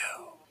for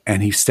you.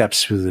 And he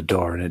steps through the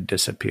door and it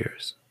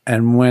disappears.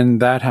 And when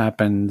that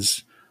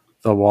happens,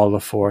 the wall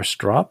of force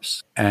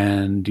drops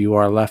and you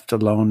are left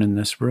alone in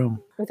this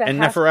room. And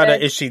Neferata,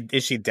 is she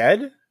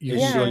dead? You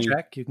Yeah. can go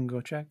check. You can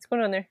go check. What's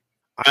going on there?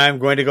 I'm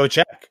going to go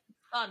check.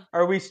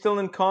 Are we still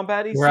in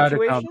combat-y We're out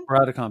situation?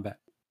 of combat.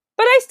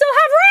 But I still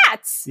have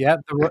rats! Yeah,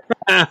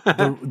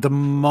 the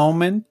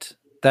moment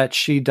that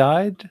she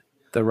died,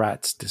 the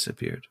rats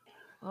disappeared.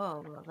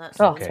 Oh, well, that's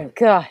Oh, Okay. thank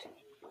God.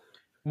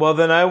 Well,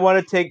 then I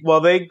want to take...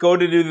 While they go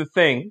to do the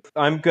thing,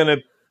 I'm going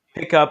to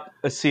pick up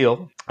a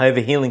seal. I have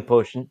a healing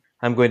potion.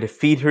 I'm going to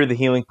feed her the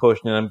healing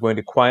potion, and I'm going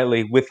to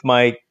quietly, with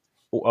my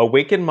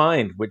awakened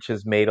mind, which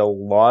has made a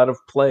lot of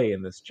play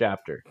in this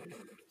chapter,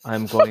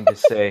 I'm going to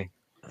say...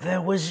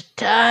 There was a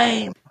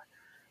time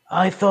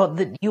I thought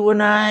that you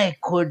and I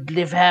could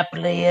live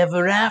happily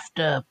ever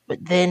after, but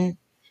then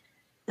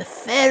the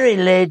fairy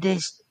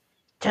ladies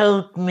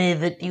told me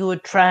that you were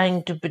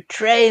trying to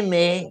betray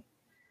me,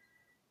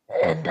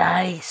 and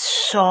I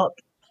sought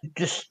to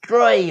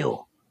destroy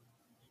you.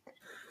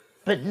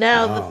 But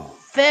now the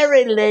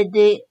fairy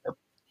lady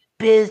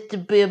appears to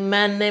be a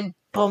man named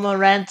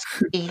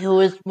Pomeranski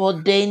who is more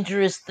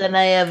dangerous than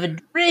I ever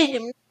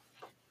dreamed.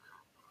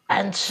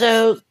 And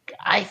so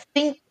I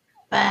think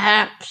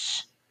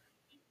perhaps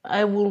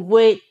I will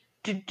wait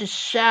to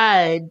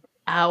decide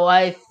how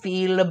I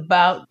feel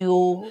about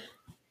you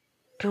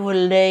to a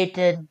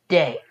later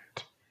date.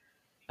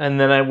 And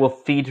then I will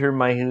feed her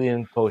my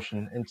healing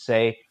potion and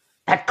say,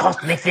 That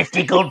cost me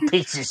 50 gold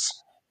pieces.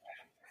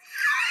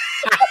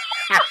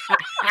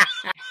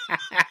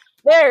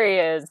 There he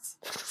is.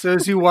 So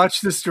as you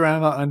watch this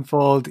drama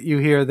unfold, you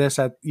hear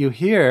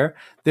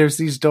there's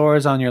these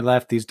doors on your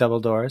left, these double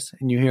doors,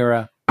 and you hear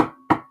a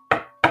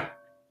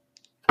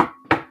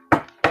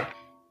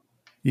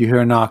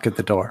knock at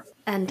the door.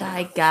 And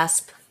I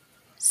gasp,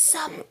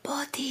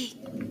 somebody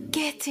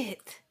get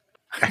it.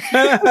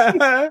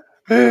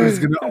 Who's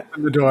going to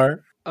open the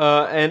door?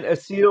 and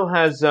Asil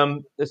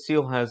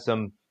has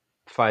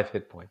 5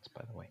 hit points,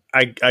 by the way.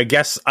 I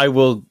guess I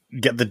will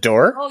get the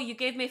door. Oh, you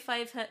gave me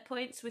 5 hit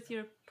points with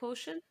your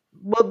potion?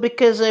 Well,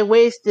 because I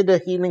wasted a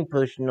healing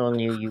potion on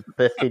you, you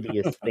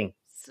perfidious thing.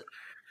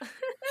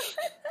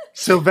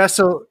 So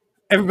Vessel,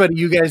 everybody,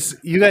 you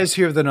guys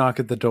hear the knock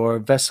at the door.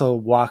 Vessel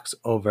walks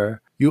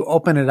over. You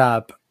open it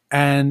up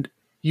and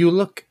you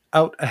look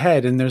out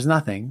ahead and there's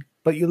nothing,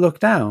 but you look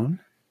down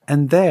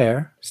and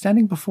there,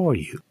 standing before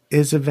you,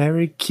 is a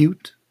very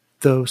cute,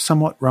 though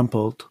somewhat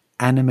rumpled,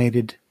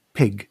 animated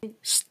pig,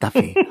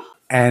 Stuffy.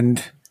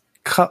 And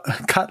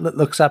Cutlet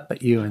looks up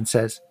at you and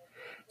says,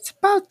 "It's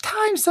about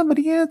time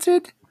somebody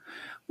answered.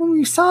 When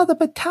we saw the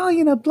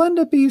battalion of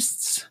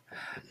blunderbeasts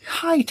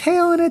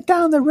hightailing it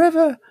down the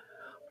river,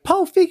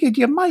 Poe figured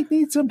you might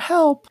need some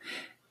help.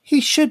 He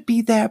should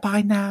be there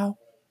by now."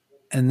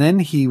 And then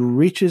he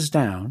reaches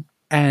down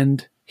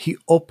and he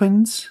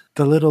opens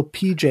the little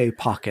PJ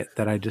pocket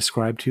that I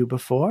described to you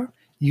before.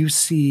 You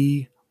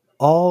see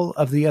all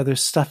of the other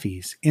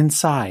stuffies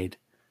inside,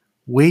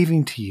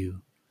 waving to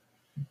you,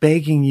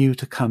 begging you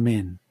to come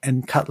in.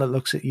 And Cutlet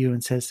looks at you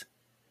and says,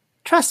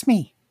 "Trust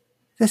me,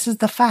 this is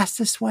the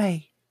fastest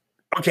way.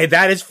 Okay,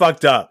 that is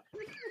fucked up.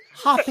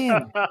 Hop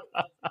in.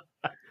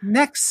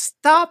 Next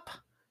stop,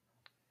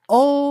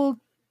 Old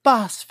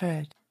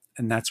Bossford."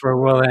 And that's where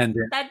we'll end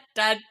it. Da,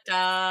 da,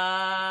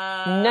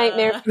 da.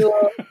 Nightmare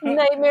fuel.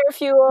 Nightmare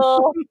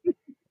fuel.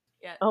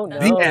 Yeah, Oh,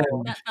 that- The no. end.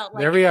 that felt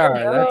like There we are.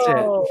 That's it.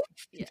 Oh,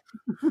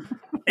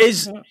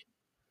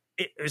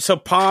 So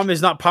Palm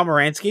is not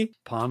Pomeranski?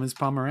 Palm is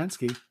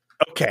Pomeranski.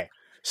 Okay.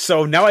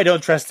 So now I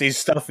don't trust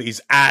these stuffies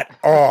at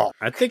all.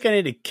 I think I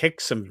need to kick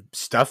some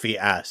stuffy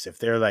ass if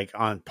they're like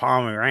on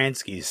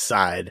Pomeranski's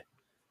side.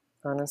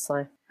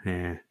 honestly.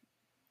 Yeah.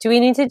 Do we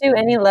need to do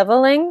any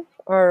leveling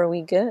or are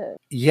we good?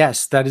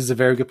 Yes, that is a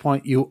very good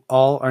point. You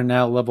all are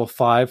now level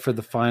 5 for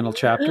the final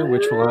chapter,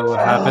 which will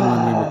happen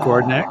when we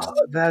record next.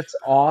 That's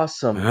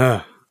awesome.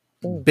 Ugh.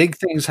 Big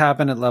things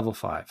happen at level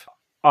 5.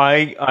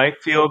 I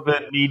feel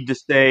the need to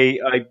say,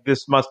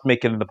 this must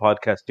make it in the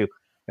podcast too.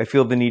 I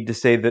feel the need to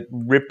say that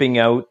ripping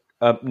out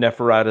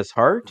Neferata's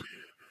heart,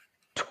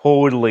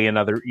 totally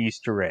another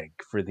Easter egg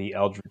for the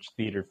Eldritch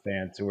Theater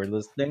fans who are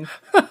listening.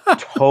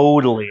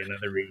 Totally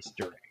another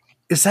Easter egg.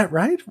 Is that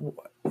right?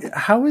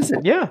 How is it?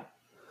 Yeah.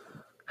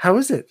 How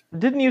is it?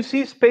 Didn't you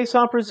see Space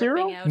Opera Zero?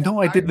 ripping out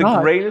No, a I did heart. The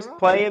not. greatest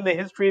play in the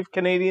history of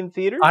Canadian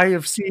theater? I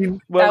have seen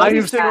Well, I have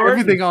Lisa seen Norton-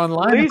 everything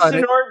online Lisa about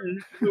it.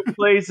 Norton, who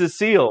plays a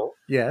seal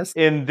Yes,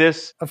 in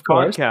this of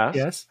course. podcast,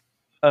 Yes.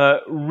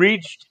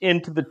 reached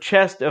into the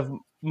chest of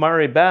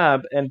Mari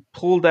Bab and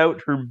pulled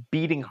out her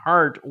beating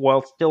heart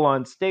while still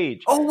on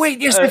stage. Oh wait,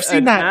 yes, I've seen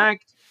an that.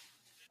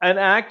 An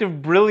act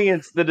of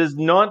brilliance that has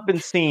not been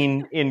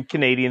seen in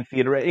Canadian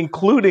theater,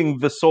 including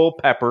the Soul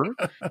Pepper,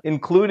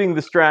 including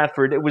the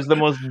Stratford. It was the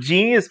most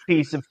genius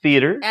piece of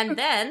theater. And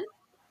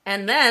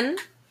then,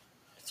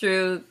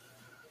 through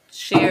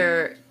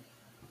sheer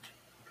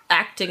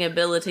acting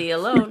ability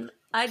alone,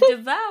 I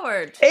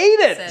devoured. Ate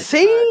it! said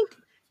See?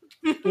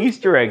 heart.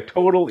 Easter egg,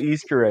 total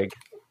Easter egg.